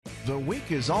The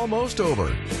week is almost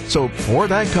over, so pour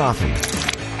that coffee.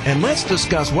 And let's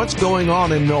discuss what's going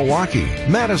on in Milwaukee,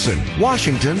 Madison,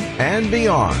 Washington, and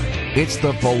beyond. It's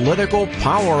the Political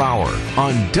Power Hour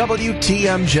on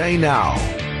WTMJ Now.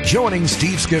 Joining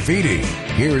Steve Scafidi,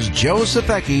 here's Joe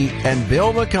Sapecki and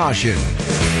Bill McCoshen.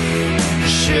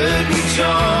 Should we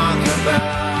talk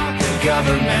about the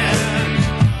government?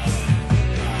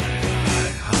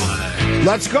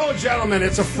 Let's go, gentlemen.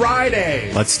 It's a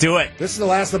Friday. Let's do it. This is the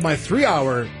last of my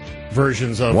 3-hour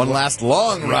versions of... One last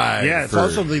long ride. Yeah, it's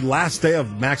also the last day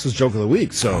of Max's Joke of the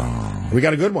Week, so we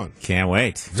got a good one. Can't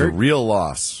wait. It's a real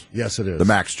loss. Yes, it is. The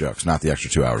Max jokes, not the extra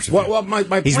 2 hours. Well, my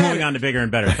He's plan, moving on to bigger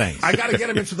and better things. I got to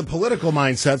get him into the political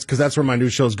mindsets because that's where my new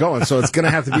show's going, so it's going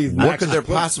to have to be... What could there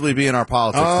possibly be in our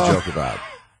politics to joke about?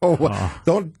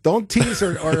 Don't tease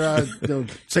or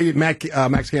say Max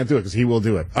can't do it, because he will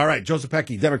do it. All right, Joe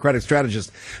Sapecki, Democratic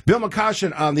strategist. Bill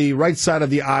McCoshen on the right side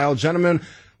of the aisle. Gentlemen,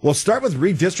 we'll start with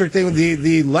redistricting.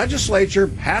 The legislature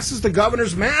passes the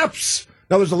governor's maps.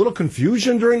 Now, there's a little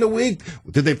confusion during the week.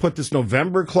 Did they put this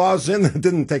November clause in that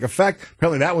didn't take effect?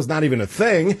 Apparently, that was not even a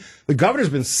thing. The governor's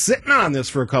been sitting on this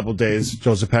for a couple days,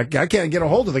 Joe Sapecki. I can't get a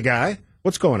hold of the guy.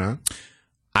 What's going on?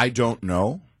 I don't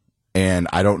know. And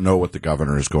I don't know what the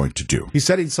governor is going to do. He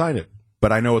said he'd sign it.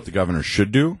 But I know what the governor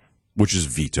should do, which is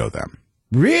veto them.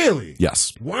 Really?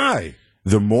 Yes. Why?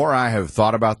 The more I have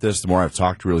thought about this, the more I've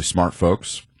talked to really smart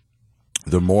folks,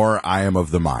 the more I am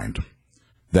of the mind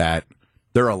that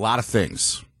there are a lot of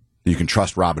things that you can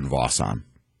trust Robin Vos on.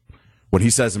 When he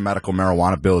says a medical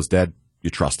marijuana bill is dead, you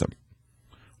trust him.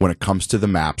 When it comes to the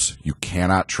maps, you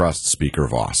cannot trust Speaker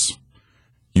Vos.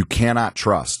 You cannot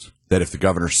trust that if the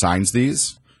governor signs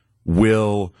these,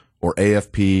 Will or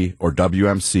AFP or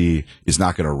WMC is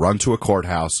not going to run to a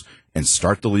courthouse and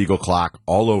start the legal clock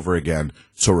all over again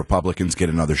so Republicans get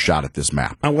another shot at this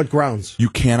map. On what grounds? You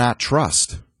cannot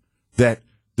trust that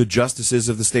the justices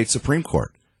of the state Supreme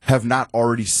Court have not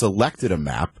already selected a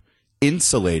map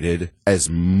insulated as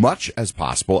much as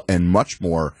possible and much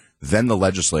more than the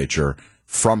legislature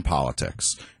from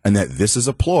politics, and that this is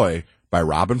a ploy by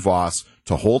Robin Vos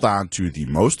to hold on to the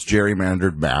most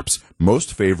gerrymandered maps,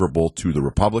 most favorable to the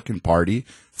Republican Party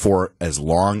for as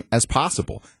long as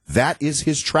possible. That is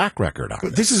his track record on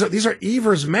this. These are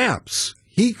Evers' maps.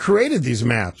 He created these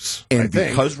maps. And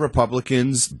because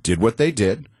Republicans did what they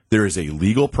did, there is a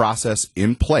legal process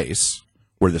in place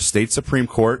where the state Supreme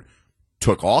Court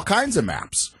took all kinds of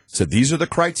maps, said these are the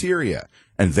criteria,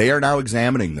 and they are now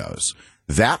examining those.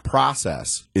 That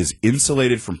process is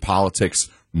insulated from politics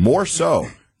more so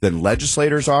than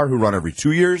legislators are who run every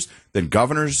 2 years, than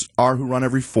governors are who run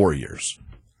every 4 years.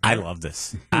 I love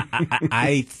this.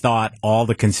 I thought all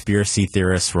the conspiracy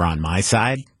theorists were on my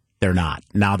side. They're not.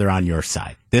 Now they're on your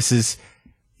side. This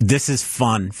is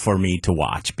fun for me to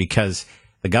watch because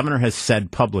the governor has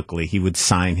said publicly he would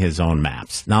sign his own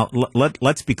maps. Now,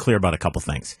 let's be clear about a couple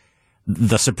things.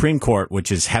 The Supreme Court,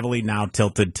 which is heavily now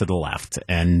tilted to the left,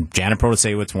 and Janet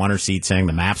Protasiewicz won her seat saying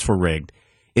the maps were rigged,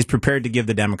 is prepared to give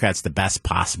the Democrats the best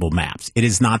possible maps. It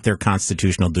is not their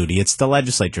constitutional duty. It's the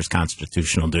legislature's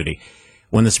constitutional duty.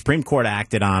 When the Supreme Court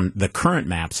acted on the current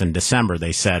maps in December,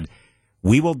 they said,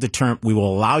 we will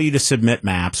allow you to submit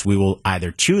maps. We will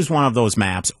either choose one of those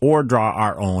maps or draw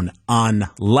our own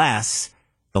unless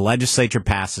the legislature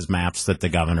passes maps that the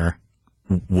governor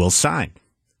will sign.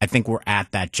 I think we're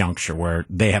at that juncture where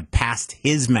they have passed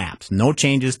his maps, no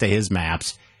changes to his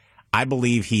maps. I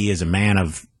believe he is a man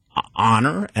of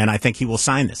honor, and I think he will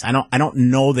sign this. I don't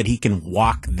know that he can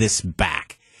walk this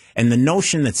back. And the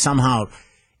notion that somehow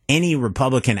any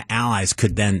Republican allies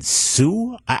could then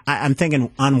sue, I'm thinking,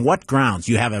 on what grounds?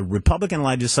 You have a Republican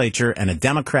legislature and a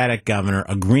Democratic governor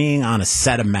agreeing on a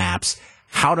set of maps.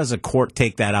 How does a court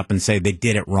take that up and say they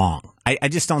did it wrong? I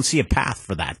just don't see a path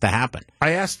for that to happen.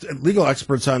 I asked legal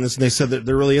experts on this, and they said that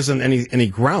there really isn't any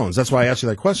grounds. That's why I asked you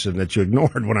that question that you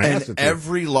ignored when I asked it.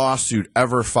 Every lawsuit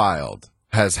ever filed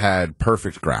has had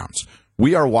perfect grounds.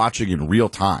 We are watching in real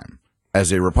time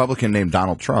as a Republican named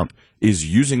Donald Trump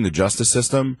is using the justice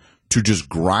system to just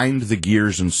grind the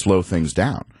gears and slow things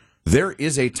down. There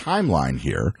is a timeline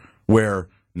here where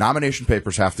nomination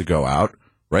papers have to go out,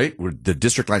 right? Where the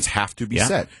district lines have to be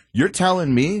set. You're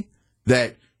telling me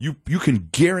that you can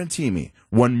guarantee me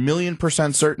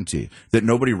 1,000,000% certainty that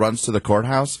nobody runs to the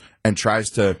courthouse and tries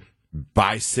to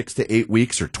buy 6 to 8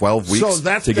 weeks or 12 weeks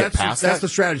to get past that? That's the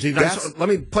strategy. Let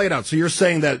me play it out. So you're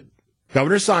saying that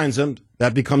governor signs them,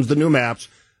 that becomes the new maps.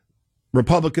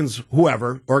 Republicans,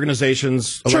 whoever,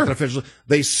 organizations, elected officials,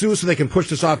 they sue so they can push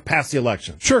this off past the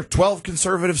election. Sure. 12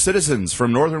 conservative citizens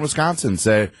from northern Wisconsin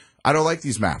say, I don't like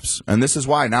these maps, and this is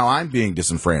why. Now I'm being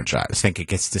disenfranchised. I think it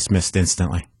gets dismissed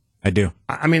instantly. I do.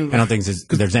 I mean, I don't think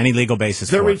there's any legal basis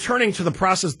they're for it. returning to the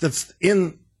process that's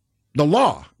in the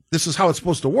law. This is how it's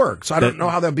supposed to work. So I don't know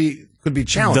how that could be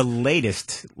challenged. The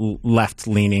latest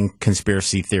left-leaning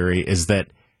conspiracy theory is that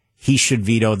he should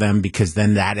veto them because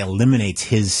then that eliminates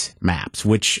his maps,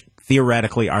 which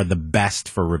theoretically are the best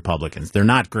for Republicans. They're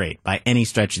not great by any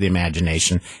stretch of the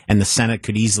imagination, and the Senate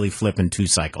could easily flip in 2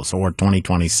 cycles or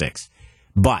 2026.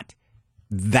 But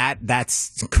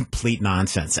that's complete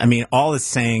nonsense. I mean, all it's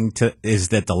saying is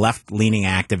that the left-leaning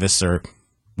activists are,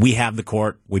 we have the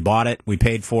court, we bought it, we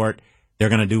paid for it, they're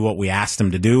going to do what we asked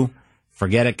them to do.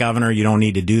 Forget it, Governor. You don't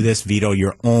need to do this. Veto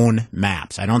your own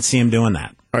maps. I don't see him doing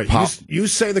that. All right, you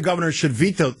say the governor should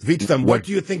veto them. What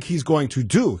do you think he's going to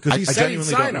do? Because he said he'd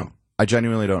sign them. I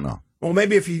genuinely don't know. Well,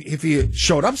 maybe if he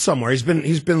showed up somewhere, he's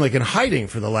been like in hiding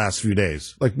for the last few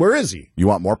days. Like, where is he? You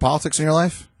want more politics in your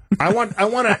life? I want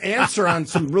an answer on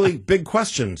some really big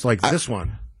questions like this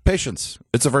one. Patience.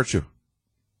 It's a virtue.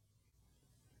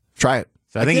 Try it.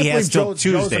 So I think he has till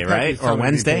Tuesday, right? Or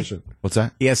Wednesday? What's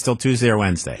that? He has till Tuesday or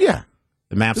Wednesday. Yeah.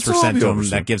 The maps were sent to him.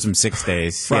 That gives him 6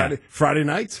 days. Friday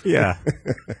night? Yeah.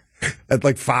 At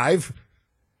like 5?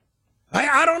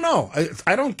 I don't know.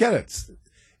 I don't get it.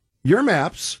 Your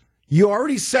maps, you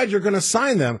already said you're going to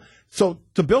sign them. So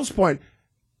to Bill's point,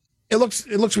 it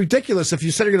looks ridiculous if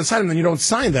you said you're going to sign them and you don't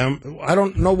sign them. I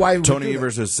don't know why. Tony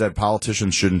Evers has said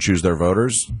politicians shouldn't choose their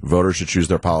voters. Voters should choose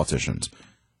their politicians.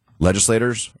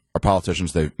 Legislators are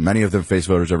politicians. Many of them face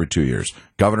voters every 2 years.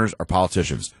 Governors are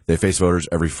politicians. They face voters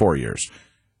every 4 years.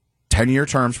 10-year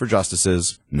terms for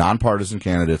justices, nonpartisan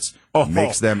candidates,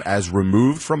 makes them as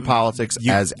removed from politics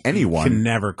as anyone. You can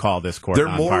never call this court They're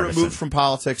nonpartisan. more removed from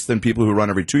politics than people who run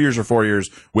every 2 years or 4 years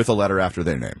with a letter after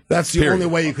their name. That's the only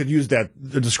way you could use that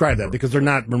to describe that, because they're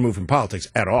not removed from politics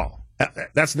at all.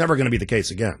 That's never going to be the case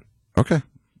again. Okay.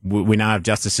 We now have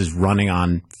justices running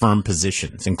on firm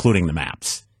positions, including the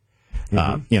maps.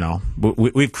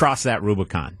 We've crossed that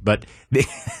Rubicon, but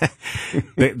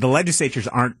the legislatures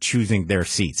aren't choosing their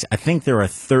seats. I think there are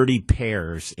 30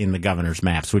 pairs in the governor's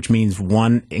maps, which means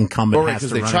one incumbent has to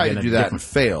run. Because they tried to do that and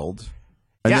failed.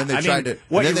 And then they tried to.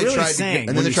 What you're really saying,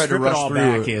 when you strip it all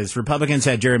back, is Republicans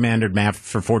had gerrymandered maps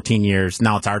for 14 years.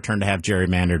 Now it's our turn to have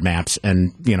gerrymandered maps,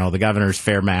 and the governor's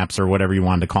fair maps or whatever you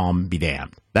wanted to call them be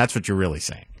damned. That's what you're really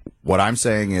saying. What I'm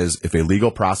saying is, if a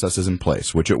legal process is in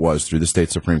place, which it was through the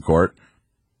state Supreme Court,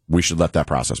 we should let that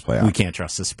process play out. We can't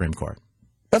trust the Supreme Court.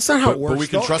 That's not how it works. But we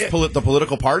can trust the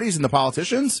political parties and the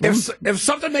politicians? If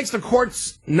something makes the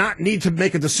courts not need to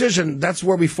make a decision, that's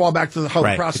where we fall back to how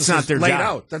the process is laid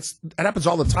out. That happens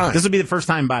all the time. This will be the first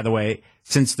time, by the way,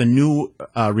 since the new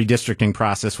redistricting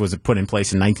process was put in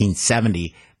place in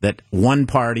 1970, that one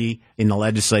party in the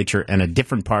legislature and a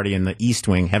different party in the East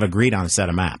Wing have agreed on a set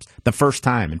of maps. The first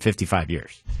time in 55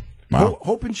 years. Wow.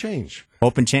 Hope and change.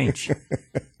 Hope and change.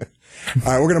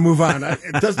 All right, we're going to move on.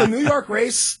 Does the New York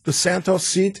race, the Santos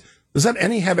seat, does that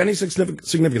have any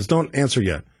significance? Don't answer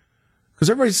yet. Because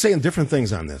everybody's saying different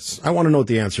things on this. I want to know what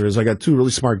the answer is. I got 2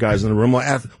 really smart guys in the room.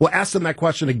 We'll ask them that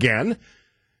question again.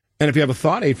 And if you have a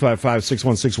thought,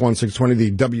 855-616-1620,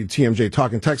 the WTMJ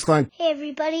talk and text line. Hey,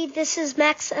 everybody, this is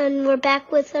Max, and we're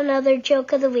back with another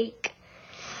joke of the week.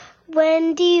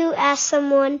 When do you ask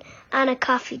someone on a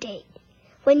coffee date?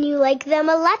 When you like them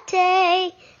a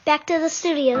latte. Back to the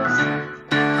studios.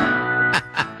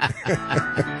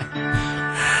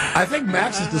 I think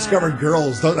Max has discovered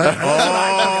girls.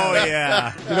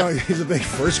 Yeah. He's a big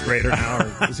first grader now.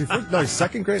 Is he first? No, he's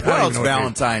second grade. Well, it's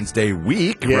Valentine's Day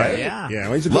week, right? Yeah.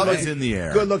 Well, he's a love is in the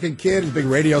air. Good-looking kid. He's a big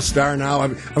radio star now.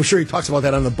 I'm sure he talks about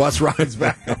that on the bus rides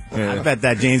back. I bet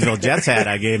that Janesville Jets hat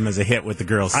I gave him as a hit with the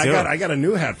girls, too. I got a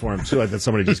new hat for him, too, that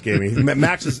somebody just gave me.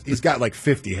 Max, he's got like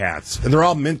 50 hats, and they're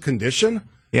all mint condition.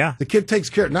 Yeah. The kid takes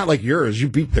care, not like yours. You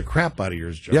beat the crap out of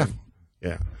yours, Joe.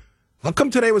 Yeah. How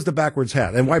come today was the backwards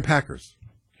hat? And why Packers?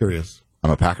 Curious.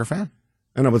 I'm a Packer fan.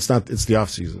 I know, but it's not. It's the off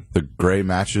season. The gray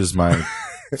matches my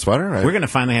sweater. Right? We're going to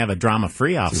finally have a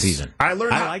drama-free off season. I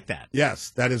like that.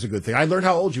 Yes, that is a good thing. I learned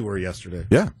how old you were yesterday.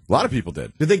 Yeah, a lot of people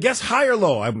did. Did they guess high or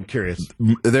low? I'm curious.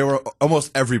 They were almost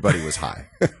everybody was high.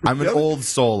 I'm an old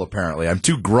soul, apparently. I'm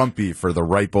too grumpy for the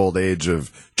ripe old age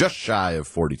of just shy of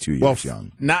 42 years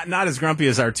young. Not as grumpy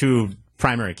as our 2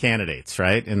 primary candidates,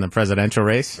 right, in the presidential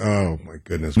race. Oh my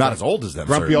goodness! Not as old as them.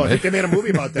 Grumpy old. I think they made a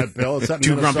movie about that, Bill. It's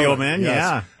 2 grumpy old men. Yes.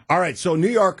 Yeah. All right. So New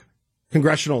York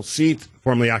congressional seat,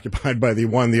 formerly occupied by the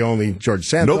only George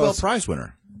Santos, Nobel Prize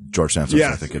winner. George Santos,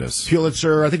 yes. I think it is.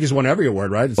 Pulitzer, I think he's won every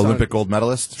award, right? Olympic gold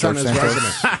medalist, George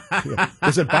Santos.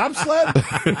 Is it bobsled?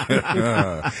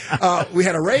 We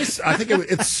had a race. I think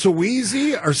it's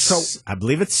Sweezy or so. I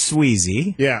believe it's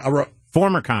Sweezy. Yeah.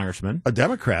 Former congressman. A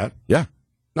Democrat. Yeah.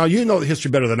 Now, you know the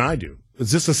history better than I do.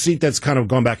 Is this a seat that's kind of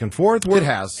gone back and forth? It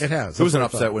has. It has. It was an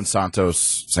That's what I upset when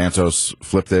Santos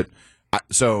flipped it.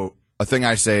 So a thing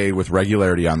I say with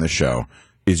regularity on this show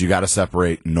is you got to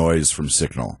separate noise from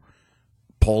signal.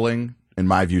 Polling, in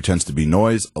my view, tends to be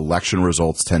noise. Election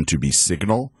results tend to be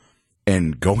signal.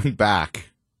 And going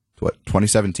back to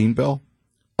 2017, Bill?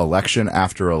 Election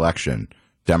after election,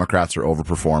 Democrats are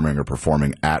overperforming or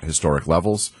performing at historic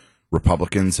levels.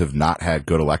 Republicans have not had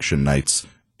good election nights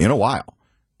in a while.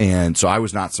 And so I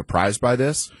was not surprised by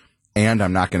this. And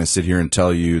I'm not going to sit here and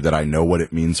tell you that I know what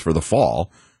it means for the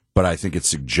fall. But I think it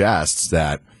suggests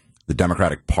that the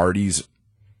Democratic Party's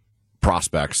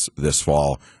prospects this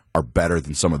fall are better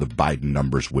than some of the Biden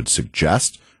numbers would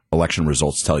suggest. Election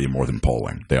results tell you more than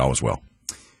polling. They always will.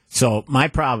 So my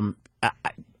problem,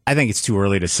 I think it's too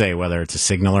early to say whether it's a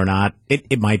signal or not.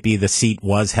 It might be the seat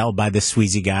was held by this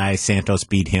Sweezy guy. Santos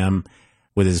beat him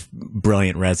with his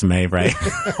brilliant resume, right?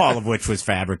 All of which was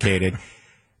fabricated.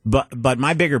 But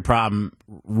my bigger problem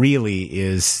really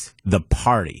is the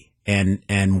party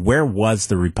and where was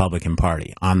the Republican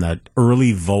Party on the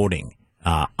early voting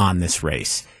on this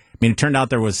race? I mean, it turned out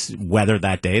there was weather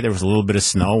that day. There was a little bit of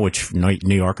snow, which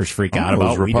New Yorkers freak out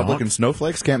about. Republican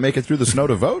snowflakes can't make it through the snow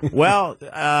to vote? Well,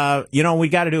 we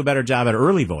got to do a better job at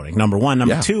early voting, number one.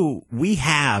 Number two, we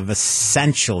have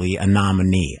essentially a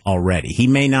nominee already. He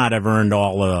may not have earned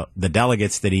all the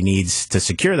delegates that he needs to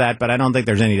secure that, but I don't think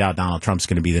there's any doubt Donald Trump's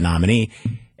going to be the nominee.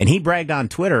 And he bragged on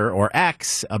Twitter or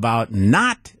X about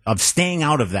staying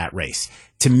out of that race.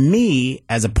 To me,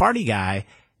 as a party guy,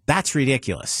 that's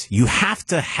ridiculous. You have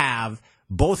to have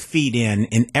both feet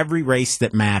in every race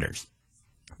that matters.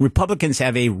 Republicans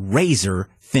have a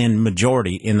razor-thin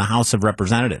majority in the House of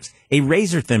Representatives. A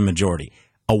razor-thin majority.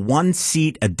 A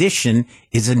one-seat addition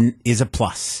is a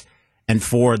plus. And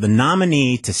for the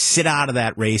nominee to sit out of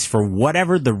that race for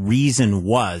whatever the reason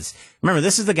was. Remember,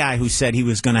 this is the guy who said he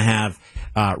was going to have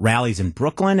rallies in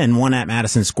Brooklyn and one at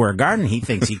Madison Square Garden. He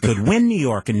thinks he could win New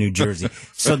York and New Jersey.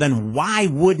 So then why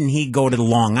wouldn't he go to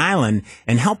Long Island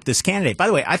and help this candidate? By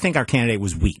the way, I think our candidate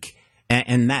was weak.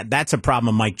 And that's a problem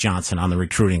of Mike Johnson on the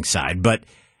recruiting side. But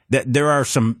there are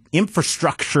some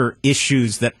infrastructure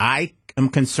issues that I am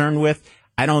concerned with.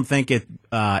 I don't think it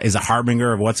is a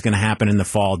harbinger of what's going to happen in the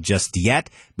fall just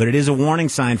yet, but it is a warning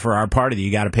sign for our party that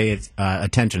you got to pay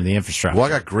attention to the infrastructure. Well, I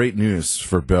got great news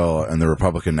for Bill and the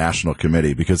Republican National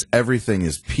Committee because everything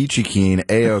is peachy keen,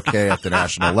 A-OK at the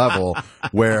national level,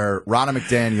 where Ronna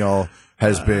McDaniel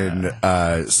has been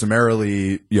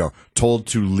summarily, told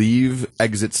to leave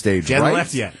exit stage she hasn't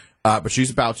left yet. But she's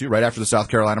about to right after the South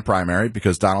Carolina primary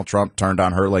because Donald Trump turned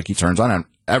on her like he turns on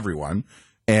everyone,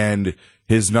 and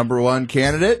his number one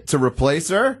candidate to replace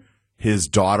her, his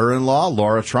daughter-in-law,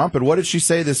 Laura Trump. And what did she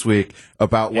say this week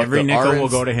about what every nickel will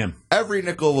go to him? Every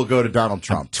nickel will go to Donald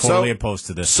Trump. I'm totally opposed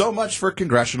to this. So much for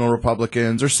congressional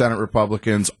Republicans or Senate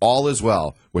Republicans. All is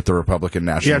well with the Republican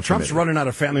National Committee. Trump's running out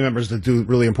of family members to do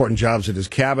really important jobs in his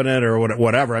cabinet or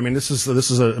whatever. I mean, this is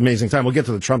an amazing time. We'll get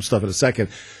to the Trump stuff in a second.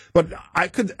 But I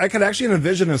could actually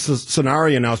envision a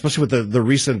scenario now, especially with the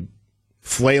recent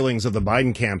flailings of the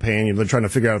Biden campaign. They're trying to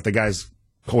figure out if the guy's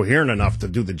coherent enough to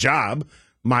do the job,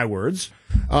 my words.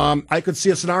 I could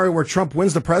see a scenario where Trump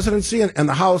wins the presidency and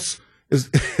the House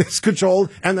is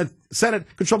controlled and the Senate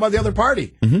controlled by the other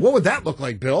party. Mm-hmm. What would that look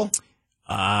like, Bill?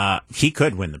 He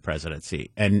could win the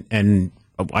presidency. And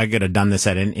I could have done this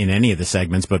in any of the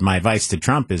segments, but my advice to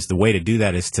Trump is the way to do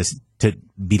that is to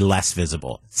be less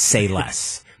visible. Say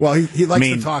less. Well, he likes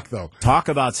to talk, though. Talk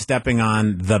about stepping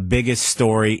on the biggest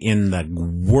story in the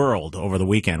world over the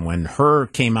weekend. When Hur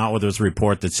came out with his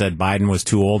report that said Biden was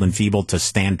too old and feeble to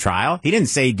stand trial, he didn't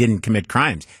say he didn't commit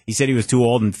crimes. He said he was too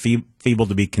old and feeble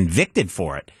to be convicted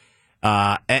for it.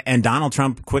 And Donald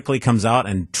Trump quickly comes out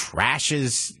and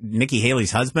trashes Nikki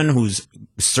Haley's husband, who's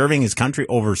serving his country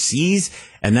overseas,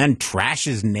 and then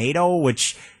trashes NATO,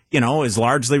 which is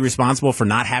largely responsible for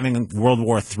not having World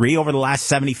War III over the last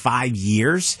 75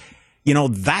 years.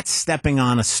 That's stepping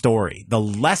on a story. The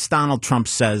less Donald Trump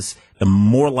says, the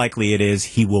more likely it is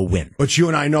he will win. But you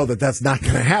and I know that that's not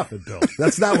going to happen, Bill.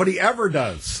 That's not what he ever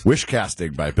does. Wish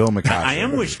casting by Bill McCosher. I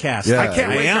am wish casting.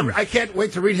 Yeah, I can't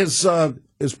wait to read his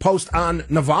post on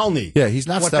Navalny. Yeah, he's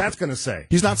not. What that's going to say.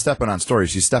 He's not stepping on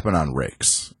stories. He's stepping on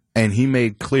rakes. And he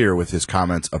made clear with his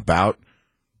comments about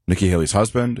Nikki Haley's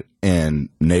husband and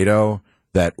NATO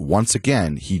that once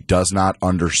again he does not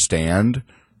understand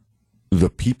the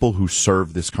people who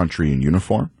serve this country in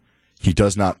uniform. He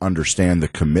does not understand the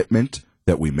commitment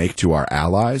that we make to our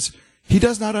allies. He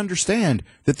does not understand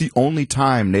that the only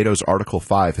time NATO's Article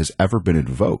 5 has ever been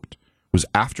invoked was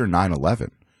after 9/11,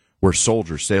 where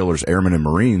soldiers, sailors, airmen, and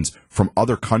Marines from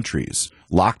other countries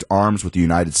locked arms with the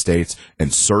United States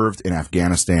and served in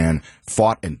Afghanistan,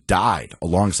 fought and died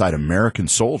alongside American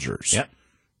soldiers. Yep.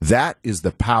 That is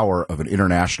the power of an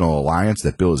international alliance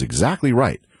that Bill is exactly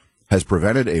right, has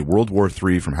prevented a World War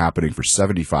III from happening for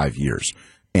 75 years.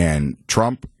 And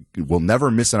Trump will never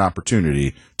miss an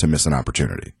opportunity to miss an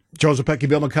opportunity. Joseph Pecky,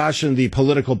 Bill McCoshen, the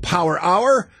Political Power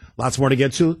Hour. Lots more to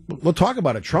get to. We'll talk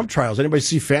about it. Trump trials. Anybody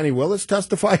see Fannie Willis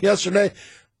testify yesterday?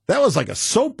 That was like a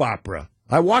soap opera.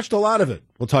 I watched a lot of it.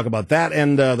 We'll talk about that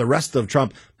and the rest of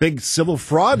Trump. Big civil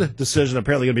fraud decision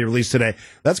apparently going to be released today.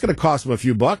 That's going to cost him a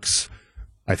few bucks,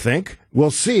 I think.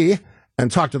 We'll see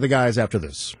and talk to the guys after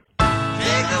this. Take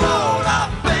the load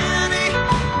off, Fanny.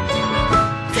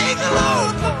 Take the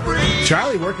load for free.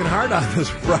 Charlie working hard on this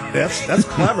Friday. That's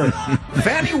clever.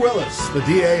 Fannie Willis, the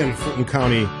DA in Fulton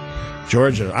County,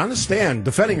 Georgia, on the stand,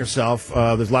 defending herself.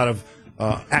 There's a lot of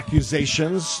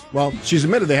accusations. Well, she's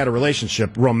admitted they had a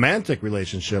relationship, romantic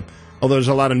relationship, although there's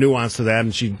a lot of nuance to that,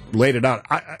 and she laid it out.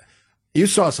 You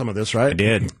saw some of this, right? I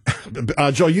did.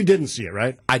 Joe, you didn't see it,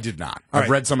 right? I did not. All I've right.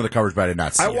 read some of the coverage, but I did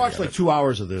not see it. I watched like 2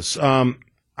 hours of this.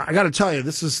 I got to tell you,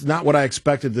 this is not what I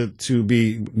expected to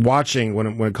be watching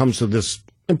when it comes to this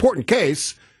important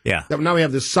case. Yeah. That now we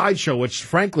have this sideshow, which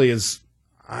frankly is,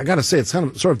 I got to say, it's kind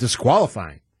of sort of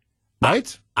disqualifying.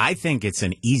 Right? I think it's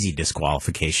an easy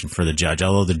disqualification for the judge,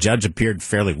 although the judge appeared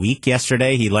fairly weak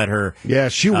yesterday. He let her... Yeah,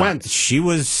 she went. She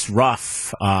was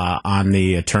rough on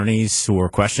the attorneys who were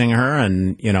questioning her,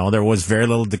 and, you know, there was very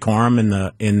little decorum in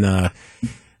the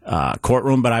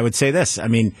courtroom. But I would say this. I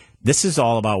mean, this is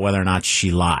all about whether or not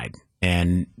she lied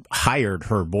and hired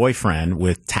her boyfriend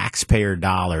with taxpayer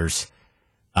dollars,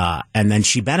 and then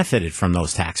she benefited from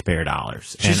those taxpayer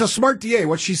dollars. She's a smart DA.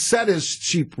 What she said is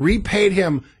she repaid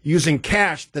him using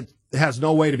cash that has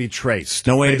no way to be traced.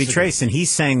 No way to be traced. And he's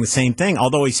saying the same thing,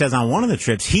 although he says on one of the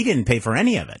trips he didn't pay for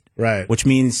any of it. Right. Which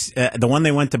means the one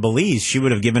they went to Belize, she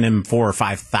would have given him $4,000 or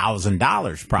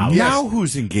 $5,000 probably. Now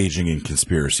who's engaging in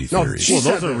conspiracy theories? she Well,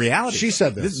 said those are this. realities. She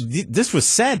said this. This was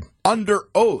said. Under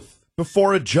oath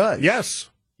before a judge. Yes.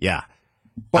 Yeah.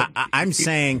 But I'm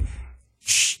saying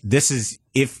this is,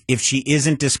 if she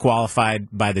isn't disqualified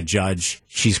by the judge,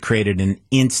 she's created an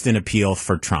instant appeal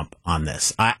for Trump on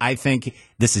this. I think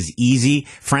this is easy.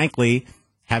 Frankly,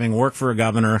 having worked for a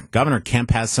governor, Governor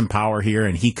Kemp has some power here,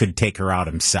 and he could take her out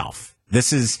himself.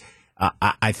 This is,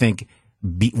 I think,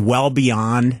 well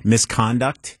beyond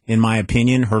misconduct, in my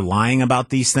opinion. Her lying about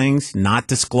these things, not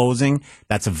disclosing,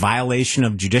 that's a violation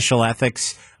of judicial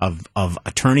ethics, of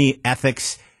attorney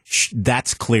ethics.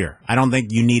 That's clear. I don't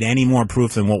think you need any more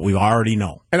proof than what we already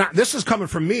know. And this is coming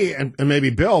from me and maybe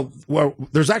Bill, where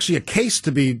there's actually a case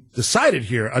to be decided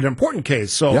here, an important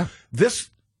case. So this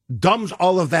dumbs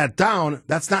all of that down.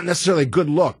 That's not necessarily a good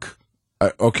look.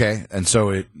 Okay, and so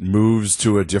it moves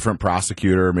to a different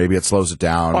prosecutor. Maybe it slows it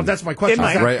down. Oh, that's my question.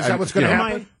 Is that what's going to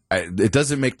happen? It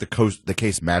doesn't make the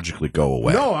case magically go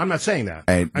away. No, I'm not saying that.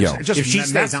 And, it's just if she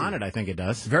stays messy. on it, I think it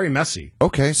does. Very messy.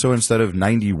 Okay, so instead of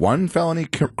 91 felony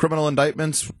criminal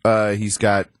indictments, he's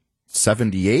got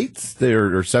 78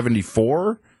 or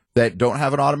 74 that don't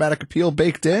have an automatic appeal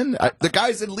baked in. The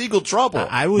guy's in legal trouble.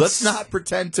 Let's not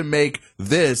pretend to make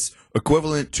this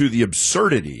equivalent to the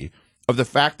absurdity of the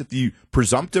fact that the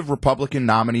presumptive Republican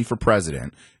nominee for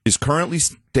president is currently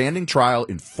standing trial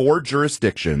in 4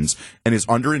 jurisdictions and is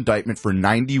under indictment for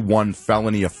 91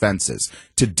 felony offenses.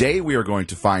 Today we are going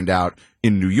to find out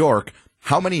in New York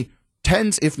how many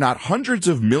tens, if not hundreds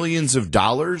of millions of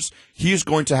dollars he is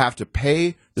going to have to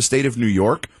pay the state of New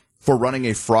York for running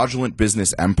a fraudulent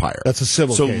business empire. That's a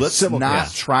civil case. So let's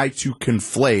not try to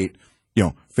conflate,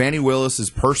 Fannie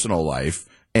Willis's personal life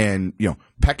and,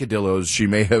 peccadillos she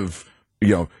may have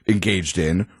engaged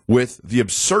in with the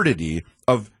absurdity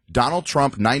of Donald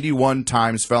Trump, 91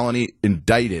 times felony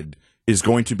indicted, is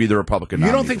going to be the Republican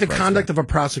nominee. You don't think the conduct of a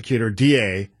prosecutor,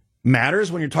 DA,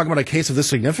 matters when you're talking about a case of this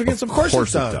significance? Of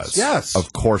course it does. Yes.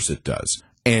 Of course it does.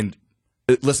 And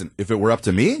listen, if it were up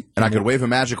to me and I could wave a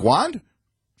magic wand,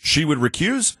 she would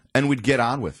recuse and we'd get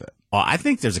on with it. Well, I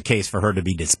think there's a case for her to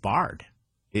be disbarred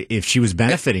if she was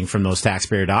benefiting from those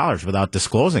taxpayer dollars without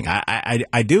disclosing.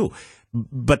 I do.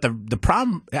 But the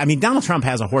problem, Donald Trump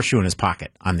has a horseshoe in his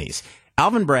pocket on these.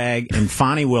 Alvin Bragg and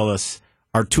Fannie Willis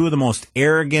are two of the most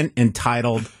arrogant,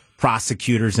 entitled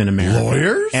prosecutors in America.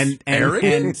 Lawyers?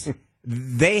 And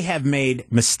they have made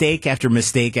mistake after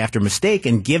mistake after mistake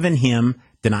and given him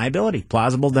deniability,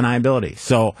 plausible deniability.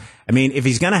 So, if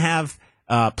he's going to have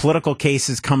political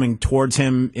cases coming towards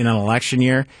him in an election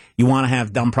year, you want to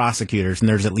have dumb prosecutors, and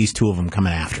there's at least 2 of them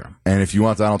coming after him. And if you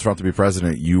want Donald Trump to be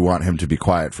president, you want him to be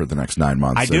quiet for the next 9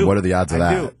 months. I do. And what are the odds of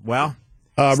that? I do. Well,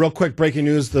 Real quick, breaking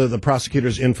news: the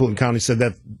prosecutors in Fulton County said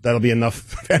that'll be enough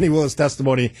for Annie Willis'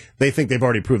 testimony. They think they've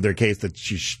already proved their case that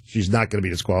she's not going to be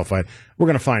disqualified. We're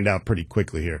going to find out pretty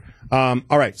quickly here. All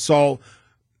right, so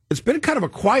it's been kind of a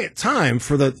quiet time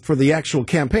for the actual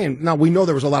campaign. Now we know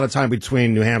there was a lot of time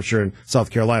between New Hampshire and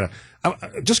South Carolina. I'm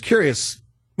just curious.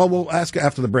 Well, we'll ask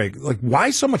after the break. Like, why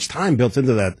so much time built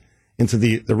into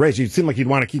the race? You seem like you'd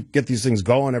want to get these things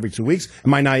going every 2 weeks.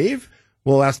 Am I naive?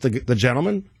 We'll ask the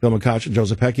gentleman, Bill McCoshen and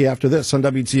Joseph Pecky, after this on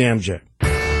WTMJ.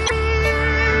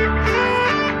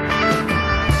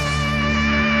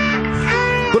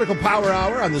 Political Power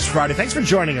Hour on this Friday. Thanks for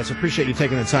joining us. Appreciate you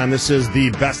taking the time. This is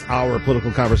the best hour of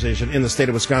political conversation in the state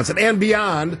of Wisconsin and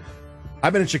beyond.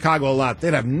 I've been in Chicago a lot.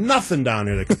 They'd have nothing down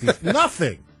here that competes.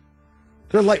 Nothing.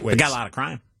 They're lightweights. They got a lot of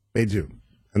crime. They do.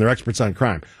 And they're experts on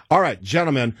crime. All right,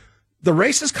 gentlemen, the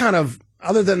race is kind of,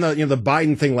 other than the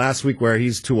Biden thing last week where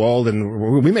he's too old,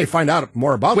 and we may find out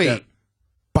more about that.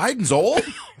 Biden's old?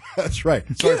 That's right.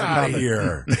 Get out of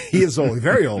here. He is old,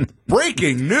 very old.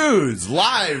 Breaking news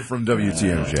live from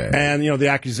WTMJ. And, the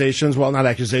accusations, well, not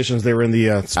accusations, they were in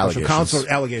the special counsel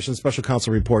allegations. Special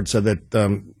counsel report said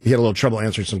that he had a little trouble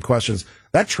answering some questions.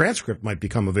 That transcript might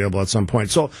become available at some point.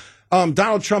 So,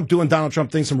 Donald Trump doing Donald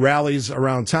Trump things, some rallies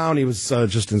around town. He was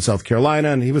just in South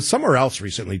Carolina, and he was somewhere else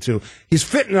recently, too. He's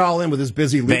fitting it all in with his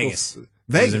busy legal...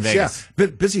 Vegas. Yeah.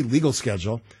 Busy legal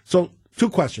schedule. So, 2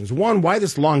 questions. 1, why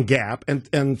this long gap?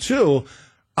 And 2,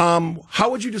 how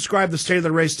would you describe the state of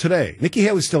the race today? Nikki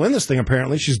Haley's still in this thing,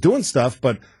 apparently. She's doing stuff,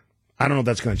 but I don't know if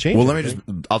that's going to change. Well,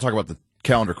 I'll talk about the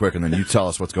calendar quick, and then you tell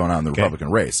us what's going on in the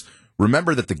Republican race.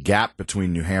 Remember that the gap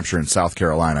between New Hampshire and South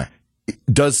Carolina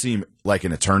does seem like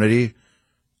an eternity,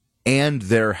 and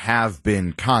there have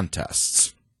been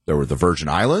contests. There were the Virgin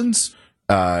Islands,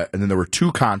 and then there were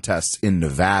 2 contests in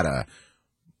Nevada.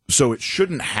 So it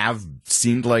shouldn't have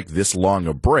seemed like this long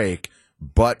a break,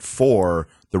 but for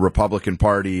the Republican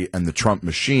Party and the Trump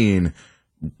machine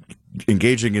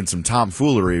engaging in some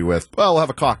tomfoolery with, well, we'll have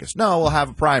a caucus. No, we'll have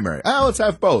a primary. Oh, let's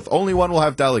have both. Only one will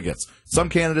have delegates. Some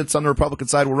candidates on the Republican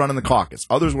side will run in the caucus.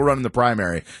 Others will run in the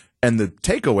primary. And the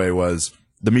takeaway was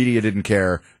the media didn't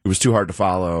care. It was too hard to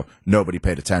follow. Nobody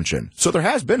paid attention. So there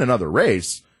has been another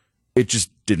race. It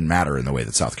just didn't matter in the way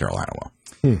that South Carolina will.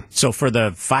 So for the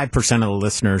 5% of the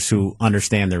listeners who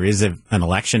understand there is an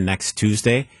election next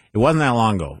Tuesday, it wasn't that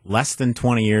long ago. Less than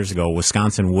 20 years ago,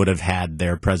 Wisconsin would have had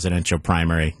their presidential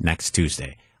primary next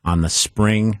Tuesday on the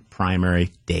spring primary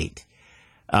date.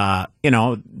 We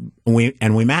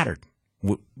mattered.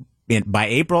 By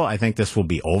April, I think this will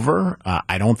be over.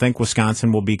 I don't think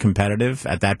Wisconsin will be competitive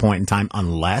at that point in time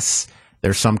unless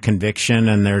there's some conviction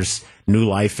and there's new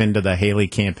life into the Haley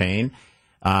campaign.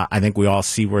 I think we all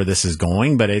see where this is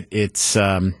going, but it's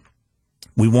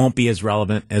we won't be as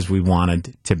relevant as we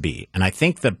wanted to be. And I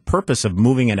think the purpose of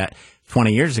moving it at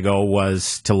 20 years ago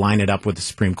was to line it up with the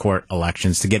Supreme Court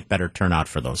elections to get better turnout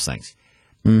for those things.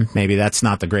 Maybe that's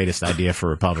not the greatest idea for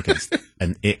Republicans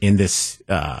in this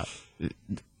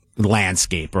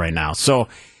landscape right now. So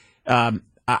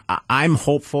I'm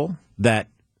hopeful that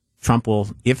Trump will,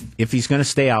 if he's going to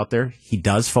stay out there, he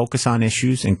does focus on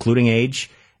issues, including age.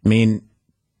 I mean,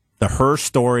 her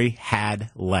story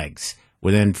had legs.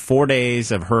 Within 4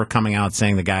 days of her coming out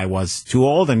saying the guy was too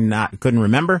old and couldn't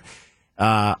remember,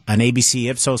 an ABC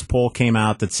Ipsos poll came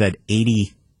out that said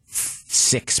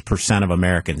 86% of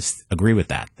Americans agree with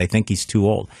that. They think he's too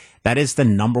old. That is the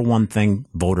number one thing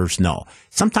voters know.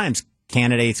 Sometimes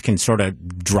candidates can sort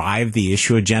of drive the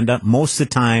issue agenda. Most of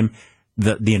the time,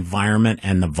 the environment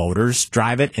and the voters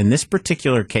drive it. In this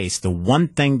particular case, the one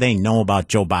thing they know about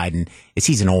Joe Biden is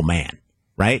he's an old man.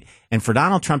 Right? And for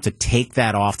Donald Trump to take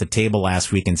that off the table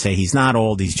last week and say he's not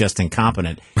old, he's just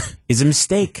incompetent, is a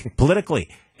mistake politically.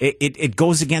 It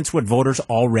goes against what voters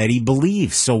already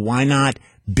believe. So why not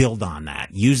build on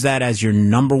that? Use that as your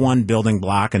number one building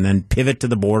block and then pivot to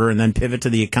the border and then pivot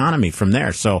to the economy from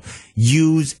there. So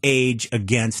use age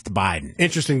against Biden.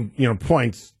 Interesting,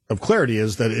 point of clarity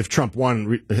is that if Trump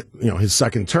won, his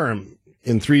second term,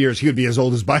 in 3 years, he would be as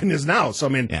old as Biden is now. So,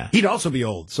 he'd also be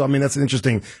old. So, that's an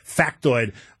interesting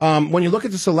factoid. When you look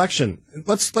at this election,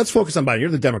 let's focus on Biden. You're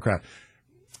the Democrat.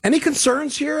 Any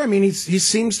concerns here? He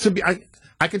seems to be.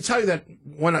 I can tell you that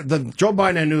when the Joe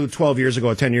Biden I knew 12 years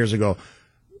ago, 10 years ago,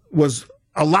 was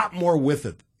a lot more with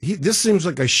it. This seems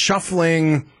like a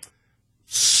shuffling,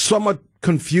 somewhat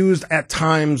confused at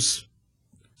times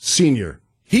senior.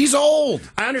 He's old.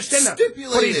 I understand that.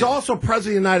 But he's also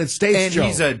president of the United States, and Joe.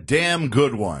 He's a damn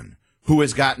good one who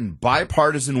has gotten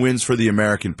bipartisan wins for the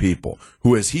American people,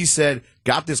 who, as he said,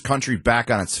 got this country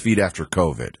back on its feet after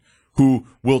COVID, who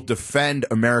will defend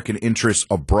American interests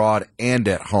abroad and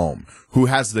at home, who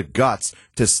has the guts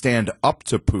to stand up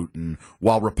to Putin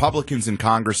while Republicans in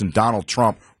Congress and Donald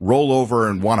Trump roll over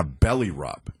and want a belly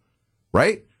rub,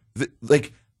 right?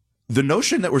 The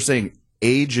notion that we're saying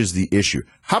age is the issue.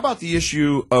 How about the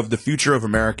issue of the future of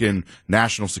American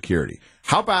national security?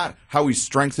 How about how we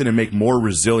strengthen and make more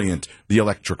resilient the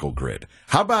electrical grid?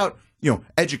 How about,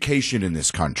 education in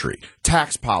this country,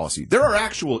 tax policy? There are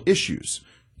actual issues.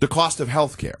 The cost of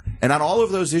health care. And on all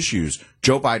of those issues,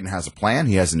 Joe Biden has a plan.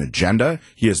 He has an agenda.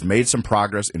 He has made some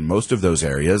progress in most of those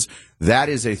areas. That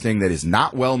is a thing that is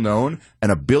not well known,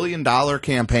 and $1 billion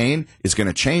campaign is going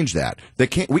to change that.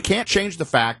 We can't change the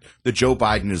fact that Joe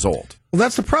Biden is old. Well,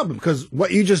 that's the problem, because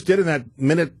what you just did in that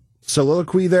minute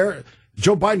soliloquy there,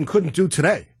 Joe Biden couldn't do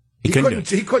today. He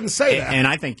couldn't say that. And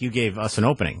I think you gave us an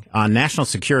opening. On national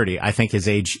security, I think his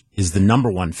age is the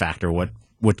number one factor, what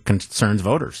concerns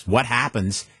voters. What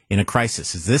happens in a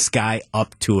crisis? Is this guy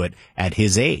up to it at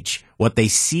his age? What they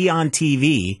see on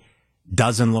TV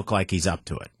doesn't look like he's up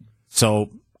to it. So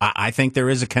I think there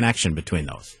is a connection between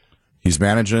those. He's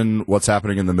managing what's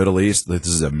happening in the Middle East. This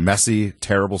is a messy,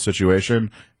 terrible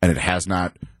situation, and it has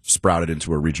not sprouted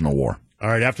into a regional war. All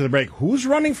right, after the break, who's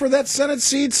running for that Senate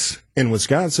seats in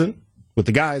Wisconsin? With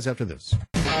the guys after this.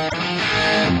 All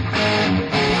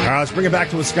right, let's bring it back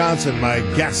to Wisconsin. My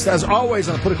guest, as always,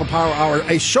 on the Political Power Hour,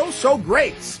 a show so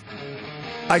great.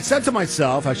 I said to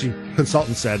myself, actually,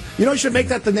 consultant said, you should make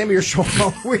that the name of your show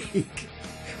all week,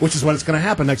 which is when it's going to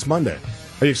happen next Monday.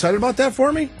 Are you excited about that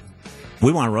for me?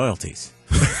 We want royalties.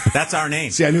 That's our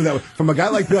name. See, I knew that. From a guy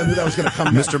like Bill, I knew that was going to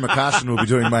come. Mr. McCoshin will be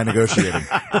doing my negotiating.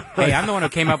 Hey, I'm the one who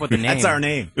came up with the name. That's our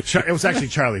name. It was actually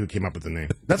Charlie who came up with the name.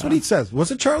 That's what he says.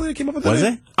 Was it Charlie who came up with the name?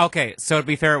 Was it? Okay, so to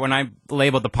be fair, when I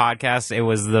labeled the podcast, it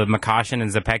was the McCoshin and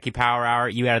Zapecki Power Hour.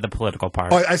 You added the political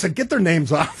part. Oh, I said, get their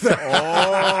names off there.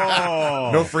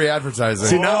 Oh. No free advertising.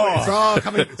 See, no, it's all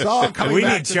coming. It's all coming. We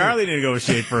back need to Charlie to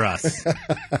negotiate for us.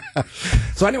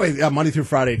 So anyway, Monday through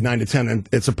Friday, 9 to 10, and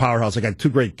it's a powerhouse. I got two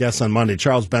great guests on Monday.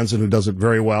 Charles Benson, who does it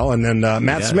very well, and then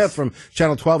Matt Smith from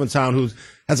Channel 12 in town, who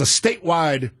has a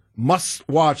statewide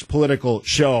must-watch political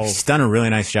show. He's done a really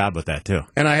nice job with that, too.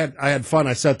 And I had fun.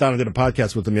 I sat down and did a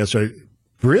podcast with him yesterday.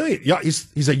 Really? Yeah,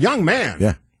 he's a young man.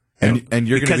 Yeah. And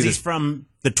you're because be he's from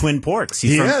the Twin Ports.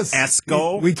 He's from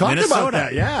Esco, We talked Minnesota. about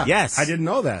that, yeah. Yes. I didn't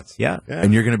know that. Yeah.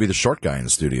 And you're going to be the short guy in the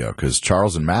studio because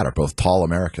Charles and Matt are both tall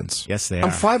Americans. Yes, they are.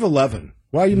 I'm 5'11".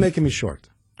 Why are you making me short?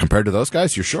 Compared to those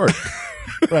guys, you're short.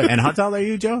 Right. And how tall are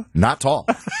you, Joe? Not tall.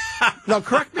 Now,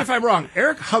 correct me if I'm wrong.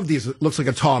 Eric Hovde looks like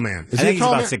a tall man. Is I he think a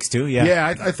tall he's about man? 6'2", yeah. Yeah,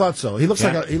 I thought so. He looks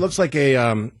like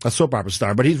a soap opera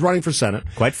star, but he's running for Senate.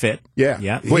 Quite fit. Yeah.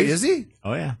 Yeah. Wait, is he?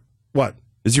 Oh, yeah. What?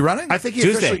 Is he running? I think he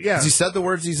Tuesday. officially, yeah. Has he said the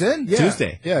words he's in? Yeah.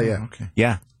 Tuesday. Yeah. Okay.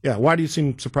 Yeah. Yeah. Why do you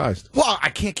seem surprised? Well, I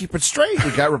can't keep it straight. We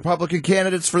got Republican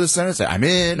candidates for the Senate. Say, I'm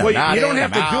in. I'm Well, not you don't in,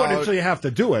 have I'm to do it out. until you have to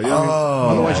do it. You know what I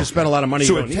mean? Otherwise, you spend a lot of money.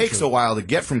 So you it don't need takes to. a while to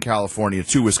get from California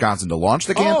to Wisconsin to launch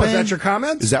the campaign? Oh, is that your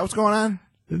comment? Is that what's going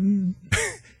on?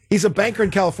 He's a banker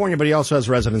in California, but he also has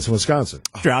residence in Wisconsin.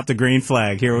 Drop the green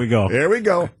flag. Here we go. There we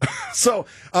go. So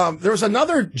there was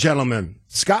another gentleman,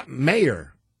 Scott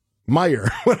Meyer,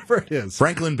 whatever it is.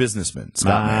 Franklin businessman,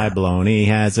 Scott My Mayer. baloney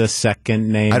has a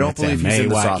second name. I don't It's believe he's in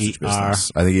the sausage M-A-Y-E-R.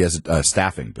 business. I think he has a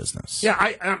staffing business. Yeah,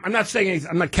 I'm not saying anything,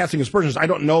 I'm not casting aspersions. I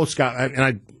don't know Scott,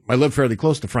 and I live fairly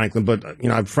close to Franklin, but I've He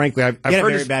had heard a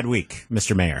very his, bad week,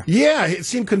 Mr. Mayor. Yeah, it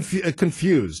seemed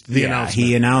confused. The announcement.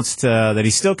 He announced that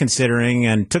he's still considering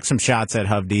and took some shots at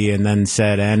Hovde and then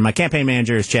said, and my campaign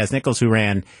manager is Chaz Nichols, who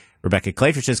ran Rebecca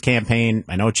Clayfish's campaign.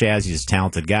 I know Chaz. He's a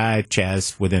talented guy.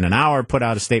 Chaz, within an hour, put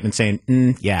out a statement saying,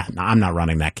 I'm not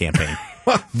running that campaign.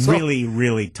 Really,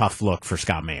 really tough look for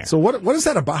Scott Mayer. So what is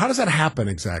that about? How does that happen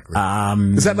exactly?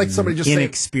 Is that like somebody just saying?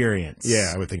 Inexperience.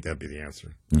 Yeah, I would think that'd be the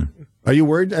answer. Are you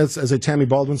worried as a Tammy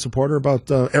Baldwin supporter about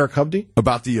Eric Hovde?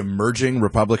 About the emerging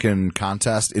Republican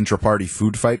contest intra-party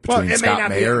food fight between Scott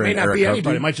Mayer and Eric Hovde.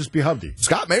 Hovde? It might just be Hovde.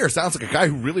 Scott Mayer sounds like a guy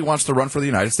who really wants to run for the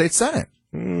United States Senate.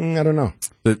 I don't know.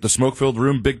 The smoke-filled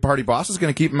room big party boss is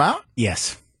going to keep him out?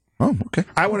 Yes. Oh, okay.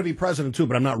 I want to be president too,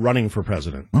 but I'm not running for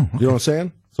president. You know what I'm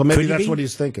saying? So maybe Could you that's be? what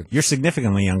he's thinking. You're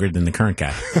significantly younger than the current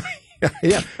guy.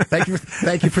 Yeah. Thank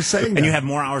you for saying that. And you have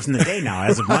more hours in the day now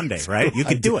as of Monday, right? You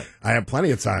could do it. I have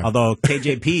plenty of time. Although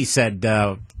KJP said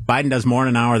Biden does more in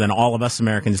an hour than all of us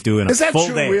Americans do in a Is that full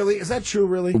true, day. really? Is that true,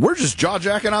 really? We're just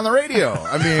jaw-jacking on the radio.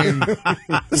 I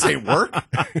mean, this ain't work.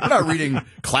 We're not reading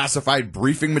classified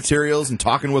briefing materials and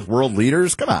talking with world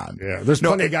leaders. Come on. Yeah, there's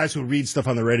plenty of guys who read stuff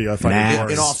on the radio. I find it Nah.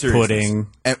 boring. In all seriousness, Pudding.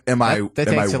 am I That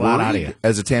am I takes a lot out of worried you.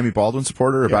 as a Tammy Baldwin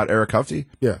supporter about Eric Hufty?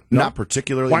 Yeah. No. Not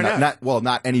particularly. Why not?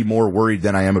 Not any more worried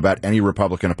than I am about any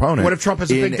Republican opponent. What if Trump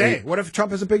has a in big day? What if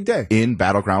Trump has a big day? in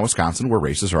battleground Wisconsin, where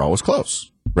races are always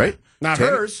close, right? Not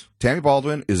hers. Tammy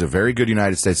Baldwin is a very good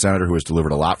United States senator who has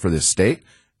delivered a lot for this state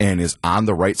and is on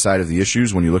the right side of the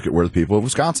issues when you look at where the people of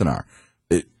Wisconsin are.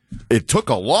 It took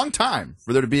a long time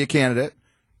for there to be a candidate.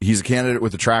 He's a candidate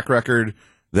with a track record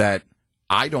that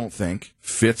I don't think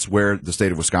fits where the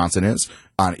state of Wisconsin is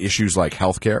on issues like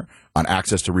healthcare, on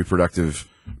access to reproductive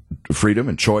freedom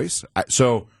and choice.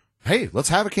 So, hey, let's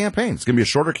have a campaign. It's going to be a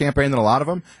shorter campaign than a lot of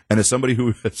them. And as somebody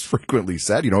who has frequently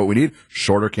said, you know what we need?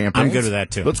 Shorter campaigns. I'm good with that,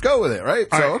 too. Let's go with it, right?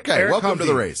 All So, right, okay, Eric welcome to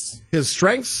the Hufty. race. His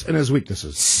strengths and his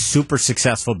weaknesses. Super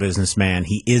successful businessman.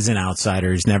 He is an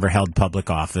outsider. He's never held public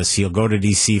office. He'll go to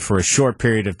D.C. for a short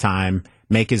period of time,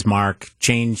 make his mark,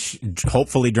 change,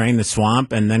 hopefully drain the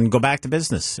swamp, and then go back to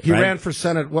business. He right? ran for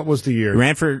Senate. What was the year? He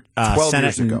ran for 12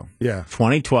 Senate years ago. Yeah.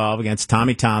 2012 against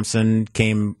Tommy Thompson,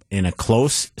 came in a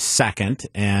close second.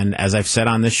 And as I've said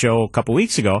on this show a couple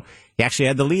weeks ago, he actually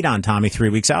had the lead on Tommy 3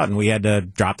 weeks out, and we had to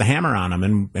drop the hammer on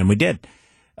him, and we did.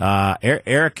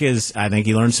 Eric is, I think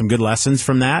he learned some good lessons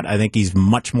from that. I think he's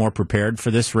much more prepared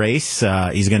for this race.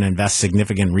 He's going to invest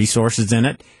significant resources in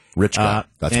it. Rich guy.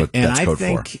 That's what that's code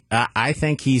for. I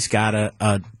think he's got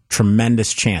a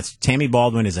tremendous chance. Tammy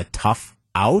Baldwin is a tough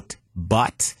out,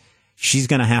 but she's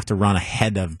going to have to run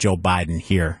ahead of Joe Biden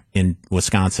here in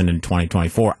Wisconsin in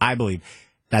 2024. I believe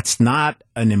that's not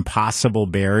an impossible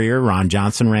barrier. Ron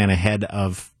Johnson ran ahead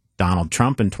of Donald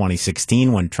Trump in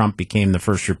 2016 when Trump became the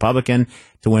first Republican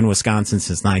to win Wisconsin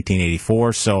since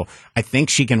 1984. So I think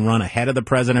she can run ahead of the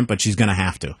president, but she's going to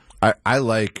have to. I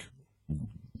like,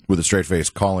 with a straight face,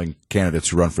 calling candidates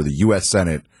who run for the U.S.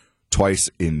 Senate twice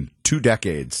in 2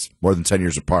 decades, more than 10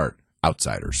 years apart,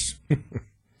 outsiders. Let's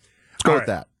go All with right,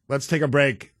 that. Let's take a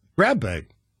break. Grab bag.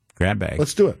 Grab bag.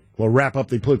 Let's do it. We'll wrap up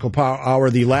the Political Power Hour,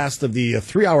 the last of the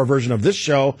 3-hour version of this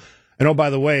show. And oh, by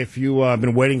the way, if you have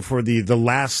been waiting for the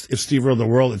last If Steve Ruled the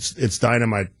World, it's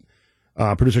dynamite.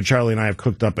 Producer Charlie and I have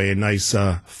cooked up a nice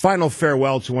final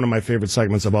farewell to one of my favorite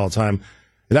segments of all time.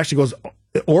 It actually goes,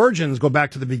 origins go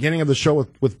back to the beginning of the show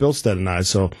with Bill Stead and I.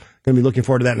 So going to be looking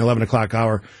forward to that in 11 o'clock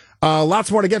hour.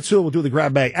 Lots more to get to. We'll do the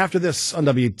grab bag after this on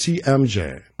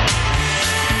WTMJ.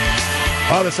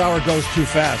 Oh, this hour goes too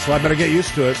fast, so I better get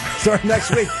used to it. Start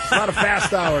next week. A lot of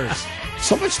fast hours.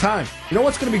 So much time. You know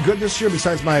what's going to be good this year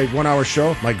besides my 1-hour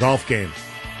show? My golf game.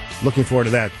 Looking forward to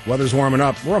that. Weather's warming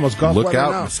up. We're almost golf Look weather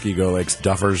out, now. Muskego Lakes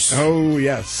duffers. Oh,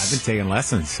 yes. I've been taking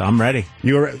lessons. I'm ready.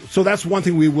 So that's one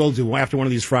thing we will do after one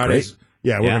of these Fridays. Great.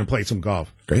 Yeah, we're Yeah. going to play some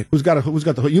golf. Great. Who's got the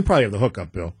hook? You probably have the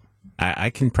hookup, Bill.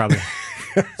 I can probably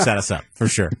set us up for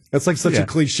sure. That's like such a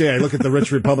cliche. I look at the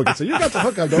rich Republicans and say, you got the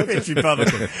hookup, don't you? Rich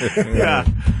Republican. Yeah.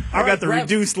 I got the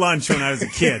reduced lunch when I was a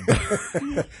kid.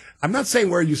 I'm not saying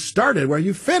where you started, where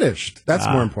you finished. That's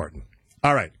more important.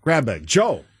 All right, grab bag.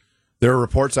 Joe. There are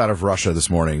reports out of Russia this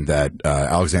morning that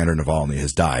Alexander Navalny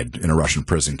has died in a Russian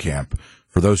prison camp.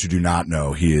 For those who do not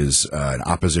know, he is an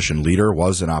opposition leader,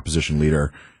 was an opposition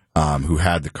leader who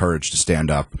had the courage to stand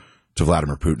up to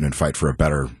Vladimir Putin and fight for a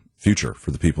better future for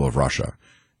the people of Russia.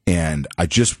 And I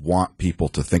just want people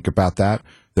to think about that.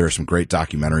 There are some great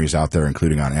documentaries out there,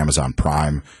 including on Amazon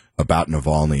Prime, about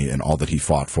Navalny and all that he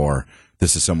fought for.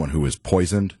 This is someone who was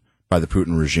poisoned by the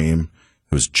Putin regime,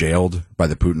 who was jailed by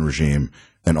the Putin regime,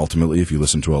 and ultimately, if you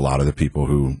listen to a lot of the people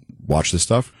who watch this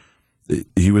stuff,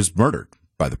 he was murdered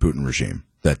by the Putin regime.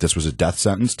 That this was a death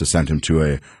sentence to send him to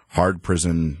a hard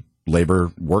prison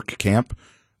labor work camp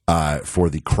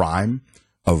for the crime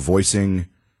of voicing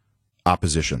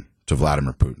opposition to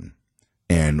Vladimir Putin.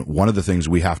 And one of the things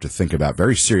we have to think about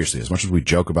very seriously, as much as we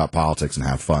joke about politics and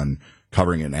have fun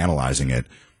covering it and analyzing it,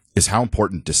 is how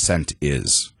important dissent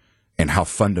is and how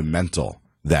fundamental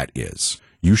that is.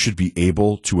 You should be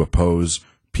able to oppose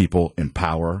people in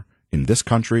power in this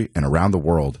country and around the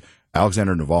world.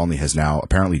 Alexander Navalny has now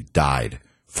apparently died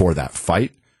for that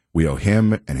fight. We owe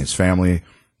him and his family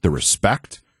the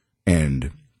respect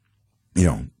and,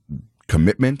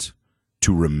 commitment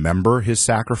to remember his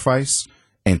sacrifice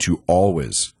and to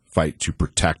always fight to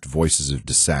protect voices of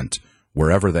dissent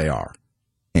wherever they are.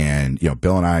 And,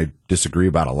 Bill and I disagree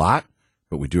about a lot,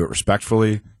 but we do it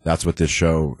respectfully. That's what this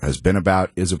show has been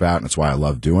about, is about, and that's why I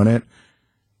love doing it.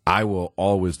 I will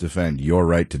always defend your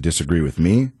right to disagree with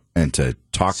me and to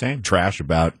talk trash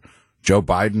about Joe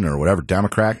Biden or whatever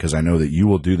Democrat, because I know that you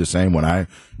will do the same when I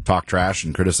talk trash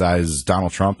and criticize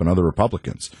Donald Trump and other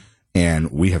Republicans.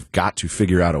 And we have got to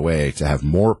figure out a way to have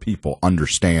more people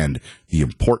understand the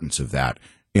importance of that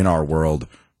in our world.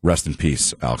 Rest in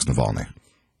peace, Alex Navalny.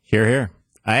 Hear, hear.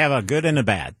 I have a good and a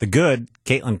bad. The good,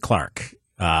 Caitlin Clark,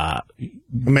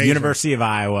 University of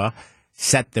Iowa,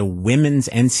 set the women's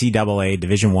NCAA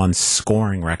Division I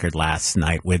scoring record last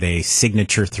night with a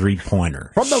signature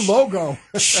three-pointer. From the logo.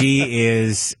 She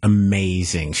is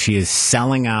amazing. She is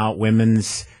selling out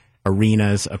women's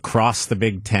arenas across the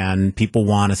Big Ten. People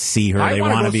want to see her. They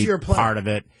want to be part of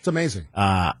it. It's amazing.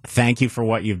 Thank you for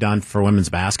what you've done for women's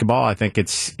basketball. I think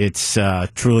it's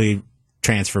truly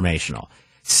transformational.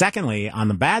 Secondly, on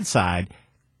the bad side,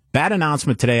 bad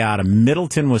announcement today out of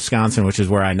Middleton, Wisconsin, which is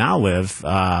where I now live.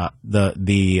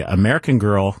 The American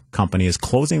Girl company is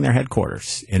closing their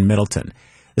headquarters in Middleton.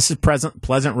 This is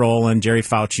Pleasant Rowland, Jerry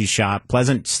Fauci's shop.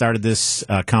 Pleasant started this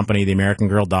company, the American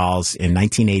Girl Dolls, in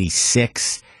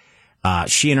 1986.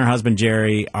 She and her husband,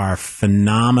 Jerry, are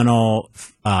phenomenal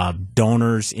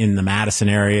donors in the Madison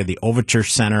area. The Overture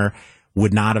Center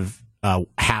would not have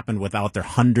happened without their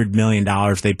 $100 million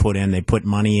they put in. They put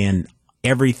money in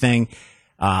everything.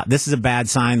 This is a bad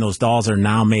sign. Those dolls are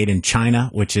now made in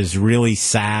China, which is really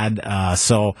sad.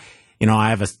 So,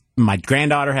 my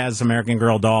granddaughter has American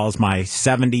Girl dolls. My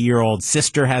 70-year-old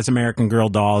sister has American Girl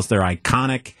dolls. They're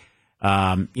iconic.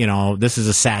 This is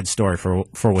a sad story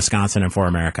for Wisconsin and for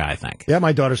America, I think. Yeah,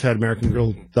 my daughter's had American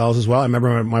Girl dolls as well. I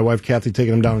remember my wife Kathy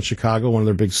taking them down in Chicago, one of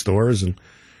their big stores, and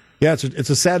yeah, it's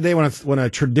a sad day when a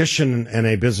tradition and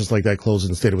a business like that closes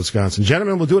in the state of Wisconsin.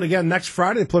 Gentlemen, we'll do it again next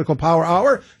Friday, the Political Power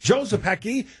Hour. Joe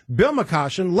Zepecki, Bill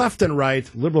McCoshen, left and right,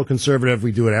 liberal, conservative.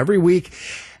 We do it every week.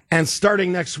 And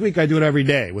starting next week, I do it every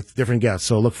day with different guests.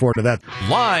 So look forward to that.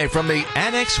 Live from the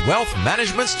Annex Wealth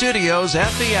Management Studios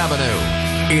at the Avenue,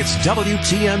 it's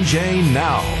WTMJ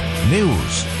Now.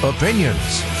 News,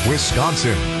 opinions,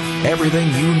 Wisconsin.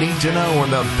 Everything you need to know in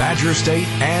the Badger State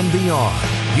and beyond.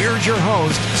 Here's your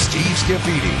host, Steve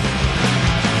Scafidi.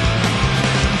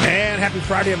 And happy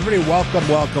Friday, everybody. Welcome,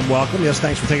 welcome, welcome. Yes,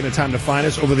 thanks for taking the time to find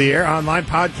us over the air. Online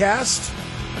podcast.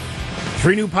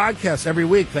 3 new podcasts every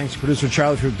week. Thanks to producer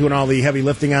Charlie for doing all the heavy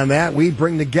lifting on that. We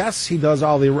bring the guests. He does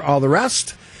all the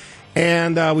rest.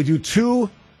 And we do 2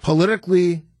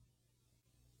 politically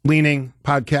leaning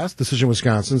podcasts, Decision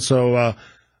Wisconsin. So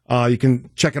you can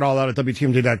check it all out at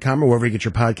WTMJ.com or wherever you get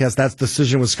your podcast. That's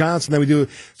Decision Wisconsin. Then we do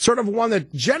sort of one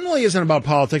that generally isn't about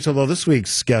politics, although this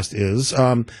week's guest is.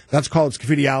 That's called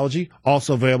Scaffidiology,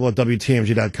 also available at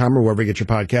WTMJ.com or wherever you get your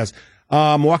podcast.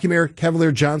 Milwaukee Mayor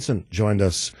Cavalier Johnson joined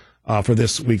us for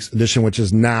this week's edition, which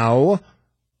is now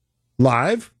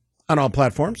live on all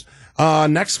platforms.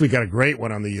 Next, we got a great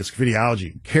one on the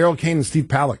Scaffidiology. Carol Kane and Steve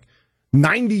Palick.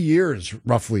 90 years,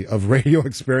 roughly, of radio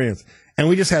experience. And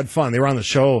we just had fun. They were on the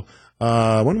show,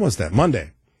 when was that?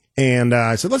 Monday. And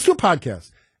I said, let's do a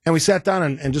podcast. And we sat down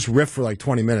and just riffed for like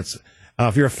 20 minutes.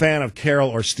 If you're a fan of Carol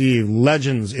or Steve,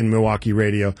 legends in Milwaukee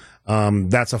radio,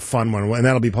 that's a fun one. And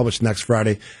that'll be published next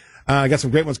Friday. I got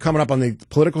some great ones coming up on the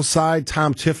political side.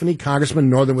 Tom Tiffany, Congressman,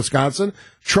 Northern Wisconsin,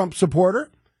 Trump supporter.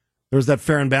 There's that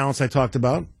fair and balance I talked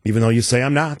about, even though you say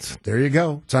I'm not. There you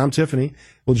go. Tom Tiffany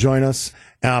will join us.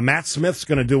 Matt Smith's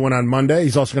going to do one on Monday.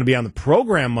 He's also going to be on the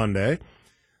program Monday.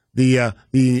 The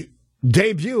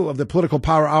debut of the Political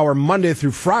Power Hour Monday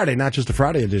through Friday, not just the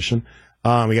Friday edition.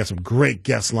 We got some great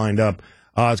guests lined up.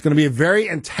 It's going to be a very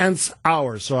intense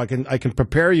hour, so I can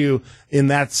prepare you in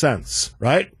that sense,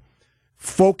 right?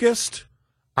 Focused,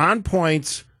 on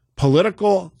point,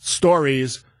 political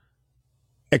stories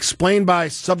explained by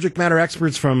subject matter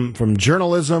experts from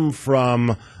journalism,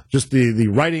 from just the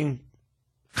writing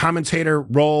commentator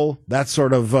role, that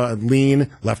sort of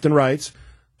lean, left and right,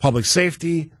 public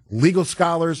safety, legal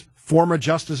scholars, former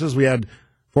justices. We had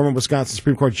former Wisconsin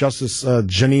Supreme Court Justice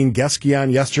Janine Geske on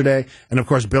yesterday. And, of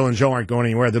course, Bill and Joe aren't going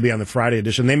anywhere. They'll be on the Friday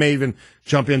edition. They may even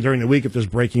jump in during the week if there's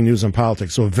breaking news on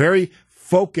politics. So a very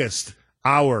focused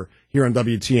hour here on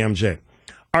WTMJ.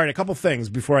 All right, a couple things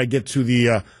before I get to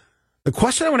the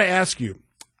question I want to ask you.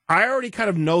 I already kind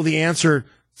of know the answer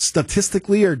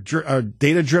statistically or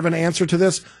data-driven answer to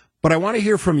this, but I want to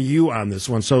hear from you on this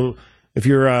one. So if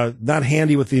you're not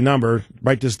handy with the number,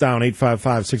 write this down,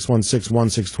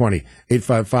 855-616-1620,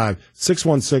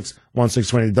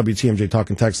 855-616-1620, the WTMJ Talk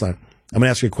and Text line. I'm going to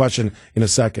ask you a question in a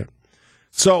second.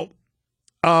 So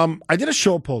I did a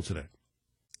show poll today,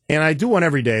 and I do one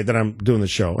every day that I'm doing the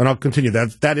show, and I'll continue.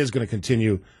 That is going to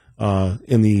continue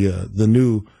in the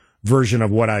new version of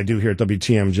what I do here at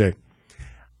WTMJ.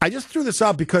 I just threw this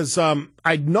up because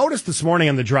I noticed this morning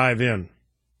on the drive in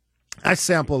I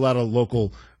sample a lot of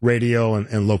local radio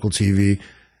and local TV,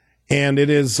 and it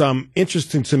is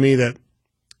interesting to me that,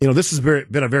 this has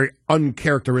been a very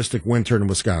uncharacteristic winter in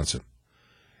Wisconsin.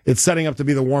 It's setting up to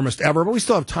be the warmest ever, but we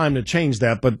still have time to change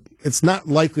that, but it's not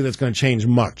likely that it's going to change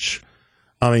much.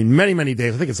 I mean, many, many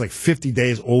days. I think it's like 50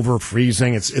 days over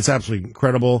freezing. It's absolutely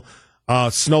incredible.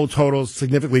 Snow totals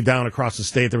significantly down across the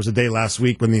state. There was a day last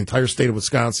week when the entire state of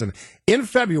Wisconsin in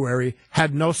February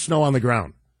had no snow on the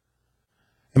ground.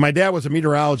 And my dad was a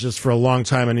meteorologist for a long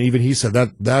time, and even he said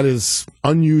that is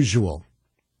unusual.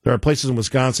 There are places in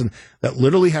Wisconsin that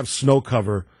literally have snow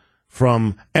cover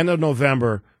from end of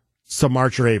November to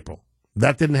March or April.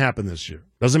 That didn't happen this year.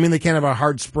 Doesn't mean they can't have a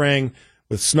hard spring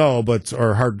with snow,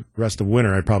 or a hard rest of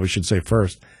winter, I probably should say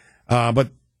first. But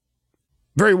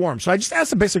very warm. So I just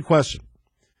asked a basic question.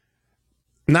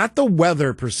 Not the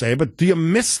weather per se, but do you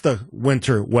miss the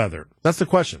winter weather? That's the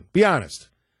question. Be honest.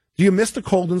 Do you miss the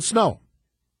cold and snow?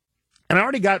 And I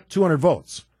already got 200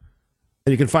 votes.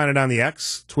 And you can find it on the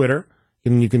X, Twitter,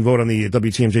 and you can vote on the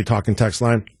WTMJ talk and text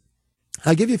line.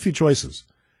 I'll give you a few choices.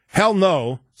 Hell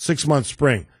no, 6 months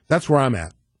spring. That's where I'm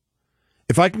at.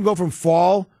 If I can go from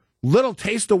fall, little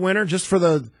taste of winter just for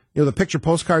the picture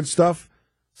postcard stuff,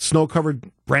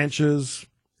 snow-covered branches,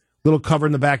 little cover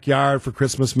in the backyard for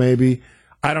Christmas maybe.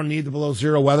 I don't need the below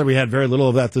zero weather. We had very little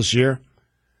of that this year.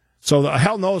 So the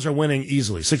hell no's are winning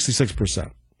easily,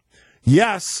 66%.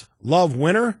 Yes, love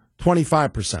winter,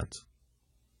 25%.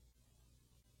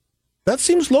 That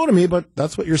seems low to me, but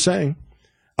that's what you're saying.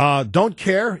 Don't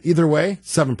care either way,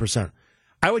 7%.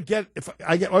 I would guess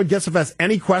if that's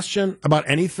any question about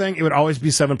anything, it would always be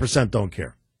 7% don't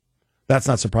care. That's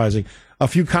not surprising. A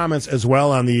few comments as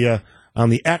well on the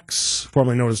X,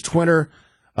 formerly known as Twitter.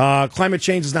 Climate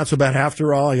change is not so bad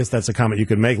after all. I guess that's a comment you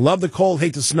could make. Love the cold,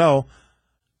 hate the snow.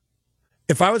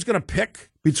 If I was going to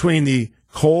pick between the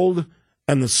cold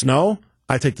and the snow,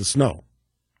 I take the snow.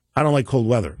 I don't like cold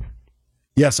weather.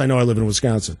 Yes, I know I live in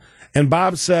Wisconsin. And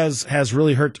Bob says has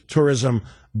really hurt tourism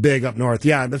big up north.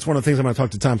 Yeah, that's one of the things I'm going to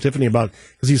talk to Tom Tiffany about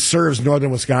because he serves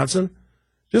northern Wisconsin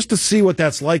just to see what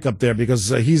that's like up there because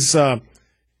he serves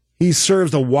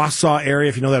the Wausau area,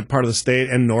 if you know that part of the state,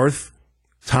 and north.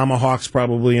 Tomahawk's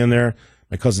probably in there.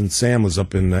 My cousin Sam was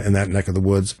up in that neck of the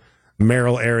woods,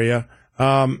 Merrill area.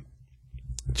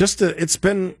 It's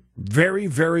been very,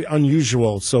 very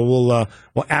unusual. So we'll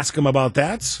ask him about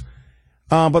that.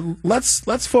 But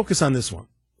let's focus on this one.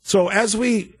 So as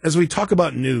we talk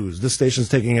about news, this station's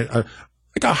taking a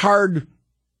hard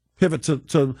pivot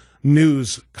to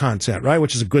news content, right?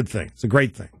 Which is a good thing. It's a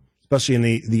great thing, especially in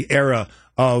the era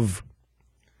of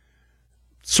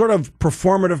sort of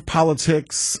performative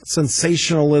politics,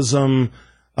 sensationalism,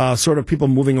 sort of people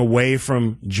moving away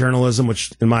from journalism,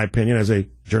 which, in my opinion, as a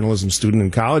journalism student in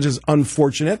college, is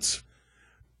unfortunate.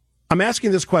 I'm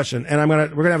asking this question, and we're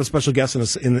gonna have a special guest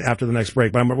after the next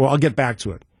break, but I'll get back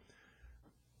to it.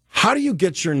 How do you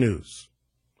get your news?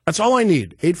 That's all I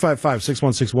need.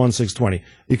 855-616-1620.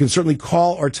 You can certainly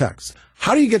call or text.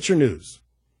 How do you get your news?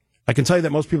 I can tell you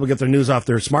that most people get their news off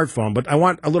their smartphone, but I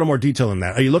want a little more detail in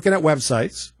that. Are you looking at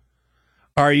websites?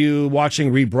 Are you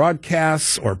watching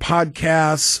rebroadcasts or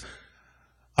podcasts?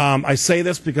 I say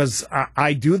this because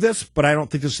I do this, but I don't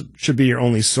think this should be your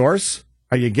only source.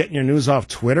 Are you getting your news off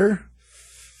Twitter?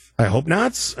 I hope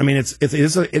not. I mean, it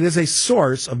is a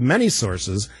source of many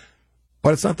sources,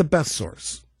 but it's not the best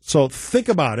source. So think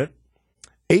about it.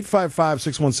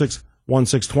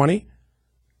 855-616-1620.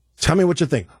 Tell me what you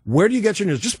think. Where do you get your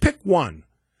news? Just pick one.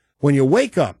 When you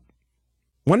wake up,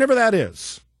 whenever that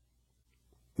is,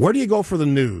 where do you go for the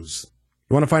news?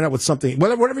 You want to find out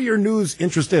whatever your news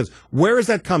interest is, where is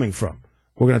that coming from?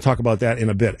 We're going to talk about that in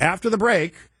a bit. After the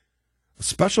break, a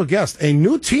special guest, a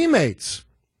new teammate.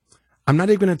 I'm not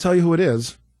even going to tell you who it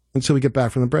is until we get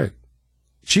back from the break.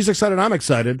 She's excited. I'm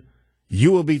excited.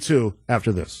 You will be too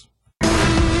after this. I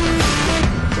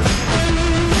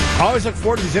always look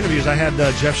forward to these interviews. I had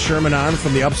Jeff Sherman on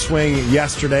from The Upswing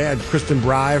yesterday. I had Kristen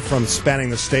Bry from Spanning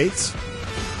the States.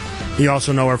 You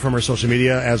also know her from her social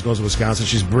media, as goes Wisconsin.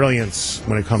 She's brilliant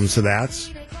when it comes to that.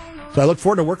 So I look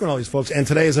forward to working with all these folks. And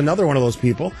today is another one of those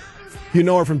people. You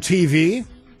know her from TV.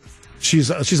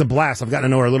 She's a blast. I've gotten to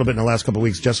know her a little bit in the last couple of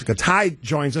weeks. Jessica Ty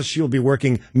joins us. She will be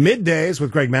working middays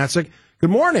with Greg Matzik.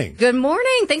 Good morning. Good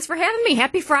morning. Thanks for having me.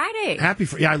 Happy Friday.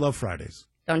 Yeah, I love Fridays.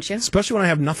 Don't you? Especially when I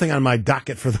have nothing on my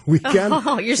docket for the weekend.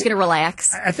 Oh, you're just going to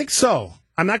relax. I think so.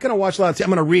 I'm not going to watch a lot of TV. I'm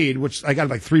going to read, which I got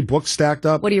like 3 books stacked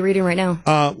up. What are you reading right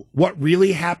now? What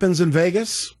Really Happens in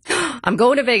Vegas. I'm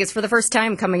going to Vegas for the first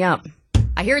time coming up.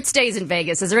 I hear it stays in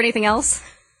Vegas. Is there anything else?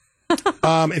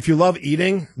 If you love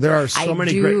eating, there are so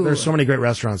many great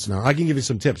restaurants now. I can give you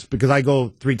some tips because I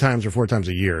go 3 times or 4 times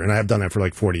a year, and I have done that for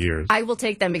like 40 years. I will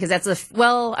take them because I was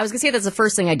going to say that's the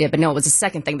first thing I did, but no, it was the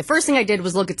second thing. The first thing I did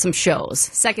was look at some shows.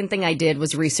 Second thing I did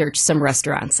was research some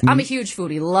restaurants. I'm a huge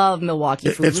foodie. Love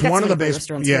Milwaukee food. It's one of the best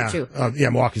restaurants here, too.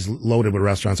 Milwaukee's loaded with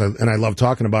restaurants, and I love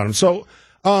talking about them. So,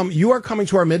 you are coming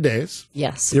to our middays.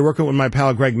 Yes. You're working with my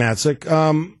pal Greg Matzik.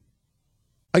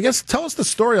 I guess tell us the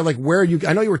story of like where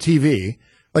I know you were TV,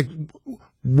 like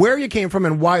where you came from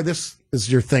and why this is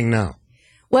your thing now.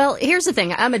 Well, here's the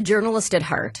thing. I'm a journalist at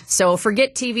heart. So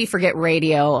forget TV, forget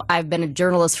radio. I've been a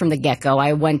journalist from the get-go.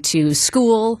 I went to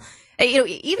school.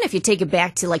 Even if you take it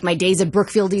back to like my days at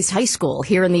Brookfield East High School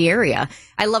here in the area,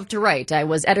 I love to write. I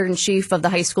was editor-in-chief of the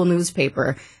high school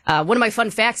newspaper. One of my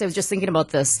fun facts, I was just thinking about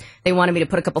this. They wanted me to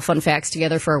put a couple fun facts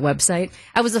together for our website.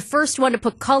 I was the first one to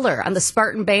put color on the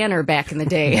Spartan banner back in the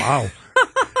day. Wow.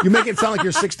 You make it sound like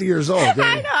you're 60 years old.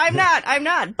 I know, I'm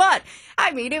not. But,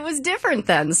 I mean, it was different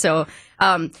then. So,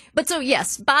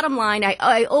 yes, bottom line,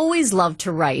 I always loved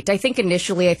to write. I think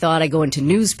initially I thought I'd go into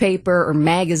newspaper or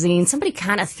magazine. Somebody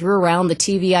kind of threw around the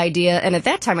TV idea. And at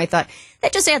that time I thought,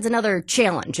 that just adds another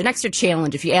challenge, an extra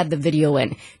challenge if you add the video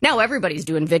in. Now everybody's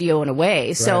doing video in a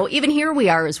way. So even here we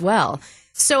are as well.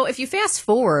 So if you fast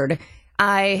forward,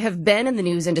 I have been in the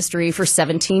news industry for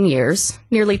 17 years,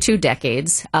 nearly 2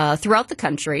 decades, throughout the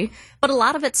country, but a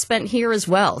lot of it spent here as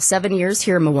well. 7 years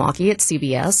here in Milwaukee at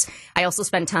CBS. I also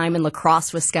spent time in La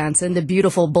Crosse, Wisconsin, the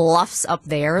beautiful bluffs up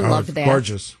there. Loved that.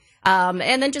 Gorgeous.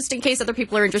 And then just in case other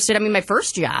people are interested, I mean, my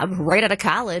first job right out of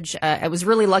college, I was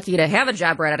really lucky to have a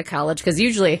job right out of college because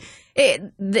usually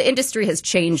the industry has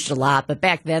changed a lot, but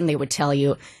back then they would tell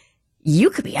you,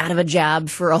 you could be out of a job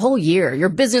for a whole year. Your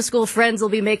business school friends will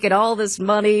be making all this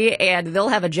money and they'll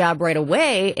have a job right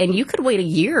away. And you could wait a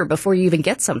year before you even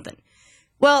get something.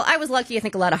 Well, I was lucky. I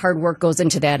think a lot of hard work goes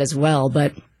into that as well.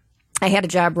 But I had a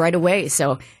job right away.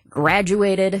 So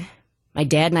graduated. My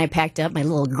dad and I packed up my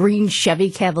little green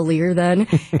Chevy Cavalier then.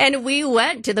 And we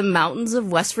went to the mountains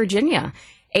of West Virginia.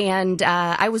 And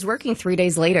I was working 3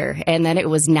 days later. And then it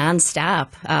was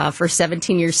nonstop for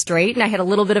 17 years straight. And I had a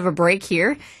little bit of a break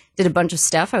here. Did a bunch of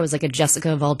stuff. I was like a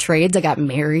Jessica of all trades. I got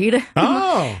married.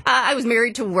 Oh. I was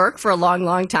married to work for a long,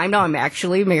 long time. Now I'm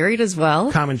actually married as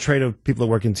well. Common trait of people that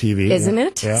work in TV. Isn't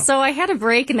it? Yeah. So I had a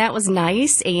break, and that was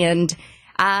nice. And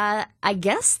I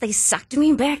guess they sucked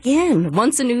me back in.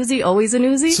 Once a newsie, always a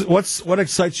newsie. So what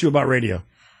excites you about radio?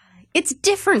 It's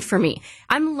different for me.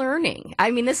 I'm learning.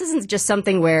 I mean, this isn't just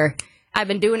something where I've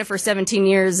been doing it for 17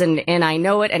 years and I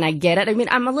know it and I get it. I mean,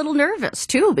 I'm a little nervous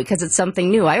too because it's something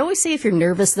new. I always say if you're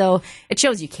nervous though, it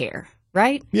shows you care,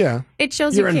 right? Yeah. It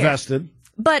shows you're you care. invested.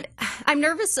 But I'm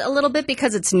nervous a little bit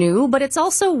because it's new, but it's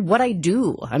also what I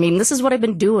do. I mean, this is what I've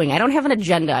been doing. I don't have an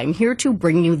agenda. I'm here to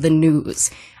bring you the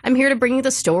news. I'm here to bring you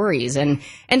the stories and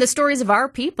the stories of our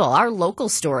people, our local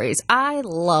stories. I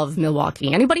love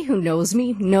Milwaukee. Anybody who knows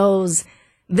me knows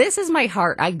this is my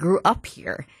heart. I grew up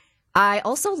here. I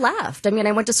also left. I mean,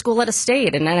 I went to school at a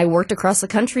state and then I worked across the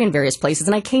country in various places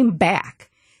and I came back.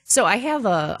 So I have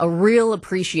a real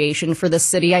appreciation for this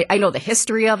city. I know the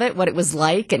history of it, what it was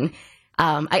like, and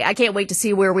I can't wait to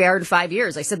see where we are in 5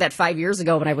 years. I said that 5 years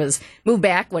ago when I moved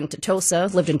back, went to Tosa,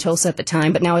 lived in Tosa at the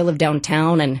time, but now I live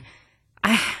downtown and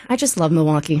I just love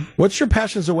Milwaukee. What's your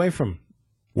passions away from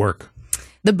work?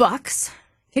 The Bucks.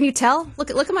 Can you tell? Look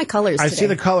at my colors today. I see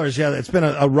the colors. Yeah, it's been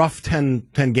a rough 10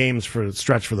 games for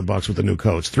stretch for the Bucks with the new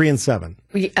coach. 3-7.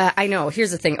 I know.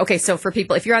 Here's the thing. Okay, so for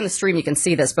people, if you're on the stream, you can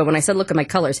see this. But when I said look at my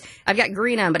colors, I've got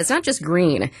green on, but it's not just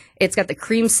green. It's got the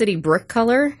Cream City brick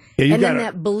color, and then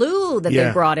that blue that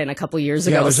they brought in a couple years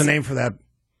ago. Yeah, there's a name for that,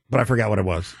 but I forgot what it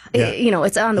was. Yeah.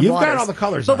 It's on the. You've waters. got all the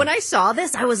colors. But when I saw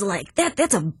this, I was like,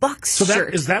 that's a Bucks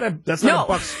shirt. That's not a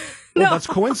Bucks. No, that's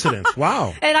coincidence.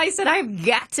 Wow. And I said, I've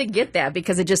got to get that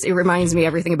because it reminds me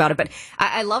everything about it. But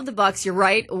I love the Bucks. You're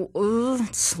right. Ooh,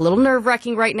 it's a little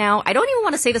nerve-wracking right now. I don't even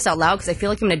want to say this out loud because I feel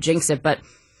like I'm going to jinx it. But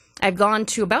I've gone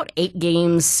to about 8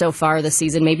 games so far this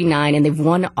season, maybe 9, and they've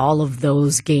won all of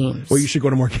those games. Well, you should go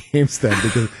to more games then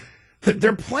because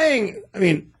they're playing. I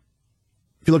mean,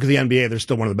 if you look at the NBA, they're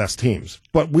still one of the best teams.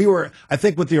 But I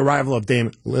think with the arrival of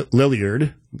Dame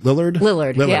Lillard,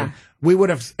 yeah. We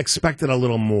would have expected a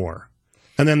little more.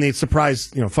 And then the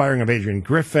surprise, firing of Adrian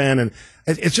Griffin. And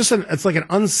it's like an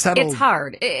unsettled. It's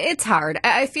hard. It's hard.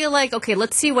 I feel like, okay,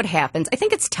 let's see what happens. I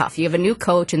think it's tough. You have a new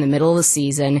coach in the middle of the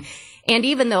season. And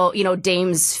even though,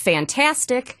 Dame's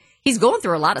fantastic, he's going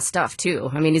through a lot of stuff too.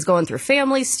 I mean, he's going through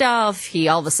family stuff. He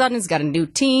all of a sudden has got a new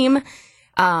team.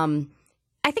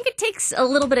 I think it takes a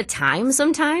little bit of time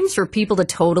sometimes for people to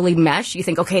totally mesh. You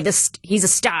think, okay, he's a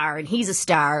star and he's a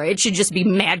star. It should just be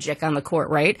magic on the court,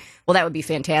 right? Well, that would be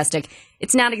fantastic.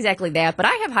 It's not exactly that, but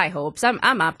I have high hopes.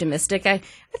 I'm optimistic. I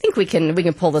think we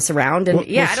can pull this around. And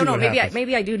we'll I don't know.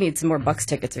 Maybe I do need some more Bucks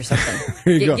tickets or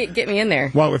something. Get me in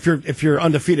there. Well, if you're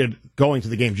undefeated going to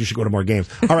the games, you should go to more games.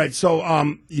 All right.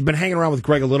 So you've been hanging around with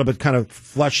Greg a little bit, kind of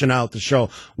fleshing out the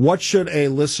show. What should a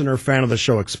listener fan of the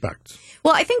show expect?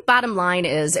 Well, I think bottom line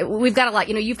is we've got a lot.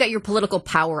 You've got your political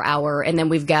power hour, and then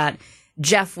we've got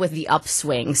Jeff with the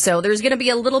upswing. So there's going to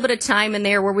be a little bit of time in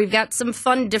there where we've got some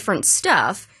fun, different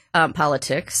stuff.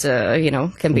 Politics,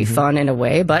 can be fun in a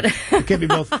way, but it can be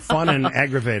both fun and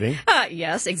aggravating.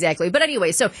 Yes, exactly. But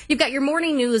anyway, so you've got your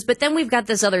morning news, but then we've got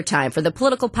this other time for the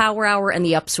political power hour and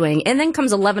the upswing, and then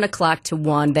comes 11 o'clock to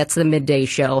 1. That's the midday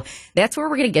show. That's where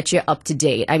we're going to get you up to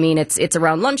date. I mean, it's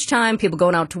around lunchtime, people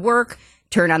going out to work.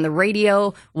 Turn on the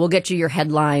radio. We'll get you your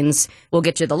headlines. We'll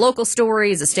get you the local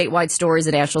stories, the statewide stories,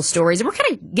 the national stories. And we're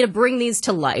kind of going to bring these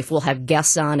to life. We'll have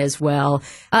guests on as well,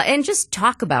 and just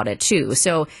talk about it too.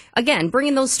 So again,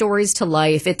 bringing those stories to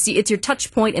life. It's your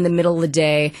touch point in the middle of the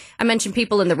day. I mentioned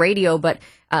people in the radio, but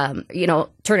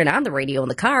turning on the radio in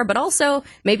the car, but also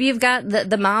maybe you've got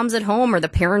the moms at home or the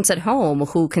parents at home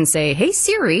who can say, "Hey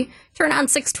Siri, turn on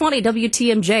 620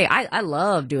 WTMJ." I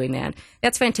love doing that.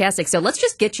 That's fantastic. So let's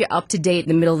just get you up to date in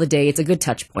the middle of the day. It's a good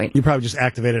touch point. You probably just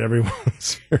activated everyone.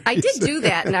 I did do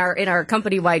that in our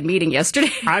company-wide meeting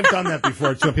yesterday. I've done that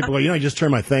before too. People go, I just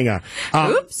turned my thing on.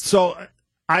 Oops. So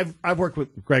I've worked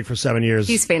with Greg for 7 years.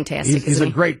 He's fantastic. He's a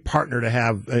great partner to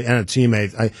have and a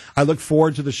teammate. I look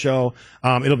forward to the show.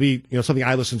 It'll be something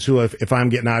I listen to if I'm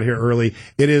getting out here early.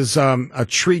 It is a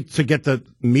treat to get to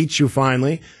meet you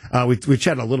finally. We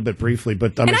chatted a little bit briefly,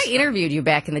 but I interviewed you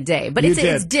back in the day. But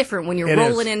it's different when you're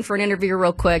rolling in for an interview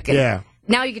real quick. And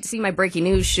now you get to see my breaking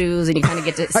news shoes, and you kind of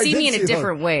get to see me in a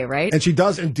different way, right? And she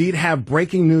does indeed have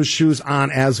breaking news shoes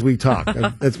on as we talk,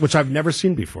 which I've never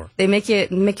seen before. They make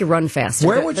you run faster.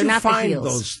 Where would you find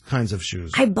those kinds of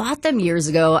shoes? I bought them years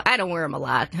ago. I don't wear them a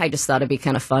lot. I just thought it'd be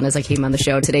kind of fun as I came on the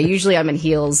show today. Usually I'm in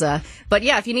heels. But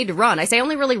yeah, if you need to run, I say I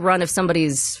only really run if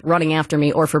somebody's running after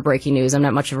me or for breaking news. I'm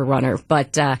not much of a runner.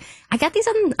 But I got these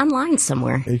online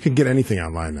somewhere. You can get anything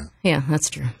online now. Yeah, that's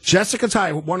true. Jessica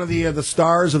Tai, one of the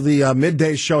stars of the midday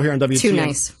show here on WTMJ. Too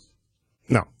nice.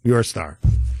 No, you're a star.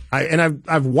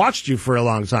 I've watched you for a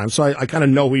long time, so I kind of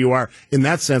know who you are. In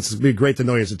that sense, it'd be great to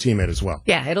know you as a teammate as well.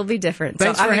 Yeah, it'll be different.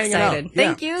 Thanks so for I'm hanging excited. out.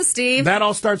 Thank you, Steve. That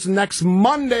all starts next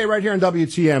Monday right here on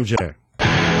WTMJ.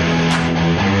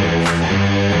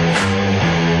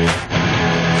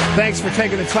 Thanks for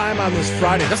taking the time on this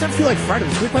Friday. Doesn't it feel like Friday?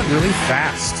 This week went really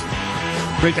fast.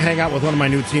 Great to hang out with one of my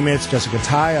new teammates, Jessica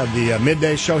Tai, on the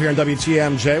midday show here on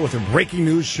WTMJ with her breaking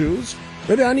news shoes.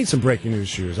 Maybe I need some breaking news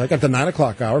shoes. I got the 9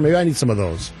 o'clock hour. Maybe I need some of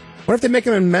those. What if they make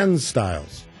them in men's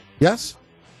styles? Yes?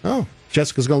 Oh,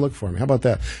 Jessica's going to look for me. How about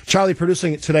that? Charlie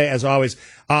producing it today, as always.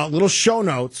 Little show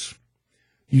notes.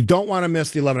 You don't want to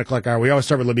miss the 11 o'clock hour. We always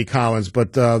start with Libby Collins,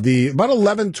 but about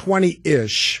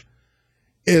 11:20-ish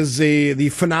is the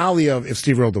finale of If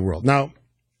Steve Ruled the World. Now,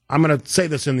 I'm going to say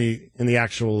this in the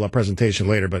actual presentation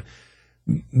later, but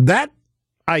that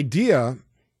idea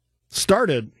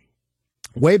started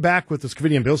way back with the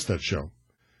Scavini and Bilstead show.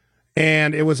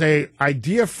 And it was a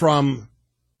idea from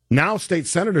now State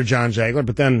Senator John Jagler,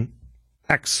 but then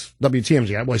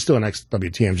ex-WTMJ guy, well, he's still an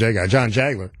ex-WTMJ guy, John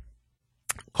Jagler,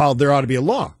 called There Ought to Be a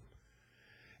Law.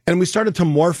 And we started to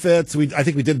morph it. I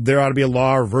think we did There Ought to Be a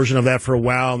Law or version of that for a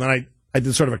while. And then I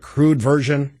did sort of a crude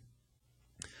version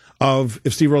of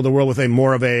If Steve Ruled the World with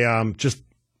more of a just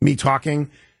me talking.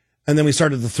 And then we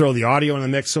started to throw the audio in the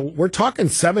mix. So we're talking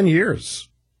 7 years.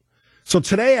 So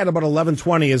today at about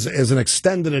 11:20 is an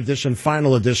extended edition,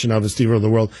 final edition of If Steve Ruled the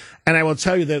World. And I will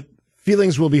tell you that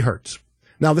feelings will be hurt.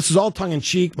 Now, this is all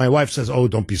tongue-in-cheek. My wife says, oh,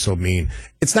 don't be so mean.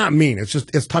 It's not mean.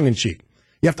 It's tongue-in-cheek.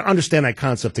 You have to understand that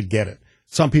concept to get it.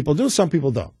 Some people do, some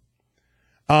people don't.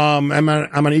 I'm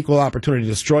an equal opportunity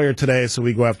destroyer today, so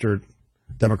we go after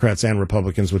Democrats and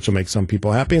Republicans, which will make some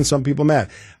people happy and some people mad.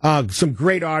 Some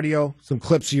great audio, some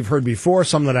clips you've heard before,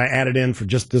 some that I added in for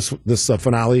just this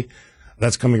finale.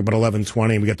 That's coming up at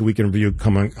 11:20. We got the weekend review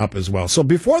coming up as well. So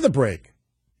before the break,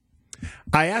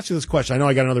 I asked you this question. I know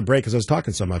I got another break because I was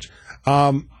talking so much.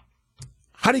 How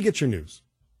do you get your news?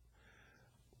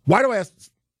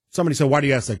 Somebody said, why do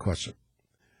you ask that question?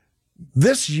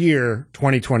 This year,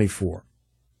 2024,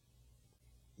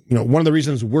 one of the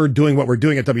reasons we're doing what we're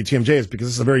doing at WTMJ is because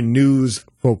this is a very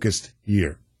news-focused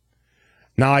year.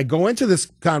 Now, I go into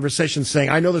this conversation saying,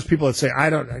 I know there's people that say,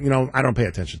 I don't pay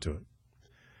attention to it.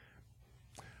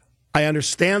 I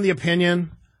understand the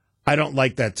opinion. I don't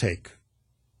like that take.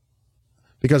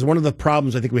 Because one of the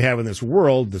problems I think we have in this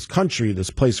world, this country, this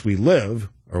place we live,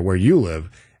 or where you live,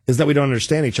 is that we don't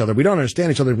understand each other. We don't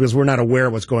understand each other because we're not aware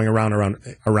of what's going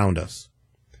around us.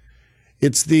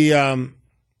 It's the, in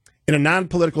a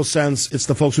non-political sense, it's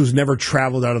the folks who's never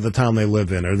traveled out of the town they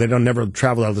live in, or they don't never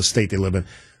traveled out of the state they live in.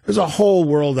 There's a whole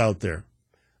world out there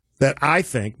that I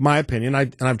think, my opinion,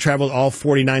 and I've traveled all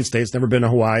 49 states, never been to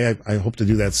Hawaii. I hope to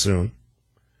do that soon.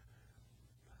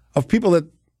 Of people that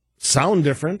sound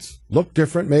different, look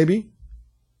different, maybe.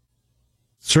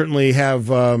 Certainly have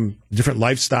different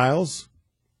lifestyles.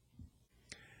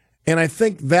 And I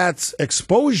think that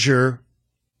exposure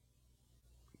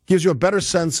gives you a better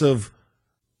sense of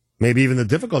maybe even the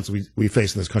difficulties we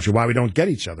face in this country, why we don't get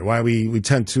each other, why we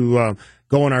tend to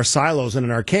go in our silos and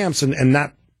in our camps and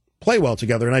not play well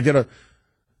together. And I did a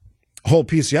whole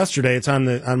piece yesterday. It's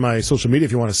on my social media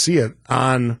if you want to see it,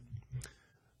 on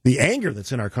the anger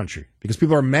that's in our country because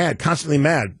people are mad, constantly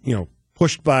mad,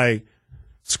 pushed by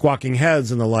squawking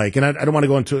heads and the like. And I don't want to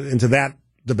go into that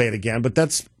debate again, but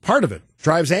that's part of it.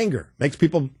 Drives anger, makes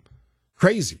people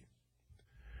crazy.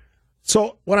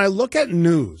 So when I look at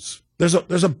news, there's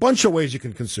a bunch of ways you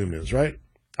can consume news, right?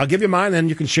 I'll give you mine, then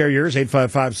you can share yours,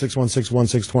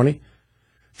 855-616-1620.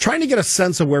 Trying to get a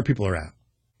sense of where people are at.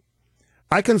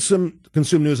 I consume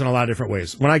news in a lot of different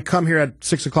ways. When I come here at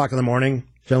 6 o'clock in the morning,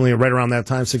 generally right around that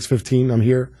time, 6:15, I'm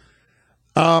here.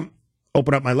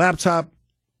 Open up my laptop,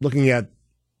 looking at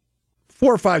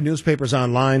 4 or 5 newspapers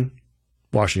online,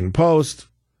 Washington Post,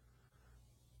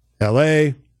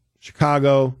 L.A.,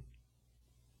 Chicago,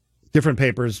 different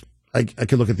papers. I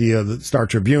could look at the Star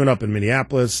Tribune up in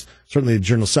Minneapolis, certainly the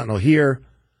Journal-Sentinel here.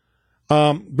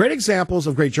 Great examples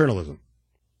of great journalism.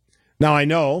 Now, I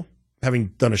know, having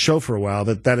done a show for a while,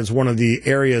 that is one of the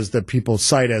areas that people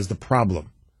cite as the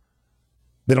problem.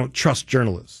 They don't trust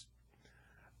journalists.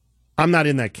 I'm not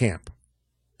in that camp.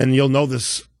 And you'll know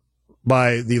this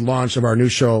by the launch of our new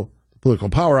show, Political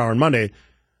Power Hour, on Monday.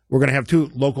 We're going to have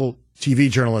 2 local TV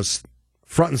journalists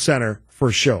front and center for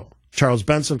a show. Charles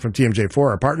Benson from TMJ4,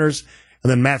 our partners,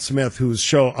 and then Matt Smith, whose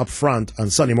show up front on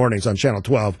Sunday mornings on Channel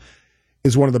 12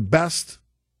 is one of the best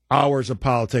hours of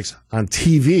politics on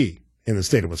TV in the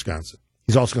state of Wisconsin.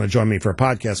 He's also going to join me for a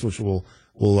podcast, which we'll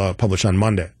publish on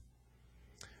Monday.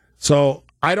 So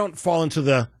I don't fall into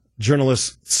the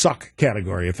journalists suck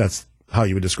category, if that's how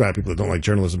you would describe people that don't like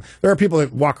journalism. There are people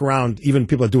that walk around, even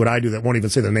people that do what I do, that won't even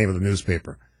say the name of the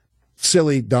newspaper.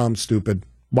 Silly, dumb, stupid.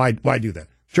 Why do that?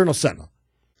 Journal-Sentinel.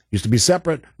 Used to be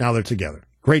separate, now they're together.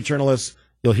 Great journalists.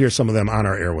 You'll hear some of them on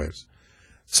our airwaves.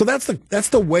 So that's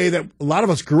the way that a lot of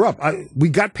us grew up. We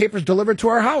got papers delivered to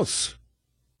our house.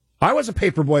 I was a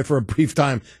paper boy for a brief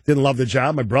time. Didn't love the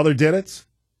job. My brother did it.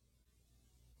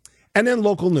 And then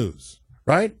local news,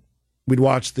 right? We'd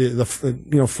watch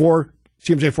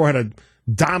TMJ4 had a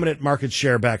dominant market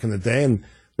share back in the day, and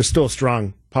there's still a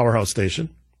strong powerhouse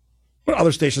station. But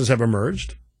other stations have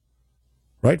emerged,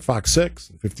 right? Fox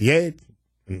 6, 58,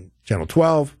 and Channel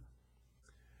 12.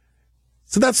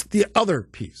 So that's the other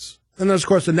piece. And then, of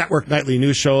course, the network nightly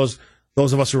news shows.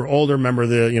 Those of us who are older remember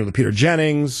the Peter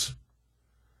Jennings,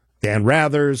 Dan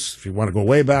Rathers, if you want to go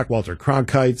way back, Walter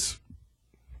Cronkite's.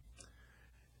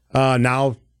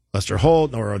 Now, Lester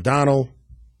Holt, Norah O'Donnell.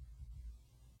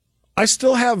 I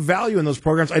still have value in those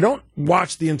programs. I don't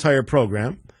watch the entire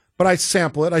program, but I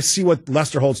sample it. I see what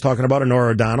Lester Holt's talking about, or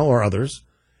Norah O'Donnell, or others,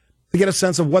 to get a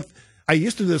sense of what. I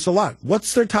used to do this a lot.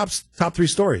 What's their top 3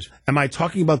 stories? Am I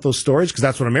talking about those stories? Because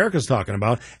that's what America's talking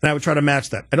about, and I would try to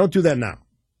match that. I don't do that now.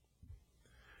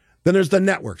 Then there's the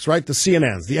networks, right? The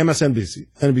CNNs, the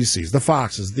MSNBCs, the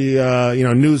Foxes, the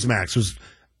Newsmax.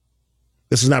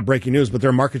 This is not breaking news, but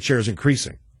their market share is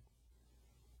increasing.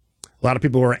 A lot of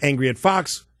people who are angry at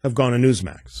Fox have gone to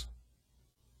Newsmax.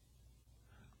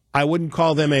 I wouldn't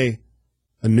call them a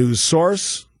news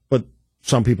source, but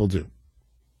some people do.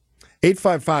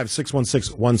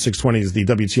 855-616-1620 is the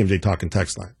WTMJ talk and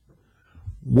text line.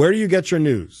 Where do you get your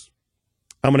news?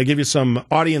 I'm going to give you some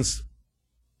audience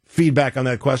feedback on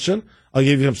that question. I'll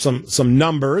give you some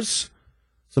numbers,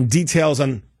 some details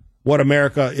on what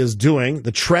America is doing,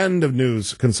 the trend of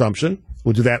news consumption.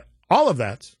 We'll do that, all of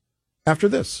that, after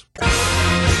this.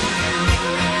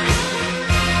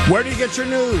 Where do you get your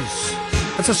news?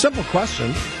 That's a simple question.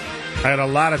 I had a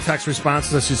lot of text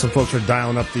responses. I see some folks are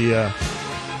dialing up the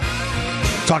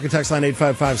talking text line,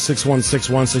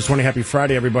 855-616-1620. Happy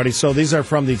Friday, everybody. So these are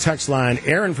from the text line.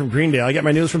 Aaron from Greendale. I get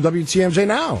my news from WTMJ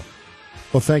Now.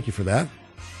 Well, thank you for that.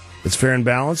 It's fair and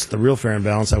balanced, the real fair and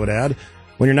balanced, I would add.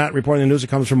 When you're not reporting the news, it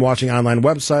comes from watching online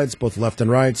websites, both left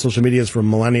and right. Social media is for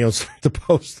millennials to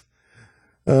post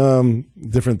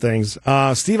different things.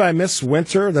 Steve, I miss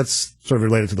winter. That's sort of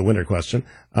related to the winter question.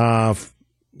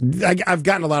 I've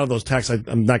gotten a lot of those texts.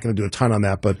 I'm not going to do a ton on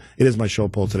that, but it is my show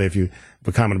poll today if you have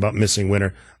a comment about missing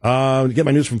winter. Get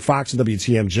my news from Fox and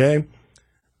WTMJ.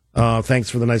 Thanks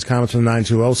for the nice comments from the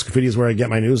 920. Scafidi is where I get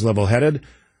my news, level-headed.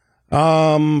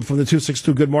 From the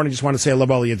 262, good morning. Just want to say I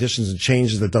love all the additions and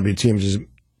changes that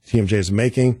WTMJ is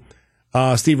making.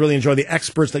 Steve, really enjoy the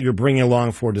experts that you're bringing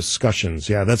along for discussions.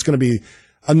 Yeah, that's going to be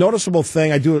a noticeable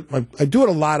thing. I do it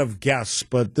a lot of guests,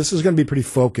 but this is going to be pretty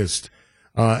focused.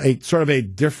 A sort of a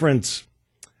different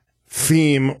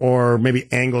theme, or maybe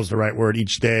angle is the right word,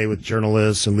 each day with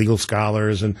journalists and legal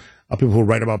scholars and people who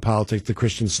write about politics, the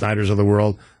Christian Snyders of the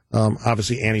world.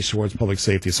 Obviously, Annie Schwartz, public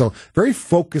safety. So very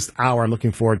focused hour. I'm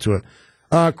looking forward to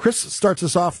it. Chris starts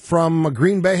us off from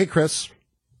Green Bay. Hey, Chris.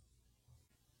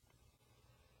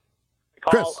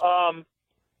 Chris. So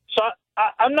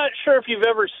I'm not sure if you've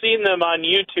ever seen them on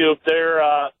YouTube.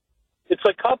 It's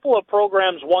a couple of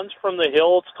programs. One's from the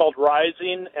Hill. It's called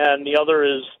Rising, and the other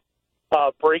is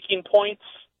Breaking Points.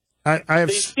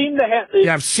 I've seen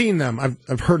them.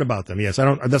 I've heard about them. Yes, I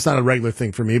don't. That's not a regular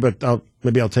thing for me, but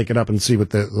maybe I'll take it up and see what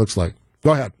that looks like.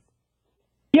 Go ahead.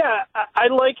 Yeah, I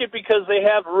like it because they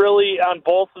have really, on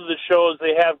both of the shows,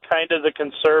 they have kind of the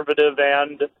conservative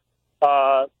and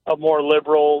a more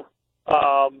liberal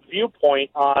viewpoint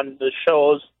on the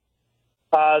shows.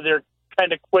 They're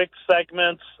kind of quick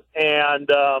segments, and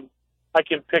I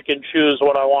can pick and choose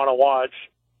what I want to watch.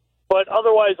 But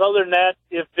otherwise, other than that,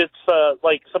 if it's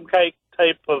like some type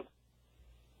of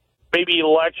maybe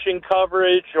election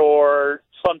coverage or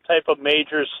some type of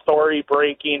major story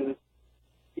breaking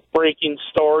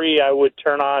story, I would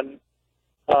turn on,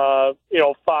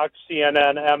 Fox,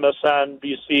 CNN,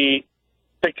 MSNBC,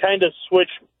 to kind of switch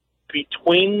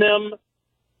between them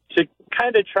to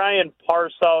kind of try and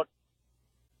parse out.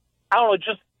 I don't know,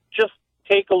 just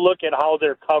take a look at how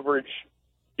their coverage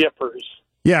differs.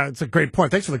 Yeah, it's a great point.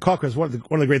 Thanks for the call, Chris. One of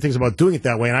the great things about doing it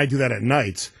that way, and I do that at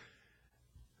night,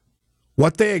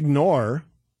 what they ignore,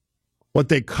 what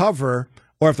they cover,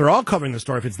 or if they're all covering the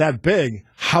story, if it's that big,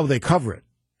 how they cover it.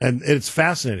 And it's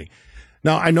fascinating.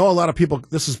 Now, I know a lot of people,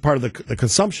 this is part of the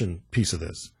consumption piece of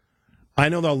this. I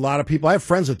know that a lot of people, I have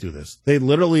friends that do this. They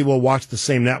literally will watch the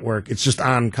same network. It's just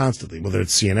on constantly, whether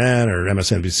it's CNN or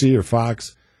MSNBC or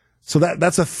Fox. So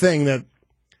that's a thing that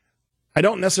I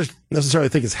don't necessarily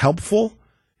think is helpful.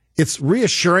 It's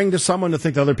reassuring to someone to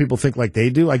think that other people think like they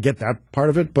do. I get that part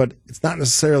of it, but it's not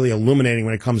necessarily illuminating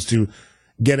when it comes to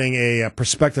getting a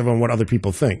perspective on what other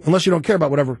people think, unless you don't care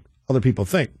about whatever other people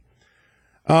think.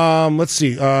 Let's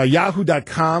see.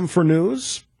 Yahoo.com for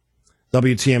news.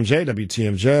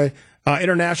 WTMJ.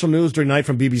 International news during the night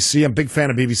from BBC. I'm a big fan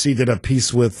of BBC. Did a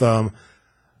piece with a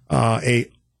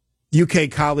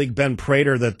UK colleague, Ben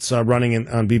Prater, that's running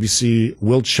on BBC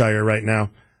Wiltshire right now.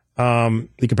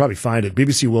 You can probably find it.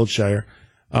 BBC Wiltshire,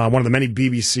 one of the many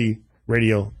BBC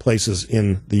radio places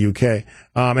in the UK.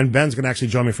 And Ben's going to actually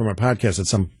join me for my podcast at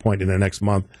some point in the next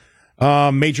month.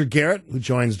 Major Garrett, who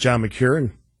joins John McCure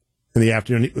in the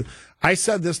afternoon. I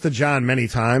said this to John many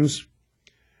times.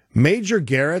 Major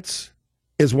Garrett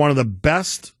is one of the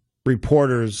best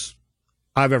reporters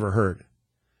I've ever heard.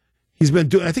 He's been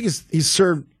doing, I think he's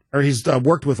served, or he's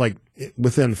worked with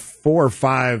within 4 or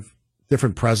 5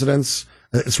 different presidents.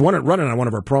 It's running on one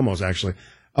of our promos, actually.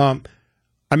 I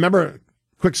remember,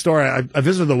 quick story, I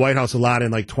visited the White House a lot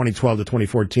in 2012 to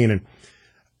 2014, and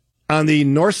on the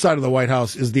north side of the White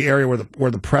House is the area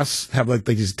where the press have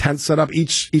these tents set up,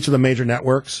 each of the major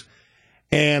networks.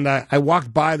 And I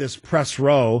walked by this press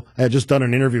row. I had just done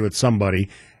an interview with somebody,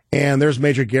 and there's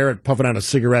Major Garrett puffing on a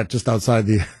cigarette just outside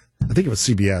I think it was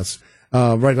CBS,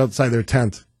 right outside their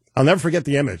tent. I'll never forget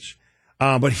the image.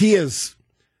 But he is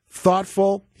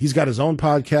thoughtful. He's got his own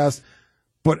podcast,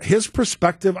 but his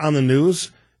perspective on the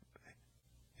news,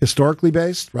 historically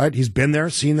based, right? He's been there,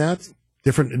 seen that,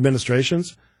 different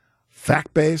administrations,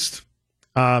 fact-based.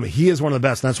 He is one of the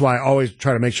best. And that's why I always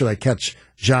try to make sure I catch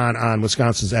John on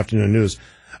Wisconsin's afternoon news.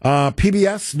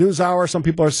 PBS NewsHour, some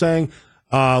people are saying.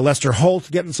 Lester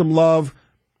Holt getting some love.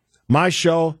 My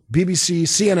show, BBC,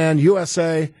 CNN,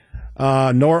 USA,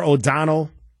 Nora O'Donnell.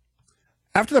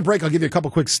 After the break, I'll give you a couple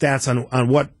quick stats on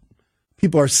what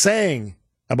people are saying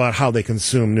about how they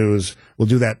consume news. We'll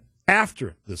do that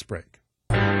after this break.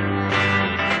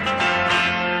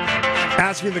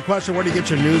 Asking the question, where do you get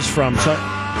your news from? So,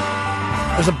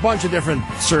 there's a bunch of different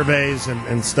surveys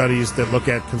and studies that look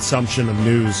at consumption of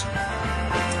news.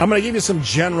 I'm going to give you some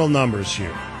general numbers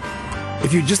here.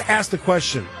 If you just ask the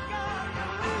question,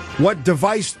 what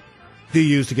device do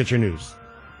you use to get your news?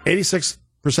 86%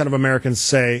 of Americans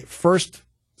say first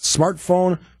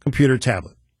smartphone, computer,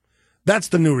 tablet. That's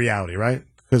the new reality, right?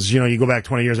 Because, you go back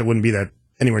 20 years, it wouldn't be that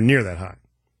anywhere near that high.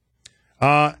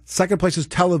 Second place is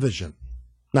television.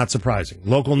 Not surprising.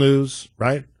 Local news,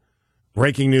 right?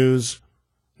 Breaking news,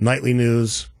 nightly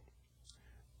news,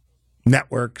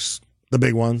 networks, the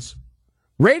big ones.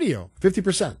 Radio,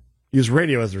 50%. Use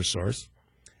radio as their source.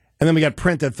 And then we got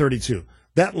print at 32%.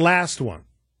 That last one,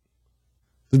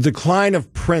 the decline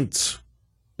of print,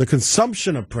 the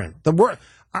consumption of print.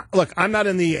 Look, I'm not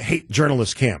in the hate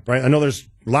journalist camp, right? I know there's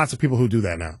lots of people who do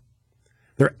that now.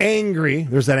 They're angry.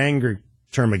 There's that angry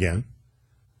term again,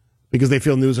 because they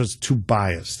feel news is too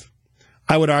biased.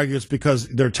 I would argue it's because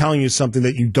they're telling you something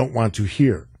that you don't want to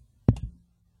hear,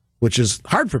 which is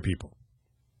hard for people.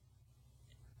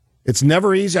 It's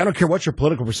never easy. I don't care what your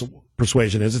political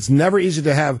persuasion is. It's never easy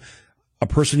to have a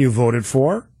person you voted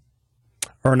for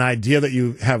or an idea that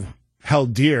you have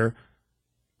held dear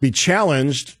be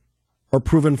challenged or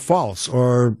proven false,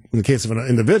 or in the case of an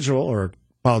individual or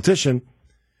politician,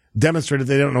 demonstrated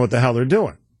they don't know what the hell they're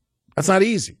doing. That's not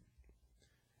easy.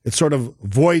 It sort of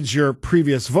voids your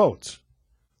previous votes.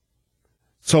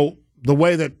 So the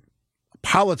way that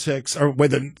politics, or way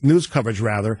that news coverage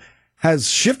rather, has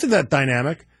shifted that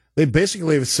dynamic, they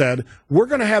basically have said, we're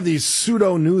going to have these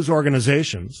pseudo-news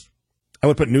organizations. I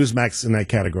would put Newsmax in that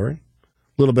category. A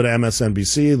little bit of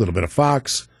MSNBC, a little bit of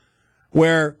Fox,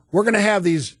 where we're going to have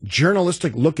these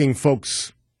journalistic-looking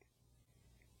folks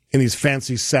in these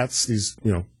fancy sets, these,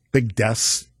 big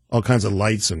desks, all kinds of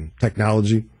lights and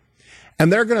technology.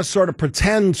 And they're going to sort of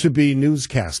pretend to be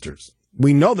newscasters.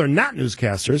 We know they're not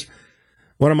newscasters.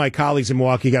 One of my colleagues in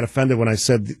Milwaukee got offended when I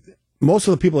said most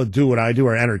of the people that do what I do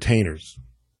are entertainers.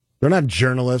 They're not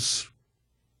journalists.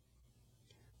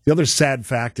 The other sad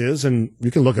fact is, and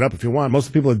you can look it up if you want, most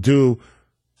of the people that do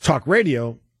talk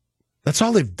radio, that's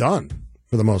all they've done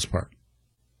for the most part.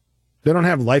 They don't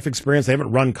have life experience. They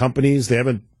haven't run companies. They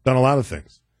haven't done a lot of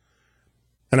things.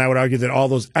 And I would argue that all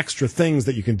those extra things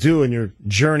that you can do in your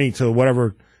journey to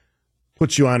whatever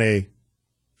puts you on a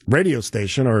radio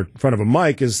station or in front of a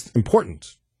mic is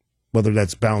important. Whether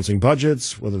that's balancing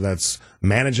budgets, whether that's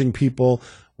managing people,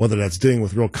 whether that's dealing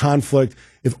with real conflict.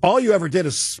 If all you ever did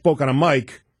is spoke on a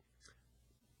mic,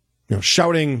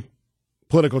 shouting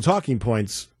political talking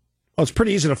points, well, it's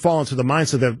pretty easy to fall into the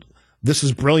mindset that this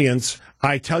is brilliant.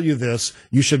 I tell you this,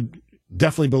 you should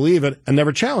definitely believe it and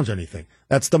never challenge anything.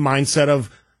 That's the mindset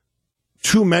of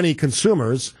too many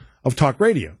consumers of talk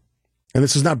radio. And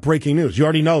this is not breaking news. You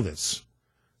already know this.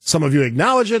 Some of you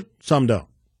acknowledge it, some don't.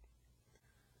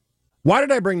 Why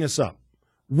did I bring this up?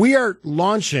 We are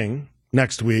launching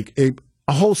next week a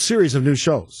whole series of new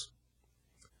shows.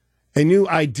 A new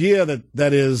idea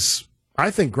that is, I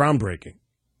think, groundbreaking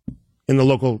in the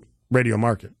local radio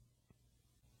market.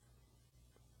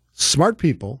 Smart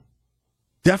people,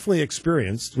 definitely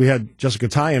experienced. We had Jessica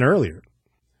Tyan earlier.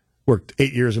 Worked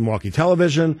 8 years in Milwaukee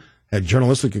television, had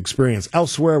journalistic experience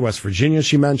elsewhere, West Virginia,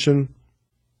 she mentioned.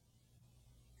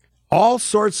 All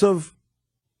sorts of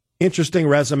interesting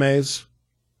resumes,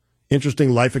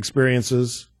 interesting life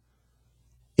experiences,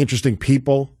 interesting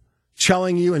people,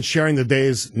 telling you and sharing the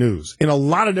day's news in a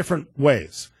lot of different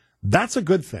ways. That's a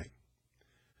good thing.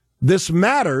 This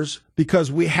matters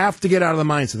because we have to get out of the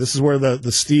mindset. This is where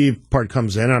the Steve part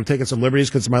comes in, and I'm taking some liberties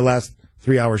because it's my last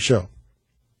 3-hour show.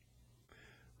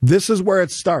 This is where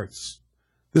it starts.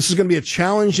 This is going to be a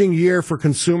challenging year for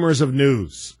consumers of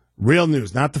news. Real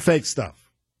news, not the fake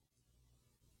stuff.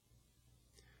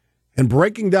 And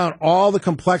breaking down all the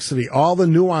complexity, all the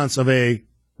nuance of a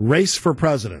race for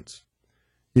president.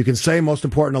 You can say most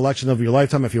important election of your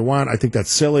lifetime if you want. I think that's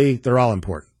silly. They're all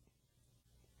important.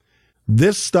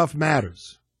 This stuff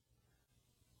matters.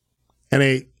 And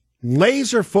a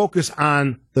laser focus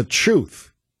on the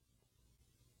truth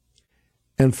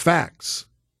and facts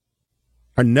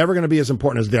are never going to be as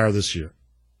important as they are this year.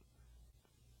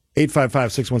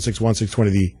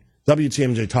 855-616-1620, the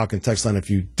WTMJ talk and text line. If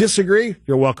you disagree,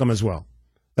 you're welcome as well.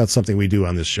 That's something we do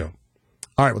on this show.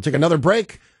 All right, we'll take another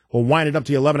break. We'll wind it up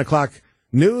to the 11 o'clock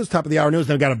news, top of the hour news.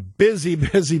 Then we've got a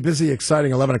busy,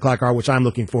 exciting 11 o'clock hour, which I'm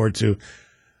looking forward to.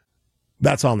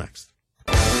 That's all next.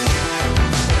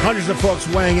 Hundreds of folks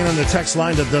weighing in on the text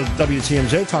line to the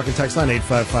WTMJ talking text line,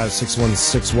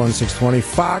 855-616-1620.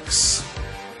 Fox,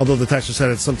 although the texter said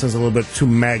it's sometimes a little bit too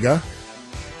mega.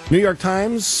 New York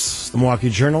Times, the Milwaukee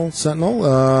Journal, Sentinel,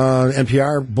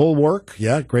 NPR, Bulwark.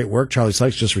 Yeah, great work. Charlie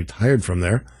Sykes just retired from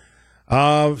there.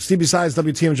 Steve, besides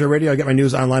WTMJ Radio, I get my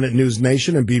news online at News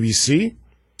Nation and BBC.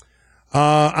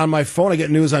 On my phone, I get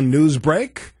news on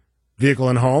Newsbreak, Vehicle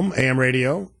and Home, AM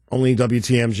Radio, only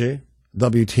WTMJ.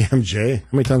 WTMJ. How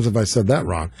many times have I said that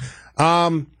wrong?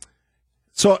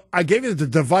 So I gave you the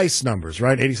device numbers,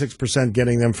 right? 86%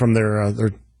 getting them from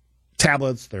their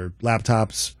tablets, their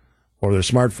laptops, or their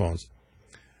smartphones.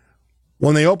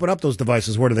 When they open up those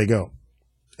devices, where do they go?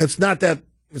 It's not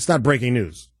breaking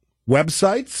news.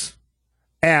 Websites,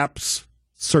 apps,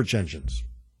 search engines.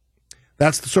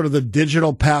 That's sort of the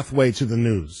digital pathway to the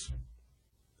news.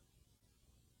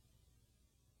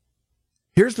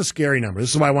 Here's the scary number.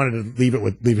 This is why I wanted to leave it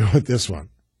with this one.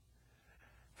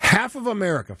 Half of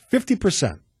America,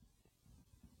 50%,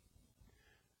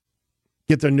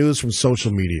 get their news from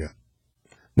social media.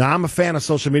 Now, I'm a fan of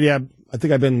social media. I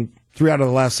think I've been 3 out of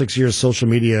the last 6 years social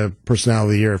media personality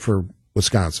of the year for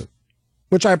Wisconsin,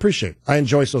 which I appreciate. I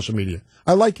enjoy social media.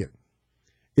 I like it.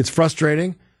 It's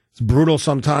frustrating. It's brutal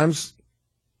sometimes.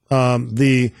 I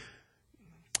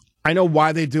know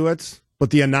why they do it, but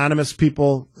the anonymous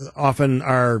people often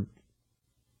are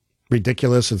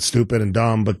ridiculous and stupid and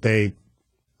dumb, but they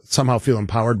somehow feel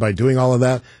empowered by doing all of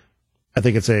that. I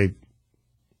think it's a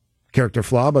character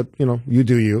flaw, but, you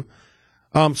do you.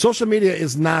 Social media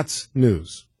is not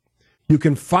news. You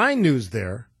can find news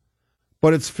there,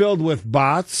 but it's filled with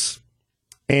bots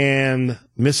and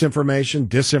misinformation,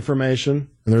 disinformation,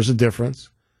 and there's a difference.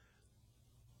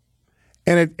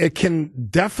 And it can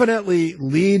definitely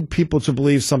lead people to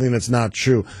believe something that's not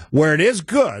true. Where it is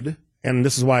good, and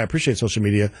this is why I appreciate social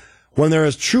media, when there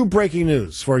is true breaking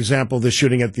news, for example, the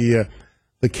shooting at the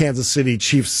Kansas City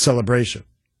Chiefs celebration.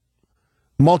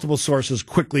 Multiple sources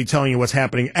quickly telling you what's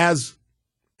happening as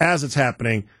it's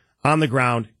happening on the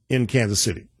ground in Kansas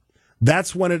City.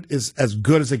 That's when it is as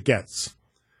good as it gets.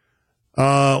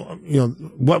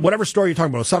 Whatever story you're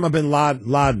talking about, Osama bin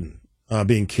Laden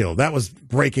being killed, that was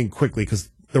breaking quickly because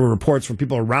there were reports from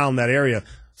people around that area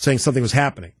saying something was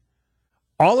happening.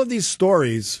 All of these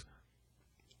stories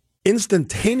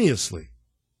instantaneously,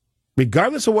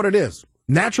 regardless of what it is,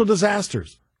 natural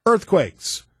disasters,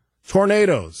 earthquakes,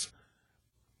 tornadoes,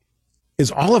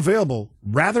 is all available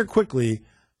rather quickly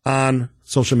on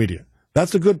social media.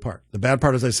 That's the good part. The bad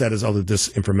part, as I said, is all the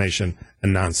disinformation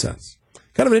and nonsense.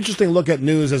 Kind of an interesting look at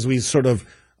news as we sort of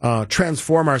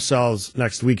transform ourselves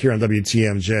next week here on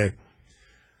WTMJ.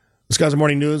 Wisconsin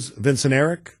Morning News, Vince and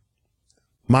Eric.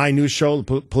 My news show,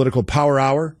 the Political Power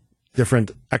Hour.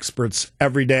 Different experts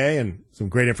every day and some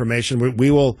great information.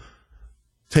 We will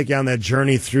take you on that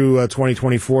journey through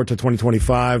 2024 to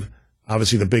 2025.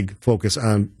 Obviously, the big focus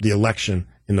on the election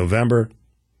in November.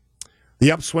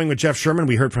 The Upswing with Jeff Sherman.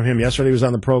 We heard from him yesterday. He was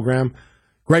on the program.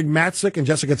 Greg Matzik and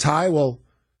Jessica Ty will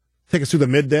take us through the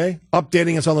midday,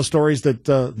 updating us on the stories that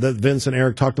Vince and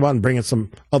Eric talked about and bringing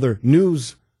some other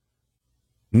newsy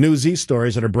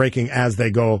stories that are breaking as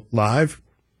they go live.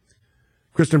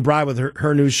 Kristen Bry with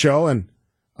her news show, and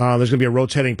there's going to be a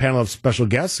rotating panel of special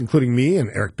guests, including me and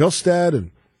Eric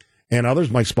Bilstead and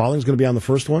others. Mike Spaulding's going to be on the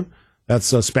first one. That's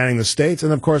spanning the states.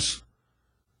 And, of course,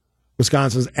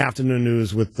 Wisconsin's afternoon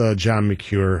news with John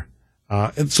McCure.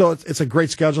 And so it's a great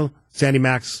schedule. Sandy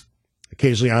Max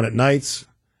occasionally on at nights.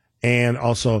 And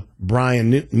also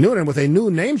Brian Noonan with a new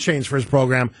name change for his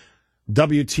program,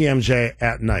 WTMJ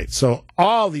at night. So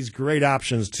all these great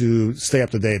options to stay up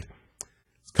to date.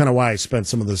 It's kind of why I spent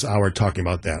some of this hour talking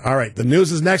about that. All right, the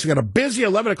news is next. We got a busy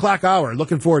 11 o'clock hour.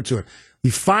 Looking forward to it.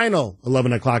 The final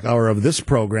 11 o'clock hour of this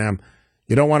program.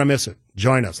 You don't want to miss it.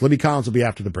 Join us. Libby Collins will be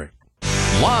after the break.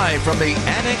 Live from the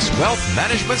Annex Wealth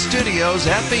Management Studios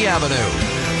at the Avenue,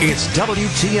 it's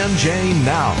WTMJ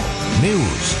Now.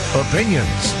 News,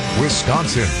 opinions,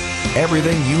 Wisconsin.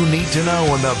 Everything you need to know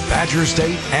in the Badger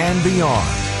State and beyond.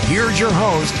 Here's your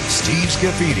host, Steve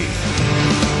Scafidi.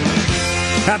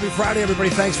 Happy Friday, everybody.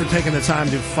 Thanks for taking the time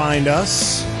to find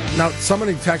us. Now,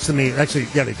 somebody texted me. Actually,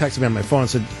 yeah, they texted me on my phone and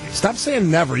said, stop saying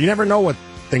never. You never know what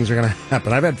things are going to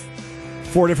happen. I've had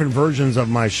 4 different versions of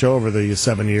my show over the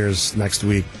 7 years next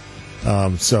week.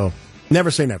 So never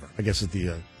say never, I guess is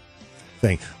the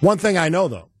thing. One thing I know,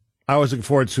 though, I was looking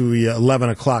forward to the 11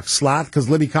 o'clock slot because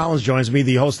Libby Collins joins me,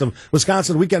 the host of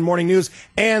Wisconsin Weekend Morning News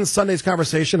and Sunday's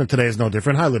Conversation, and today is no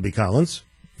different. Hi, Libby Collins.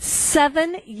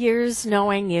 7 years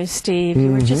knowing you, Steve.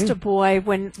 You were just a boy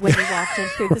when you walked in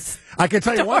through this. I can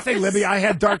tell you one thing, Libby. I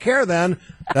had dark hair then.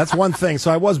 That's one thing.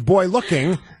 So I was boy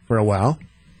looking for a while.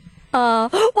 Well,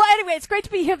 anyway, it's great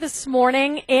to be here this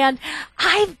morning, and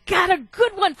I've got a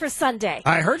good one for Sunday.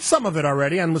 I heard some of it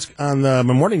already on the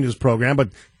morning news program, but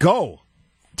go.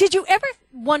 Did you ever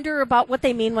wonder about what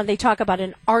they mean when they talk about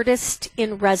an artist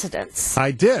in residence?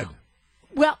 I did.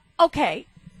 Well, okay.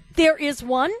 There is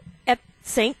one at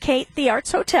St. Kate, the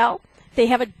Arts Hotel. They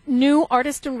have a new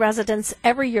artist in residence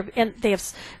every year. And they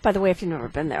have, by the way, if you've never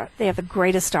been there, they have the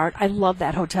greatest art. I love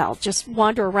that hotel. Just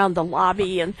wander around the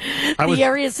lobby and the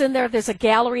areas in there. There's a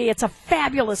gallery. It's a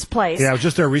fabulous place. Yeah, I was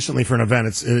just there recently for an event.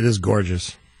 It is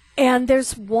gorgeous. And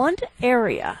there's one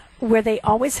area where they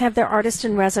always have their artist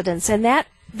in residence, and that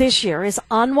this year is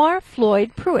Anwar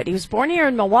Floyd Pruitt. He was born here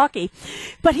in Milwaukee,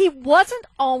 but he wasn't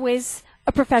always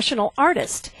a professional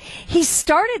artist. He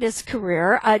started his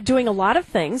career doing a lot of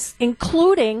things,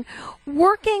 including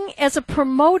working as a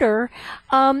promoter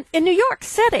in New York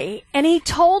City. And he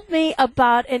told me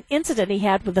about an incident he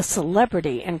had with a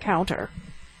celebrity encounter.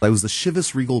 I was the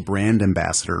Chivas Regal brand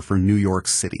ambassador for New York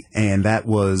City, and that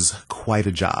was quite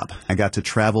a job. I got to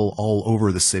travel all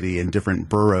over the city in different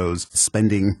boroughs,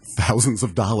 spending thousands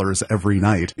of dollars every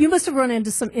night. You must have run into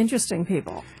some interesting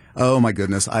people. Oh my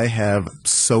goodness, I have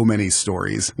so many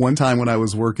stories. One time when I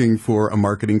was working for a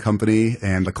marketing company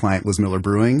and the client was Miller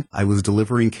Brewing, I was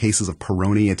delivering cases of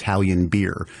Peroni Italian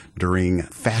beer during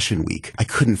Fashion Week. I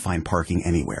couldn't find parking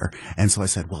anywhere. And so I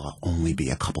said, well, I'll only be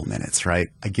a couple minutes, right?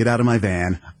 I get out of my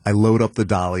van, I load up the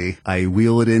dolly, I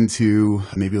wheel it into,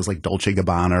 maybe it was like Dolce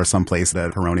Gabbana or someplace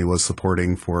that Peroni was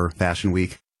supporting for Fashion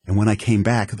Week. And when I came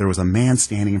back, there was a man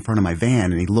standing in front of my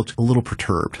van, and he looked a little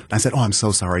perturbed. I said, oh, I'm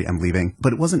so sorry, I'm leaving.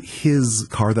 But it wasn't his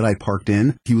car that I parked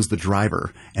in. He was the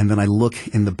driver. And then I look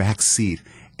in the back seat,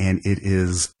 and it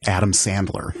is Adam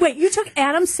Sandler. Wait, you took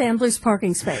Adam Sandler's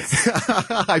parking space?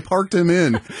 I parked him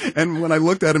in. And when I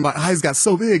looked at him, my eyes got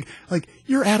so big, like,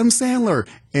 you're Adam Sandler.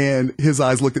 And his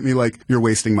eyes looked at me like, you're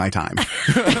wasting my time.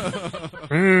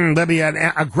 That'd be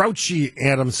a grouchy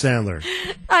Adam Sandler.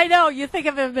 I know. You think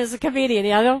of him as a comedian.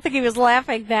 I don't think he was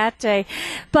laughing that day.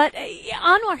 But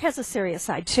Anwar has a serious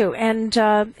side, too. And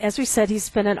as we said, he's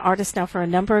been an artist now for a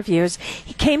number of years.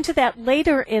 He came to that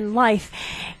later in life.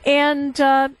 And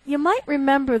you might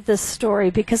remember this story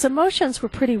because emotions were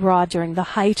pretty raw during the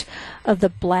height of the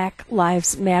Black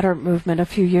Lives Matter movement a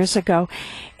few years ago.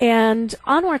 And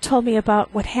Anwar told me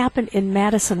about what happened in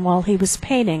Madison while he was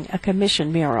painting a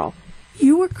commission mural.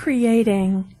 You were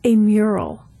creating a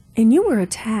mural, and you were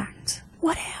attacked.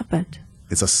 What happened?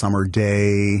 It's a summer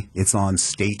day. It's on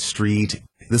State Street.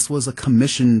 This was a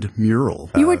commissioned mural.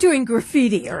 You weren't doing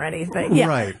graffiti or anything. Yeah.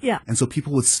 Right. Yeah. And so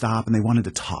people would stop and they wanted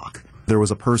to talk. There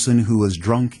was a person who was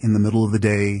drunk in the middle of the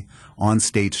day on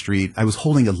State Street. I was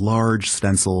holding a large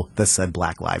stencil that said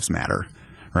Black Lives Matter.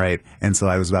 Right. And so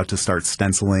I was about to start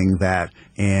stenciling that,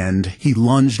 and he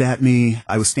lunged at me.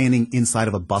 I was standing inside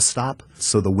of a bus stop,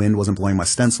 so the wind wasn't blowing my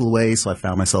stencil away. So I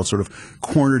found myself sort of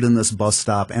cornered in this bus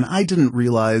stop, and I didn't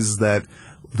realize that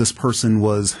this person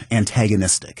was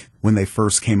antagonistic. When they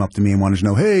first came up to me and wanted to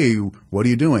know, hey, what are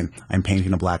you doing? I'm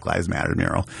painting a Black Lives Matter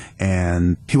mural.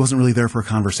 And he wasn't really there for a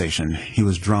conversation. He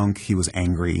was drunk. He was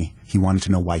angry. He wanted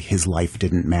to know why his life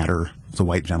didn't matter. It's a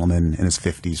white gentleman in his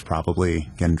 50s, probably,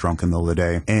 getting drunk in the middle of the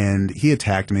day. And he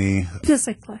attacked me.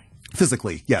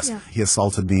 Physically, yes. Yeah. He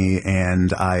assaulted me,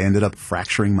 and I ended up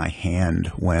fracturing my hand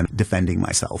when defending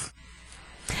myself.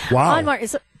 Wow.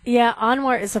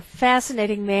 Anwar is a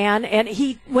fascinating man, and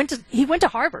he went to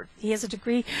Harvard. He has a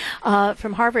degree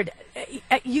from Harvard.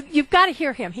 You've got to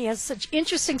hear him. He has such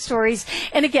interesting stories.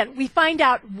 And again, we find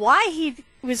out why he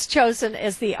was chosen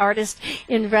as the artist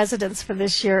in residence for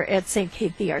this year at St.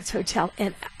 Kate the Arts Hotel.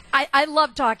 And I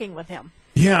love talking with him.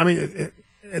 Yeah, I mean,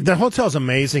 the hotel is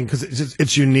amazing because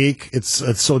it's unique. It's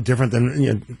so different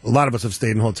than a lot of us have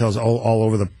stayed in hotels all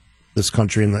over this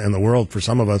country and the world. For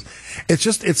some of us,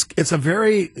 it's a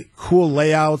very cool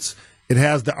layout. It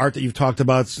has the art that you've talked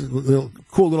about,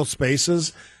 cool little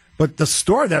spaces. But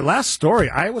that last story,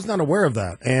 I was not aware of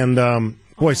that. And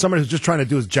somebody who's just trying to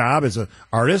do his job as an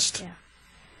artist. Yeah.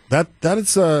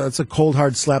 It's a cold,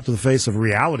 hard slap to the face of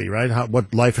reality, right?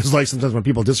 What life is like sometimes when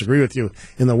people disagree with you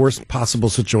in the worst possible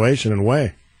situation and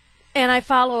way. And I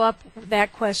follow up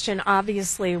that question,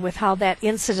 obviously, with how that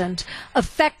incident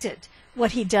affected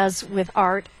what he does with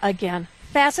art again.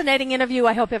 Fascinating interview.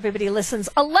 I hope everybody listens.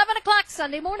 11 o'clock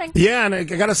Sunday morning. Yeah, and I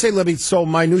got to say, Libby, so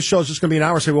my new show is just going to be an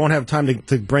hour, so we won't have time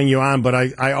to bring you on, but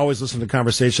I always listen to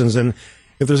conversations, and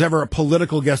if there's ever a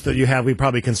political guest that you have, we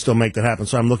probably can still make that happen.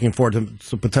 So I'm looking forward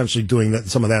to potentially doing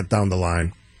some of that down the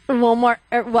line. Well,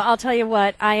 I'll tell you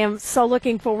what, I am so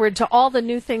looking forward to all the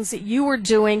new things that you are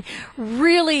doing,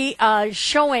 really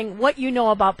showing what you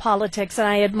know about politics, and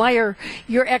I admire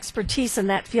your expertise in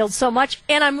that field so much.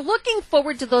 And I'm looking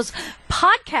forward to those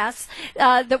podcasts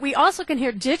that we also can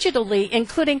hear digitally,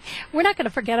 including, we're not going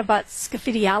to forget about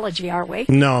Scaffitiology, are we?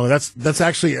 No, that's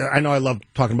actually, I know I love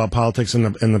talking about politics in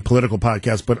the political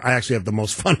podcast, but I actually have the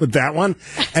most fun with that one.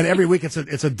 And every week it's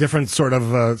a different sort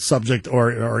of subject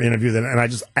or interview, and I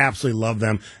just absolutely love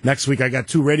them. Next week I got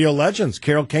two radio legends,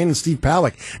 Carol Kane and Steve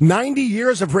Palick. 90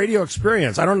 years of radio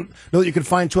experience. I don't know that you could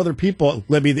find two other people,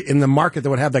 Libby, in the market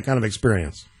that would have that kind of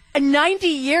experience. 90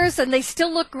 years and they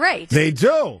still look great. They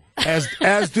do. As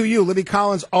do you. Libby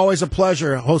Collins, always a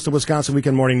pleasure. Host of Wisconsin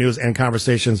Weekend Morning News and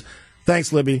Conversations.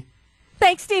 Thanks, Libby.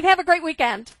 Thanks, Steve. Have a great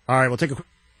weekend. All right, we'll take a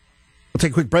We'll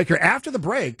take a quick break here. After the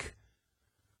break,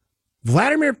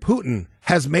 Vladimir Putin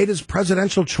has made his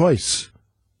presidential choice.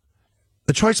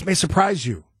 The choice may surprise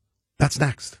you. That's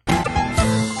next.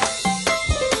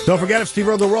 Don't forget, if Steve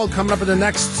Ruled the World coming up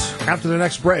after the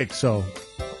next break. So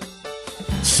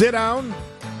sit down,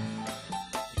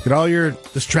 get all your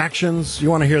distractions. You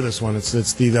want to hear this one. It's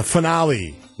the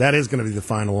finale. That is going to be the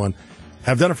final one.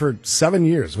 I've done it for 7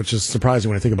 years, which is surprising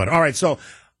when I think about it. All right, so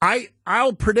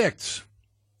I'll predict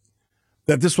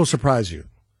that this will surprise you.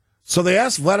 So they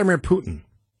asked Vladimir Putin,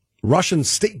 Russian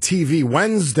state TV,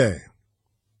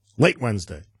 late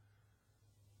Wednesday,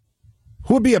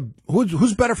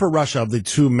 who's better for Russia of the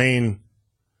two main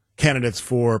candidates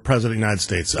for president of the United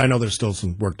States? I know there's still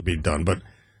some work to be done, but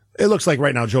it looks like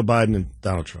right now Joe Biden and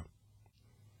Donald Trump.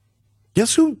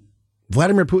 Guess who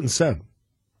Vladimir Putin said?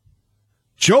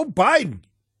 Joe Biden.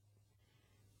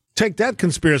 Take that,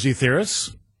 conspiracy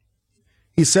theorists.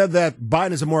 He said that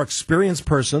Biden is a more experienced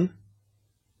person,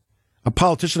 a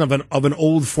politician of an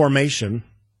old formation,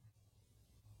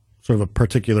 sort of a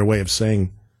particular way of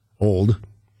saying old.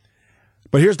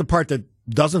 But here's the part that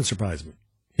doesn't surprise me.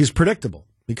 He's predictable.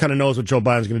 He kind of knows what Joe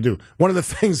Biden's going to do. One of the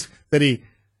things that he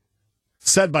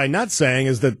said by not saying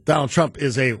is that Donald Trump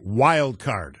is a wild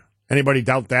card. Anybody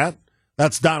doubt that?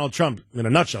 That's Donald Trump in a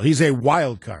nutshell. He's a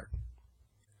wild card.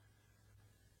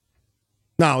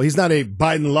 Now, he's not a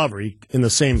Biden lover. In the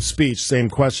same speech, same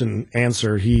question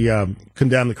answer, he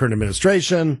condemned the current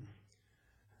administration,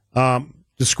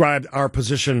 described our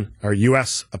position, our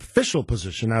U.S. official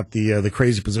position, not the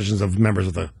crazy positions of members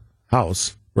of the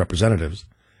House, representatives,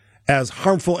 as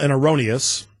harmful and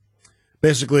erroneous.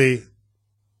 Basically,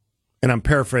 and I'm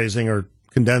paraphrasing or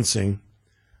condensing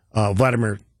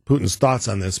Vladimir Putin's thoughts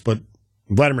on this, but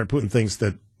Vladimir Putin thinks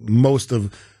that most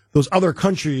of those other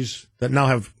countries that now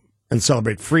have and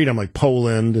celebrate freedom, like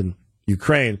Poland and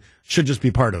Ukraine, should just be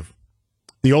part of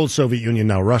the old Soviet Union,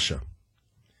 now Russia.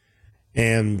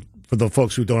 And for the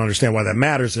folks who don't understand why that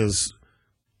matters is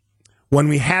when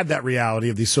we had that reality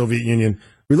of the Soviet Union,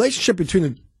 relationship between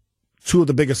the two of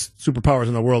the biggest superpowers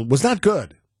in the world was not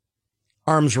good.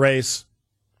 Arms race,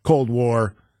 Cold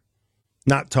War,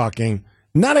 not talking,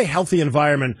 not a healthy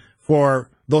environment for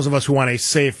those of us who want a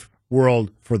safe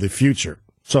world for the future.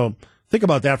 So think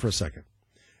about that for a second.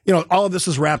 You know, all of this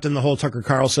is wrapped in the whole Tucker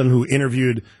Carlson who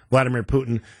interviewed Vladimir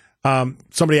Putin.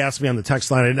 Somebody asked me on the text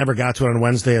line, I never got to it on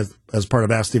Wednesday as part of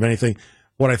Ask Steve Anything,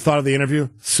 what I thought of the interview.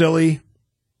 Silly,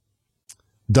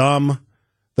 dumb.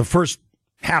 The first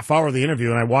half hour of the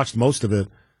interview, and I watched most of it,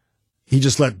 he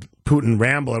just let Putin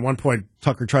ramble. At one point,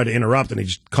 Tucker tried to interrupt, and he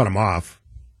just cut him off.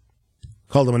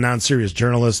 Called him a non-serious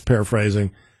journalist,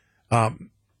 paraphrasing.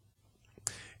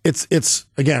 It's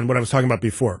again, what I was talking about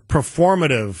before,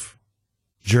 performative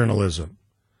journalism.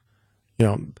 You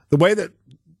know, the way that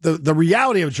the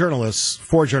reality of journalists,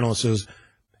 for journalists, is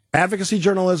advocacy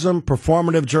journalism,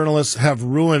 performative journalists have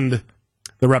ruined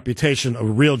the reputation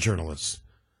of real journalists.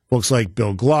 Folks like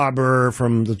Bill Glauber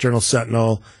from the Journal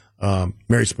Sentinel,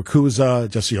 Mary Spacuzza,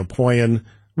 Jesse Opoyan,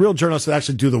 real journalists that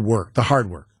actually do the work, the hard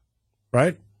work,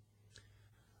 right?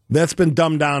 That's been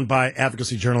dumbed down by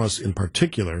advocacy journalists in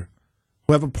particular,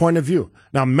 who have a point of view.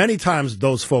 Now, many times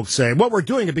those folks say, well, we're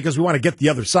doing it because we want to get the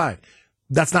other side.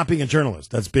 That's not being a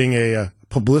journalist. That's being a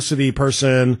publicity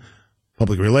person,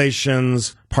 public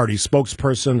relations, party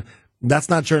spokesperson. That's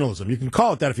not journalism. You can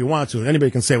call it that if you want to, and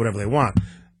anybody can say whatever they want,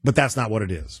 but that's not what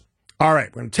it is. All right,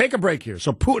 we're going to take a break here.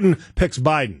 So Putin picks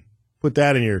Biden. Put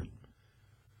that in your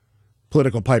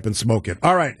political pipe and smoke it.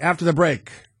 All right, after the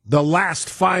break, the last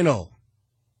final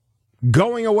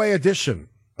going away edition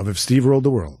of If Steve Ruled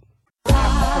the World.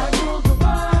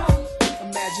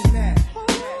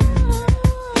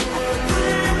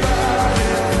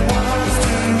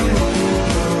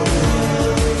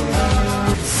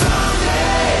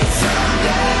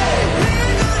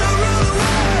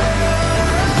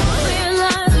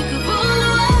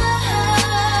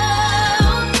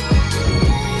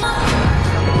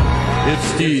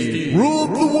 Steve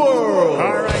ruled the world.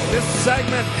 All right, this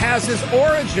segment has its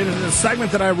origin in a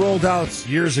segment that I rolled out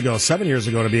years ago, 7 years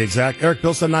ago to be exact. Eric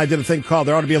Bilstead and I did a thing called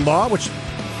There Ought to Be a Law, which,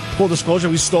 full disclosure,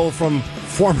 we stole from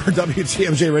former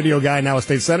WTMJ radio guy, now a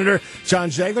state senator, John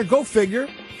Jagler. Go figure.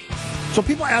 So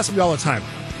people ask me all the time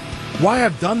why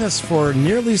I've done this for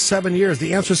nearly 7 years.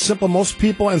 The answer is simple. Most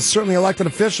people, and certainly elected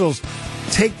officials,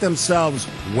 take themselves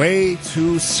way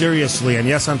too seriously. And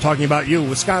yes, I'm talking about you,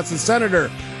 Wisconsin Senator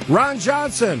Ron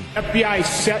Johnson. FBI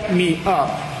set me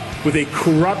up with a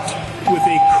corrupt with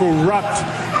a corrupt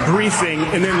briefing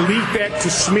and then leak that to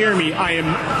smear me. I am.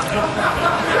 No,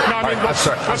 I mean, let's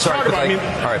talk about it.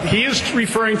 I mean, he is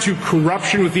referring to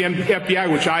corruption with the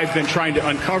FBI, which I've been trying to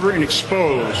uncover and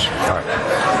expose. All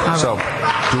right. So,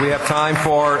 do we have time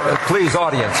for? Please,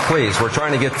 audience, please. We're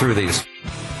trying to get through these.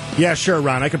 Yeah, sure,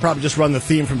 Ron. I could probably just run the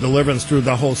theme from Deliverance through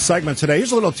the whole segment today.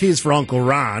 Here's a little tease for Uncle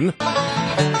Ron.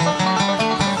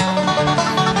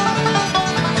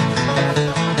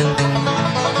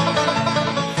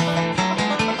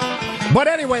 But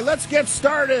anyway, let's get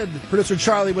started. Producer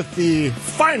Charlie with the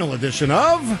final edition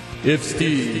of It's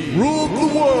the Rule the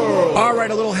World. All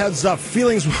right, a little heads up.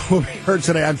 Feelings will be heard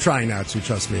today. I'm trying not to,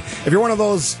 trust me. If you're one of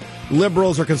those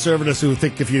liberals or conservatives who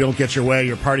think if you don't get your way,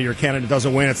 your party or candidate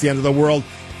doesn't win, it's the end of the world,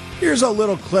 here's a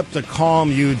little clip to calm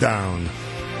you down.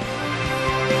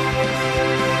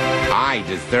 I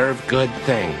deserve good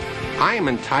things. I am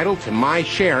entitled to my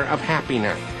share of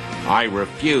happiness. I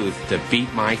refuse to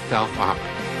beat myself up.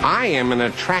 I am an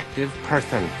attractive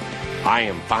person. I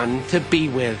am fun to be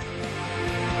with.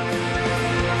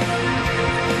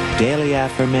 Daily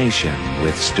Affirmation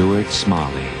with Stuart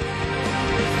Smalley.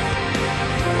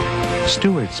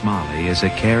 Stuart Smalley is a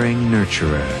caring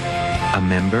nurturer, a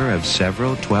member of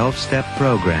several 12-step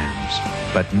programs,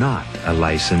 but not a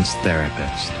licensed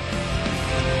therapist.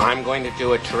 I'm going to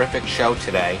do a terrific show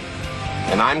today,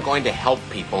 and I'm going to help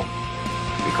people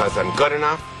because I'm good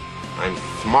enough, I'm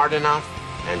smart enough,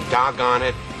 and doggone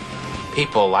it,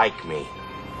 people like me.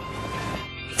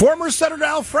 Former Senator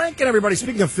Al Franken, everybody.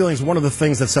 Speaking of feelings, one of the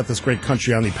things that set this great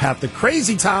country on the path to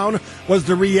crazy town was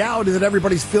the reality that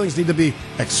everybody's feelings need to be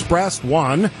expressed,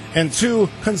 one, and two,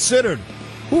 considered.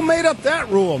 Who made up that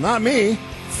rule? Not me.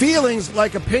 Feelings,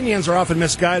 like opinions, are often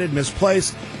misguided,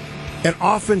 misplaced, and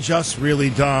often just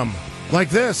really dumb. Like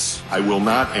this. I will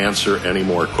not answer any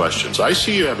more questions. I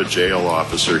see you have a jail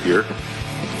officer here.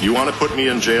 You want to put me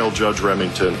in jail, Judge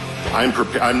Remington?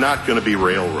 I'm not going to be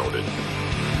railroaded.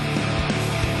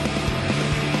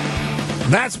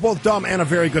 That's both dumb and a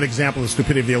very good example of the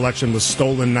stupidity of the election was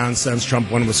stolen nonsense,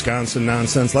 Trump won Wisconsin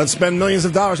nonsense. Let's spend millions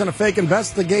of dollars on a fake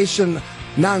investigation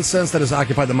nonsense that has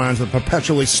occupied the minds of the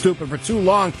perpetually stupid for too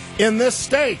long in this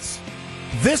state.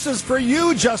 This is for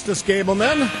you, Justice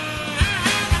Gableman.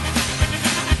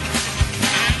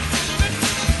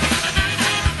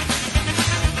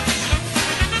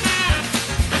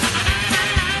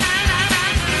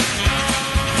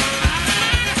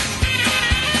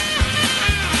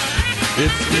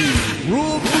 It's the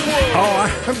Rule the World.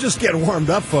 Oh, I'm just getting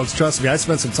warmed up, folks. Trust me, I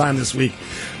spent some time this week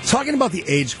talking about the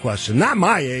age question. Not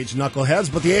my age,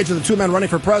 knuckleheads, but the age of the two men running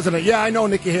for president. Yeah, I know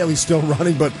Nikki Haley's still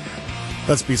running, but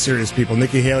let's be serious, people.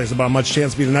 Nikki Haley's about much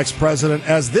chance to be the next president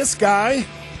as this guy.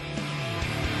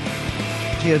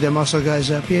 Here, the muscle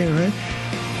guys up here, right?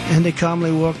 And they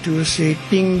calmly walk to a seat.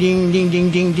 Ding, ding, ding,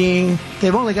 ding, ding, ding.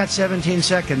 They've only got 17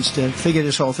 seconds to figure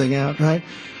this whole thing out, right?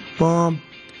 Boom.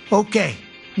 Okay.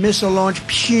 Missile launch.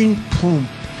 Pshing, boom.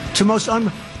 It's the most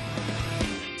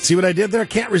See what I did there?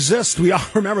 Can't resist. We all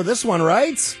remember this one,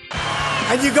 right?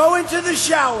 And you go into the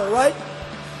shower, right?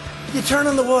 You turn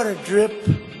on the water. Drip.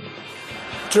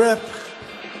 Drip.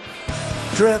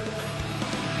 Drip.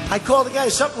 I call the guy,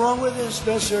 something wrong with this?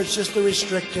 No, sir, it's just the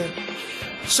restrictor.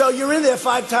 So you're in there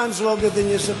 5 times longer than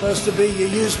you're supposed to be. You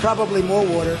use probably more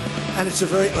water, and it's a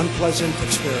very unpleasant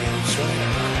experience,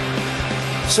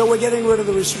 right? So we're getting rid of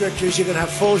the restrictors. You can have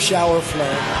full shower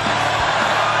flow.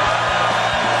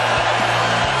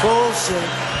 Full sink.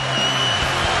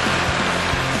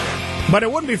 But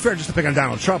it wouldn't be fair just to pick on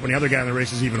Donald Trump when the other guy in the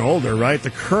race is even older, right? The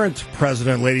current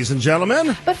president, ladies and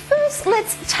gentlemen. But first,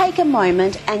 let's take a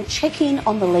moment and check in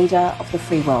on the leader of the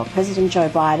free world, President Joe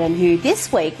Biden, who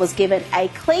this week was given a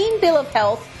clean bill of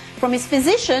health from his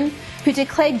physician, who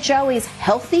declared Joe is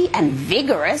healthy and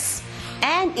vigorous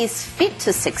and is fit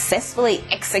to successfully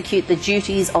execute the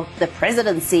duties of the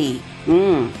presidency.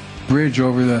 Bridge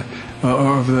over the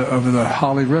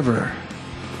Holly River.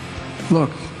 Look,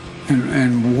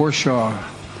 in Washoe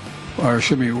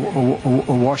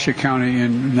County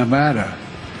in Nevada,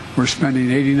 we're spending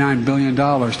 $89 billion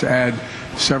to add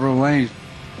several lanes.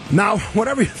 Now,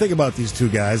 whatever you think about these two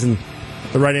guys, and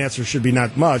the right answer should be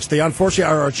not much, they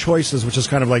unfortunately are our choices, which is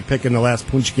kind of like picking the last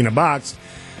punchki in a box,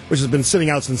 which has been sitting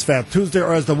out since Fat Tuesday,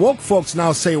 or as the woke folks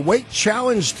now say, Weight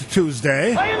Challenged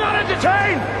Tuesday. Are you not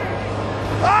entertained?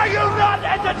 Are you not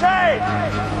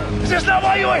entertained? Is this not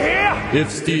why you are here?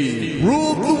 It's the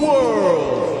Rule the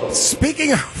World.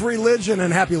 Speaking of religion,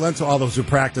 and happy Lent to all those who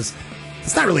practice,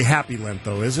 it's not really happy Lent,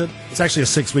 though, is it? It's actually a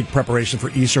 6-week preparation for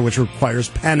Easter, which requires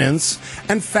penance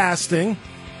and fasting.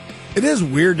 It is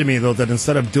weird to me, though, that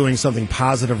instead of doing something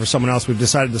positive for someone else, we've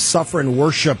decided to suffer and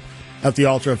worship at the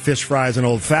altar of fish fries and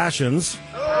old fashions.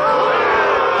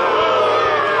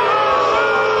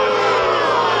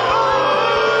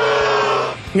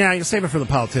 Yeah, you save it for the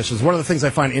politicians. One of the things I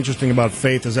find interesting about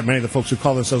faith is that many of the folks who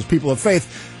call themselves people of faith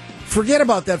forget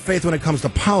about that faith when it comes to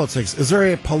politics. Is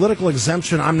there a political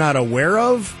exemption I'm not aware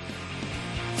of?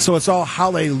 So it's all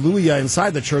hallelujah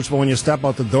inside the church, but when you step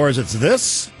out the doors, it's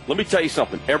this? Let me tell you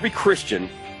something. Every Christian,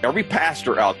 every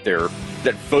pastor out there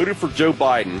that voted for Joe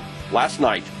Biden last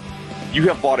night, you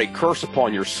have brought a curse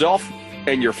upon yourself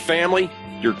and your family,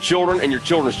 your children, and your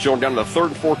children's children down to the third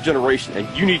and fourth generation, and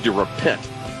you need to repent.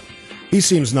 He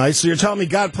seems nice. So you're telling me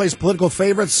God plays political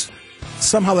favorites?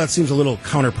 Somehow that seems a little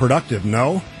counterproductive,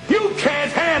 no? You can't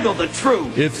handle the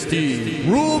truth. It's the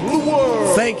rule of the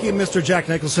world. Thank you, Mr. Jack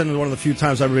Nicholson. One of the few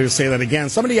times I'm ready to say that again.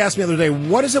 Somebody asked me the other day,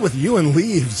 what is it with you and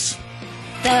leaves?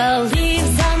 The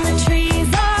leaves on the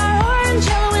trees are orange,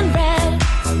 yellow, and red.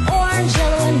 Orange,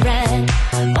 yellow, and red.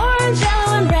 Orange,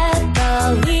 yellow, and red.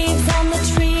 The leaves on the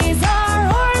trees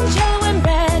are orange, yellow, and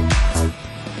red.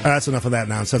 That's enough of that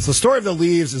nonsense. The story of the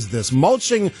leaves is this.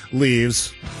 Mulching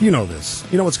leaves, you know this.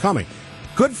 You know what's coming.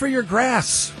 Good for your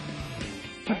grass.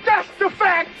 That's the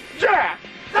fact, Jack.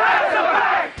 That's the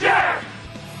fact, Jack.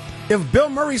 If Bill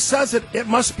Murray says it, it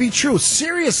must be true.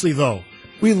 Seriously, though,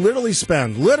 we literally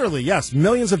spend, yes,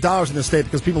 millions of dollars in this state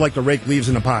because people like to rake leaves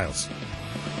into piles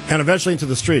and eventually into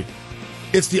the street.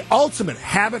 It's the ultimate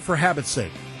habit for habit's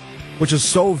sake, which is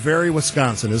so very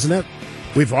Wisconsin, isn't it?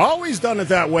 We've always done it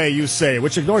that way, you say,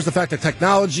 which ignores the fact that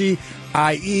technology,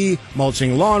 i.e.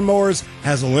 mulching lawnmowers,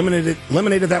 has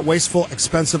eliminated that wasteful,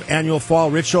 expensive annual fall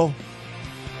ritual.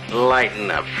 Lighten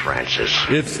up, Francis.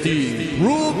 It's the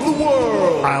rule of the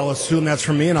world. I'll assume that's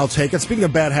from me, and I'll take it. Speaking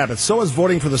of bad habits, so is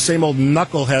voting for the same old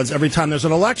knuckleheads every time there's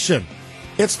an election.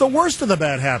 It's the worst of the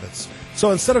bad habits.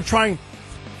 So instead of trying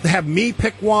to have me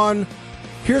pick one,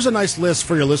 here's a nice list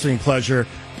for your listening pleasure.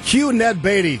 Cue Ned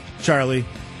Beatty, Charlie.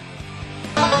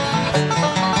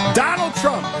 Donald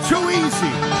Trump, too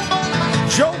easy.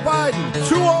 Joe Biden,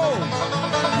 too old.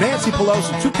 Nancy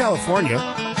Pelosi, too California.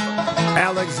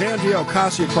 Alexandria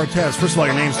Ocasio-Cortez, first of all,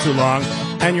 your name's too long,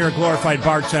 and you're a glorified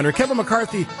bartender. Kevin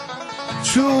McCarthy,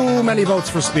 too many votes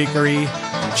for speakery.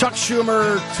 Chuck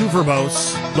Schumer, too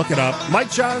verbose. Look it up.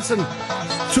 Mike Johnson,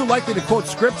 too likely to quote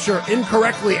scripture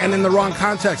incorrectly and in the wrong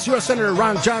context. U.S. Senator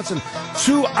Ron Johnson,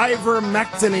 too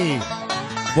ivermectin-y.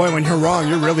 Boy, when you're wrong,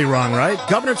 you're really wrong, right?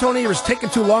 Governor Tony Evers taking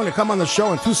too long to come on the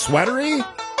show and too sweatery?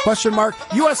 Question mark.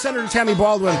 U.S. Senator Tammy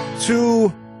Baldwin,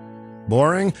 too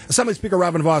boring. Assembly Speaker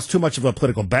Robin Vos, too much of a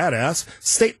political badass.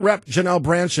 State Rep Janelle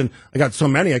Branchen, I got so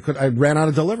many I ran out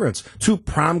of deliverance. Too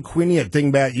prom queenie at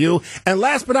Dingbat U. And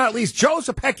last but not least, Joe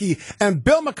Zepecki and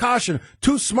Bill McCoshen,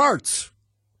 too smarts.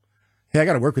 Hey, I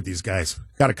got to work with these guys.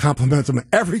 Got to compliment them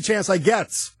every chance I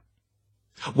get.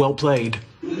 Well played.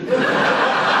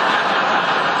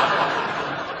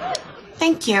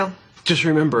 Thank you. Just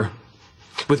remember,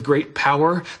 with great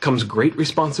power comes great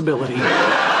responsibility.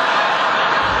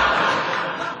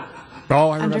 Oh,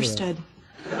 I remember Understood.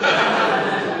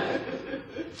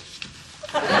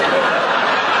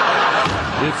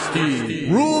 It's the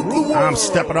rule of the world. I'm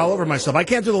stepping all over myself. I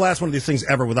can't do the last one of these things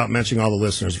ever without mentioning all the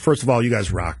listeners. First of all, you guys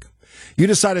rock. You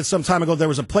decided some time ago there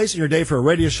was a place in your day for a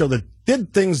radio show that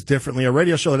did things differently, a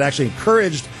radio show that actually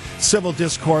encouraged civil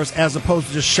discourse as opposed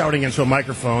to just shouting into a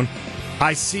microphone.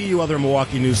 I see you other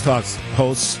Milwaukee News Talks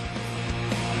hosts.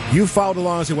 You followed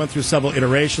along as it went through several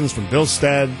iterations from Bill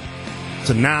Stead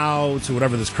to now to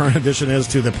whatever this current edition is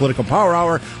to the Political Power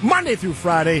Hour, Monday through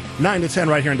Friday, 9 to 10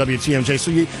 right here on WTMJ.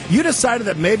 So you decided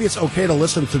that maybe it's okay to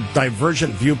listen to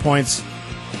divergent viewpoints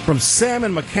from Sam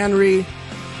and McHenry,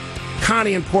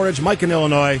 Connie and Portage, Mike in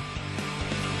Illinois,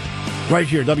 right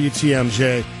here,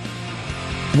 WTMJ.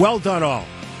 Well done all.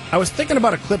 I was thinking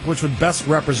about a clip which would best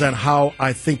represent how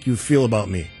I think you feel about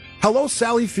me. Hello,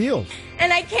 Sally Field.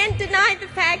 And I can't deny the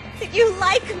fact that you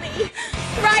like me.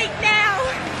 Right now.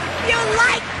 You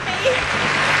like me.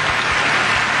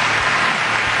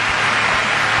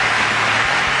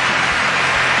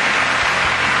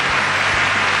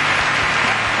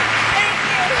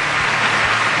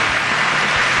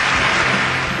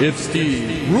 It's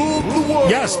the rule of the world.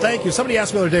 Yes, thank you. Somebody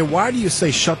asked me the other day, why do you say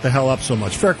shut the hell up so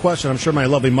much? Fair question. I'm sure my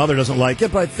lovely mother doesn't like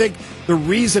it, but I think the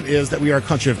reason is that we are a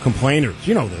country of complainers.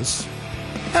 You know this.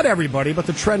 Not everybody, but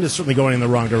the trend is certainly going in the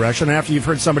wrong direction. After you've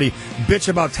heard somebody bitch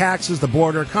about taxes, the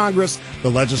border, Congress, the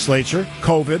legislature,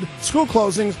 COVID, school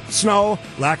closings, snow,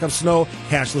 lack of snow,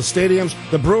 cashless stadiums,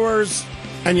 the Brewers,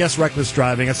 and yes, reckless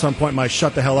driving, at some point my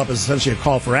shut the hell up is essentially a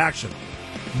call for action.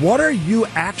 What are you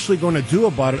actually going to do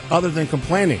about it other than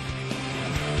complaining?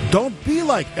 Don't be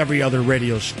like every other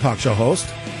radio talk show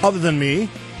host, other than me.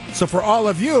 So for all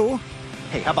of you...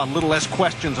 Hey, how about a little less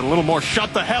questions and a little more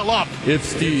shut the hell up? If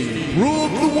Steve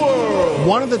ruled the world.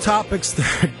 One of the topics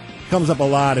that comes up a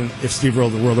lot, and if Steve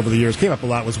ruled the world over the years, came up a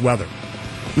lot, was weather.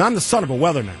 Now, I'm the son of a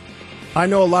weatherman. I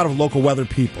know a lot of local weather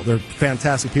people. They're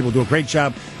fantastic people, do a great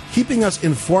job keeping us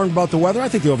informed about the weather. I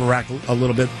think they overact a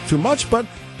little bit too much, but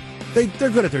they're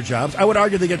good at their jobs. I would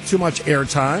argue they get too much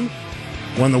airtime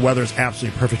when the weather is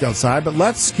absolutely perfect outside, but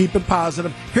let's keep it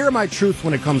positive. Here are my truths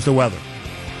when it comes to weather.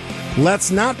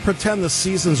 Let's not pretend the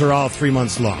seasons are all 3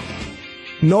 months long.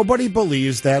 Nobody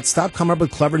believes that. Stop coming up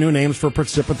with clever new names for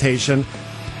precipitation.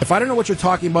 If I don't know what you're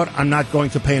talking about, I'm not going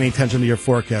to pay any attention to your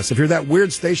forecast. If you're that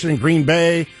weird station in Green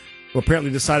Bay who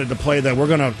apparently decided to play that we're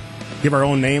going to give our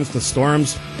own names to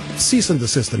storms, cease and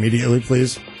desist immediately,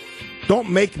 please. Don't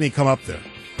make me come up there.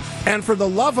 And for the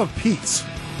love of Pete's,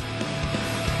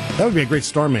 that would be a great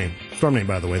storm name. Storm name,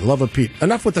 by the way, the love of Pete.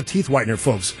 Enough with the teeth whitener,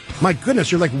 folks. My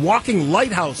goodness, you're like walking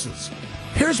lighthouses.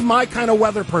 Here's my kind of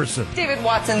weather person. David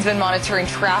Watson's been monitoring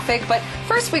traffic, but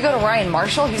first we go to Ryan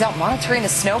Marshall. He's out monitoring the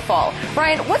snowfall.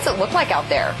 Ryan, what's it look like out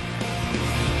there?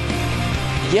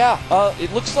 Yeah,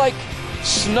 it looks like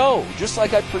snow, just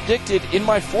like I predicted in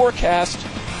my forecast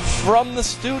from the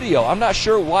studio. I'm not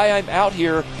sure why I'm out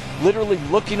here literally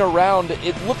looking around.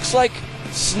 It looks like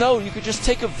snow. You could just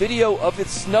take a video of it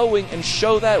snowing and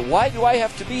show that. Why do I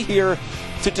have to be here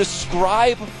to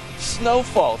describe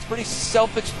snowfall? It's pretty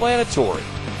self-explanatory.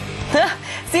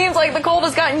 Seems like the cold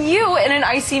has gotten you in an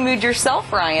icy mood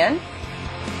yourself, Ryan.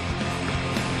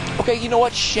 Okay, you know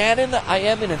what, Shannon? I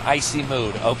am in an icy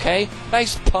mood, okay?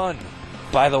 Nice pun,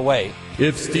 by the way.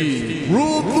 If Steve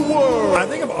ruled the world. I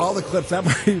think of all the clips, that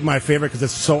might be my favorite because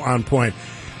it's so on point.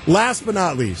 Last but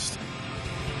not least,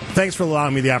 thanks for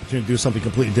allowing me the opportunity to do something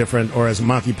completely different, or as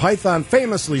Monty Python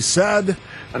famously said,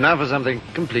 and now for something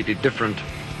completely different.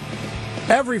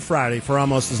 Every Friday for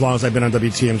almost as long as I've been on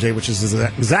WTMJ, which is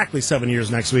exactly 7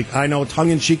 years next week. I know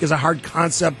tongue-in-cheek is a hard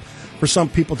concept for some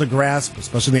people to grasp,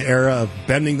 especially in the era of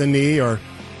bending the knee, or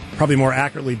probably more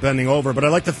accurately bending over. But I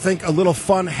like to think a little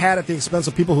fun had at the expense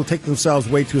of people who take themselves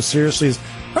way too seriously is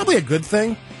probably a good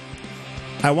thing.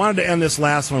 I wanted to end this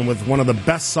last one with one of the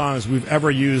best songs we've ever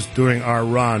used during our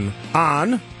run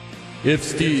on If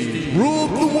Steve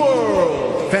Ruled the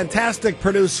World. Fantastic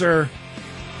producer,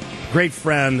 great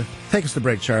friend. Take us to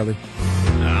break, Charlie.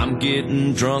 I'm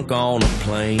getting drunk on a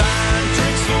plane. Buying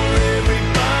drinks for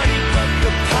everybody but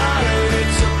the pilot.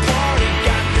 It's a party.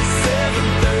 Got the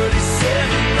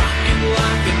 737 rocking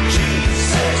like a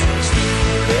Jesus.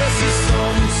 Stewardess is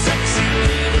some sexy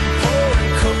little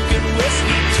pouring, cooking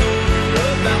whiskey. Told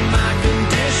her about my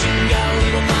condition. Got a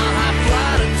little mile high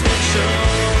flight attention.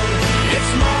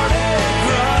 It's Mardi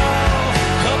Gras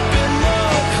up in the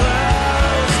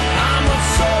clouds. I'm up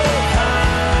so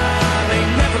high they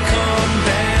never come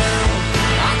down.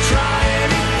 I'll try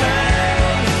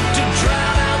anything to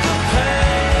drown out the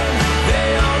pain. They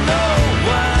all know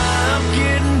why I'm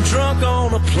getting drunk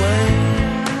on a plane.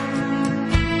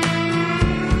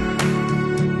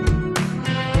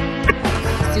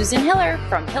 Susan Hiller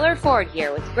from Hiller Ford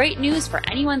here with great news for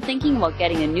anyone thinking about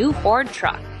getting a new Ford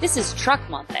truck. This is Truck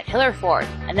Month at Hiller Ford,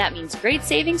 and that means great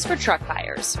savings for truck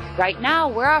buyers. Right now,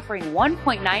 we're offering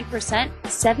 1.9%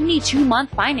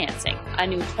 72-month financing on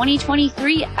new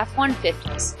 2023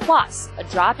 F-150s. Plus, a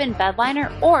drop-in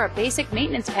bedliner or a basic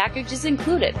maintenance package is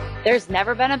included. There's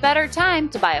never been a better time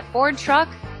to buy a Ford truck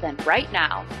than right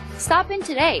now. Stop in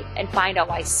today and find out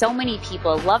why so many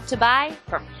people love to buy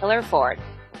from Hiller Ford.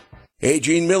 Hey,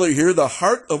 Gene Miller here. The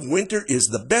heart of winter is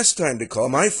the best time to call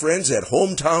my friends at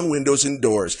Hometown Windows and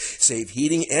Doors. Save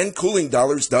heating and cooling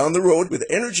dollars down the road with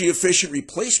energy-efficient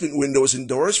replacement windows and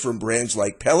doors from brands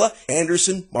like Pella,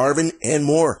 Anderson, Marvin, and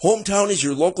more. Hometown is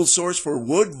your local source for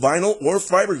wood, vinyl, or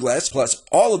fiberglass, plus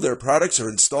all of their products are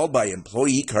installed by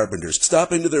employee carpenters.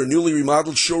 Stop into their newly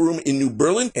remodeled showroom in New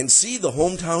Berlin and see the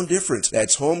Hometown difference.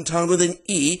 That's Hometown with an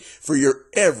E for your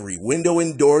every window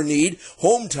and door need.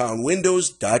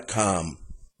 HometownWindows.com.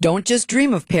 Don't just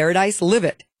dream of paradise, live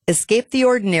it. Escape the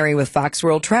ordinary with Fox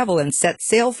World Travel and set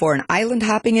sail for an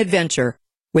island-hopping adventure.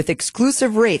 With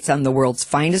exclusive rates on the world's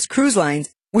finest cruise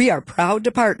lines, we are proud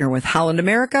to partner with Holland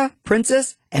America,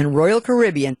 Princess, and Royal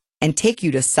Caribbean and take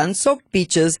you to sun-soaked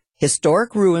beaches,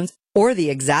 historic ruins, or the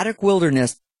exotic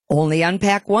wilderness. Only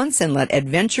unpack once and let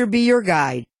adventure be your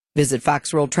guide. Visit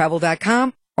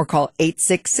foxworldtravel.com or call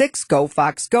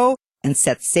 866-GO-FOX-GO and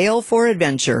set sail for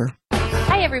adventure.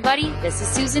 Hi everybody, this is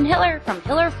Susan Hiller from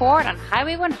Hiller Ford on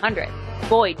Highway 100.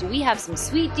 Boy, do we have some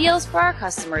sweet deals for our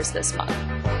customers this month.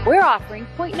 We're offering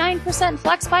 0.9%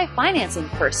 Flex Buy financing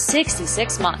for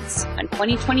 66 months on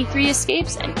 2023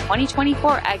 Escapes and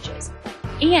 2024 Edges.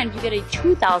 And you get a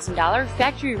 $2,000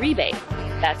 factory rebate.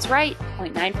 That's right,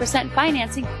 0.9%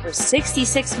 financing for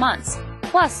 66 months,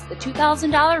 plus the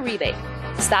 $2,000 rebate.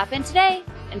 Stop in today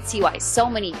and see why so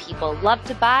many people love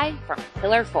to buy from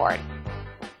Hiller Ford.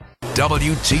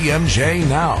 WTMJ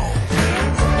Now.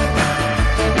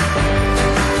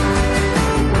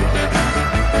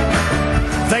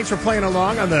 Thanks for playing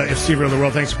along on the If Steve Were in the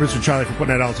World. Thanks to producer Charlie for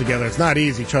putting that all together. It's not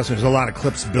easy, trust me. There's a lot of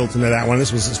clips built into that one.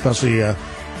 This was especially a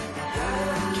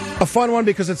fun one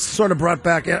because it's sort of brought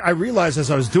back. I realized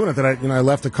as I was doing it that I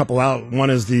left a couple out. One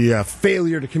is the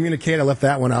failure to communicate. I left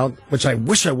that one out, which I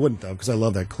wish I wouldn't though, because I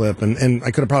love that clip, and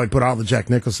I could have probably put all the Jack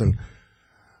Nicholson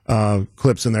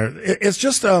clips in there. It's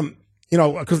just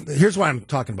because here's why I'm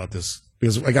talking about this,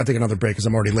 because I got to take another break because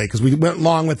I'm already late, because we went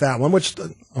long with that one, which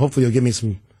hopefully you'll give me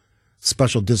some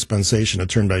special dispensation, a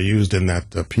term I used in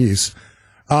that piece.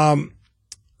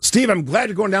 Steve, I'm glad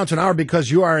you're going down to an hour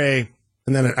because you are and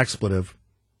then an expletive.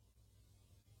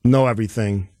 Know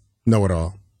everything, know it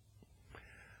all.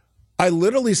 I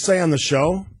literally say on the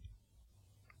show,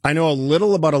 I know a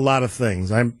little about a lot of things.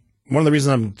 One of the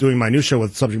reasons I'm doing my new show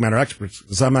with subject matter experts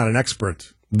is I'm not an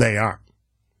expert. They are.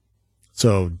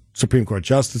 So Supreme Court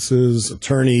justices,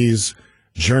 attorneys,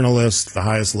 journalists, the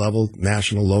highest level,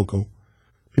 national, local.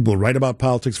 People who write about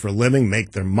politics for a living,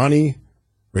 make their money,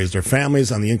 raise their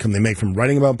families on the income they make from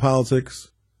writing about politics.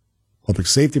 Public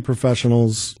safety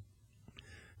professionals.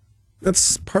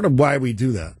 That's part of why we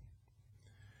do that.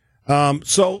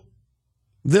 So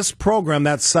this program,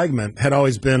 that segment, had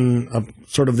always been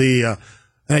sort of and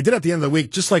I did it at the end of the week,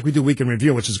 just like we do Week in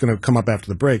Review, which is going to come up after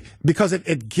the break, because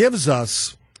it gives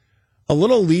us a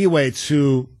little leeway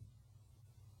to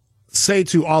say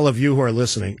to all of you who are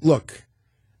listening, look,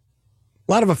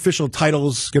 a lot of official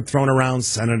titles get thrown around: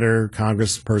 senator,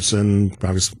 congressperson,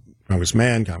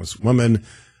 congressman, congresswoman,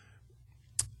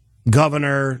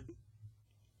 governor.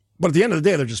 But at the end of the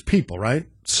day, they're just people, right?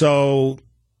 So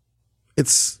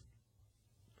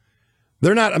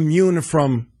they're not immune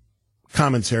from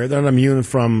commentary. They're not immune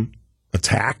from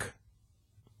attack,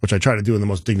 which I try to do in the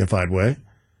most dignified way.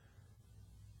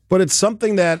 But it's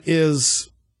something that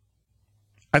is,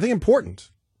 I think,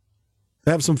 important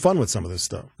to have some fun with some of this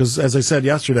stuff. Because as I said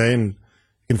yesterday, and you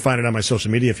can find it on my social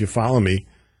media if you follow me,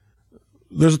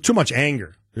 there's too much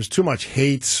anger. There's too much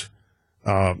hate.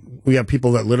 We have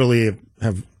people that literally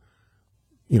have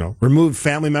removed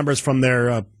family members from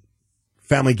their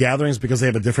family gatherings because they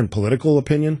have a different political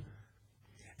opinion.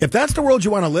 If that's the world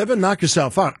you want to live in, knock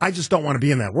yourself out. I just don't want to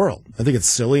be in that world. I think it's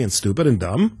silly and stupid and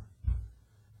dumb.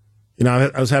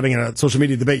 I was having a social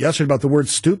media debate yesterday about the word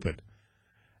stupid.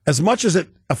 As much as it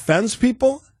offends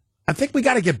people, I think we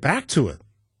got to get back to it.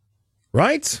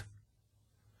 Right?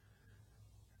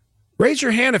 Raise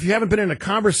your hand if you haven't been in a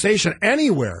conversation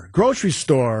anywhere, grocery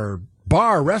store,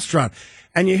 bar, restaurant,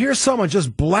 and you hear someone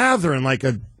just blathering like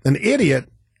an idiot,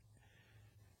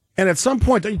 and at some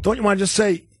point, don't you want to just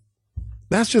say,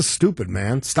 that's just stupid,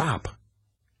 man, stop.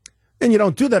 And you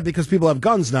don't do that because people have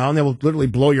guns now, and they will literally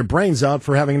blow your brains out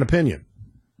for having an opinion.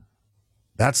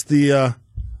 That's the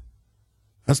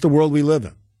world we live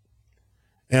in.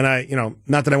 And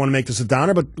not that I want to make this a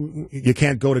downer, but you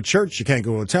can't go to church, you can't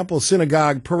go to a temple,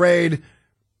 synagogue, parade.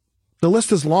 The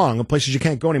list is long of places you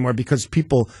can't go anymore because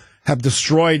people have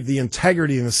destroyed the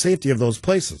integrity and the safety of those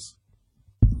places.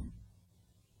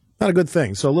 Not a good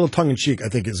thing. So a little tongue-in-cheek, I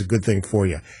think, is a good thing for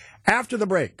you. After the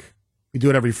break, we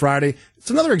do it every Friday. It's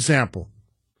another example.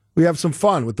 We have some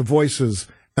fun with the voices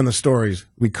and the stories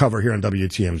we cover here on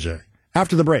WTMJ.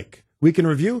 After the break, Week in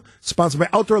Review, sponsored by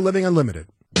Outdoor Living Unlimited.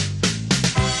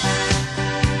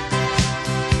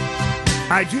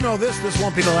 I do know this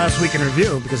won't be the last Week in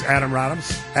Review because Adam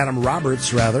Roberts,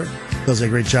 does a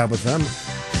great job with them.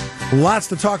 Lots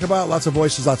to talk about, lots of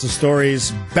voices, lots of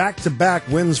stories. Back-to-back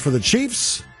wins for the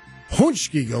Chiefs.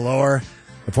 Hunchki galore.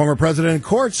 The former president in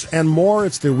courts and more.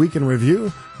 It's the Week in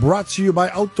Review, brought to you by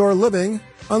Outdoor Living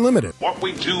Unlimited. What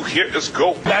we do here is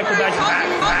go back to back.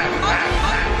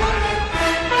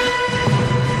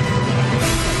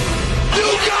 You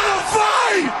gotta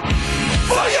fight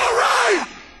for your right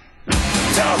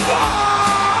to party!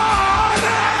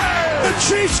 The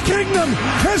Chiefs Kingdom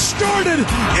has started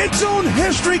its own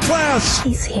history class.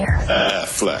 He's here.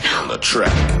 Fleck on the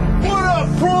track. What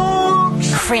up, Bronx?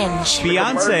 Cringe.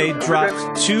 Beyonce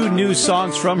dropped 2 new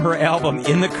songs from her album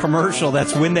in the commercial.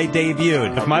 That's when they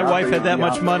debuted. If my wife had that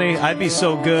much money, I'd be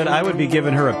so good. I would be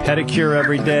giving her a pedicure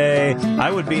every day.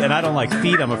 I would be, and I don't like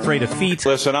feet. I'm afraid of feet.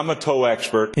 Listen, I'm a toe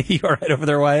expert. You all right over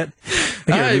there, Wyatt?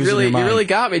 You really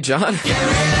got me, John.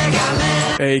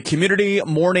 A community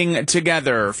mourning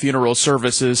together funeral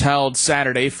services held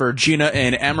Saturday for Gina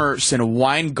and Emerson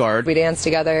Weingart. We danced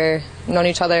together, known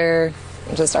each other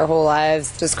just our whole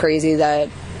lives. Just crazy that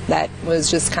was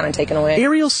just kind of taken away.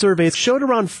 Aerial surveys showed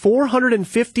around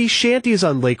 450 shanties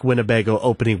on Lake Winnebago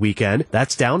opening weekend.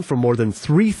 That's down from more than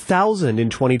 3,000 in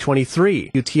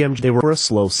 2023. WTMJ, they were a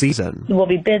slow season. We'll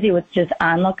be busy with just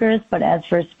onlookers, but as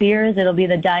for spears, it'll be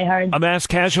the diehards. A mass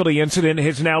casualty incident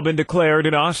has now been declared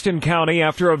in Austin County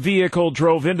after a vehicle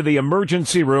drove into the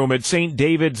emergency room at St.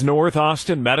 David's North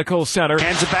Austin Medical Center.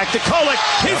 Hands it back to Kolek.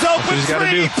 He's open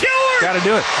three. Pure. Got to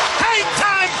do it. Hang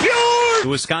time, Pure. The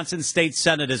Wisconsin State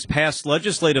Senate has passed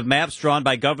legislative maps drawn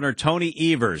by Governor Tony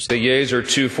Evers. The yeas are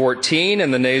 214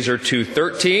 and the nays are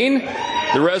 213.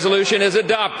 The resolution is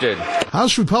adopted.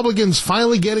 House Republicans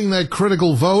finally getting that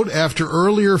critical vote after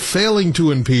earlier failing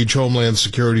to impeach Homeland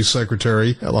Security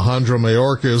Secretary Alejandro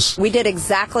Mayorkas. We did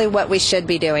exactly what we should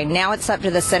be doing. Now it's up to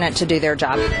the Senate to do their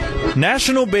job.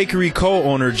 National Bakery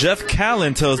co-owner Jeff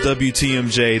Callan tells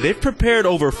WTMJ they've prepared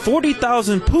over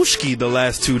 40,000 pushki the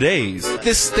last 2 days.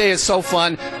 This day is so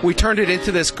fun. We turned it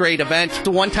into this great event. It's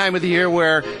the one time of the year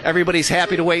where everybody's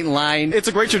happy to wait in line. It's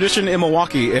a great tradition in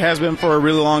Milwaukee. It has been for a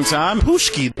really long time.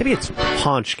 Pushki. Maybe it's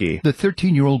Ponchki. The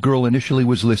 13-year-old girl initially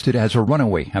was listed as a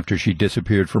runaway after she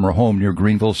disappeared from her home near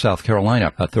Greenville, South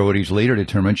Carolina. Authorities later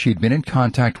determined she'd been in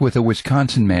contact with a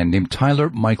Wisconsin man named Tyler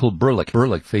Michael Burlick.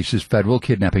 Burlick faces federal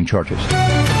kidnapping charges.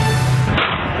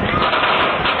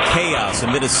 Chaos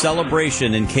amid a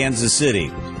celebration in Kansas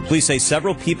City. Police say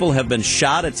several people have been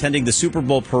shot attending the Super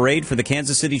Bowl parade for the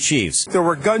Kansas City Chiefs. There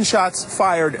were gunshots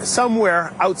fired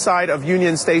somewhere outside of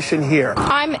Union Station here.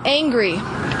 I'm angry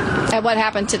at what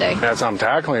happened today. As I'm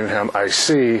tackling him, I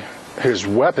see his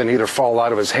weapon either fall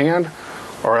out of his hand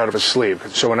or out of his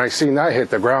sleeve. So when I seen that hit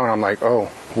the ground, I'm like, oh,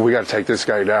 we got to take this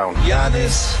guy down.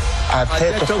 Giannis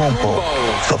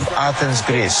Antetokounmpo of Athens,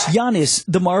 Greece. Giannis,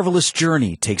 the marvelous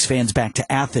journey, takes fans back to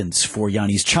Athens for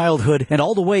Giannis' childhood and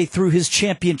all the way through his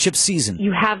championship season.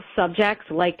 You have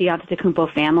subjects like the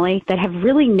Antetokounmpo family that have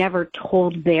really never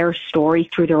told their story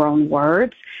through their own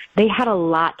words. They had a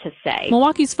lot to say.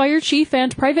 Milwaukee's fire chief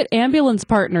and private ambulance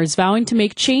partners vowing to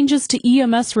make changes to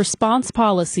EMS response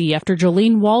policy after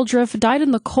Jolene Waldriff died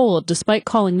in the cold despite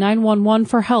calling 911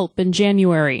 for help in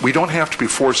January. We don't have to be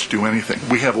forced to do anything.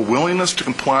 We have a willingness to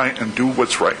comply and do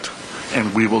what's right,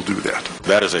 and we will do that.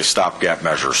 That is a stopgap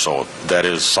measure, so that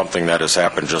is something that has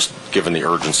happened just given the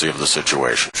urgency of the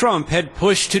situation. Trump had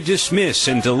pushed to dismiss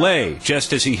and delay,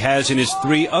 just as he has in his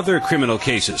 3 other criminal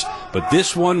cases. But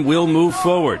this one will move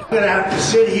forward. We're going to have to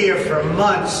sit here for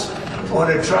months on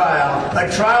a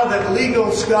trial that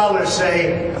legal scholars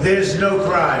say there's no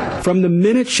crime. From the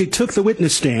minute she took the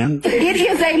witness stand, It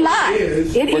is a lie.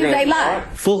 It is a lie.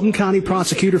 Fulton County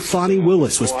Prosecutor Fonnie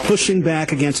Willis was pushing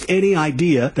back against any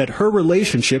idea that her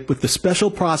relationship with the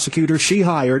special prosecutor she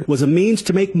hired was a means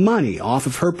to make money off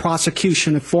of her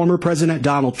prosecution of former President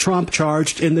Donald Trump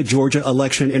charged in the Georgia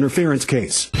election interference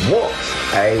case. What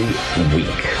a week.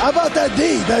 How about that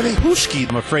D, baby? Pushki.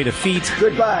 I'm afraid of feet.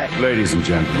 Goodbye. Ladies and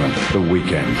gentlemen, the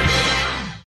weekend.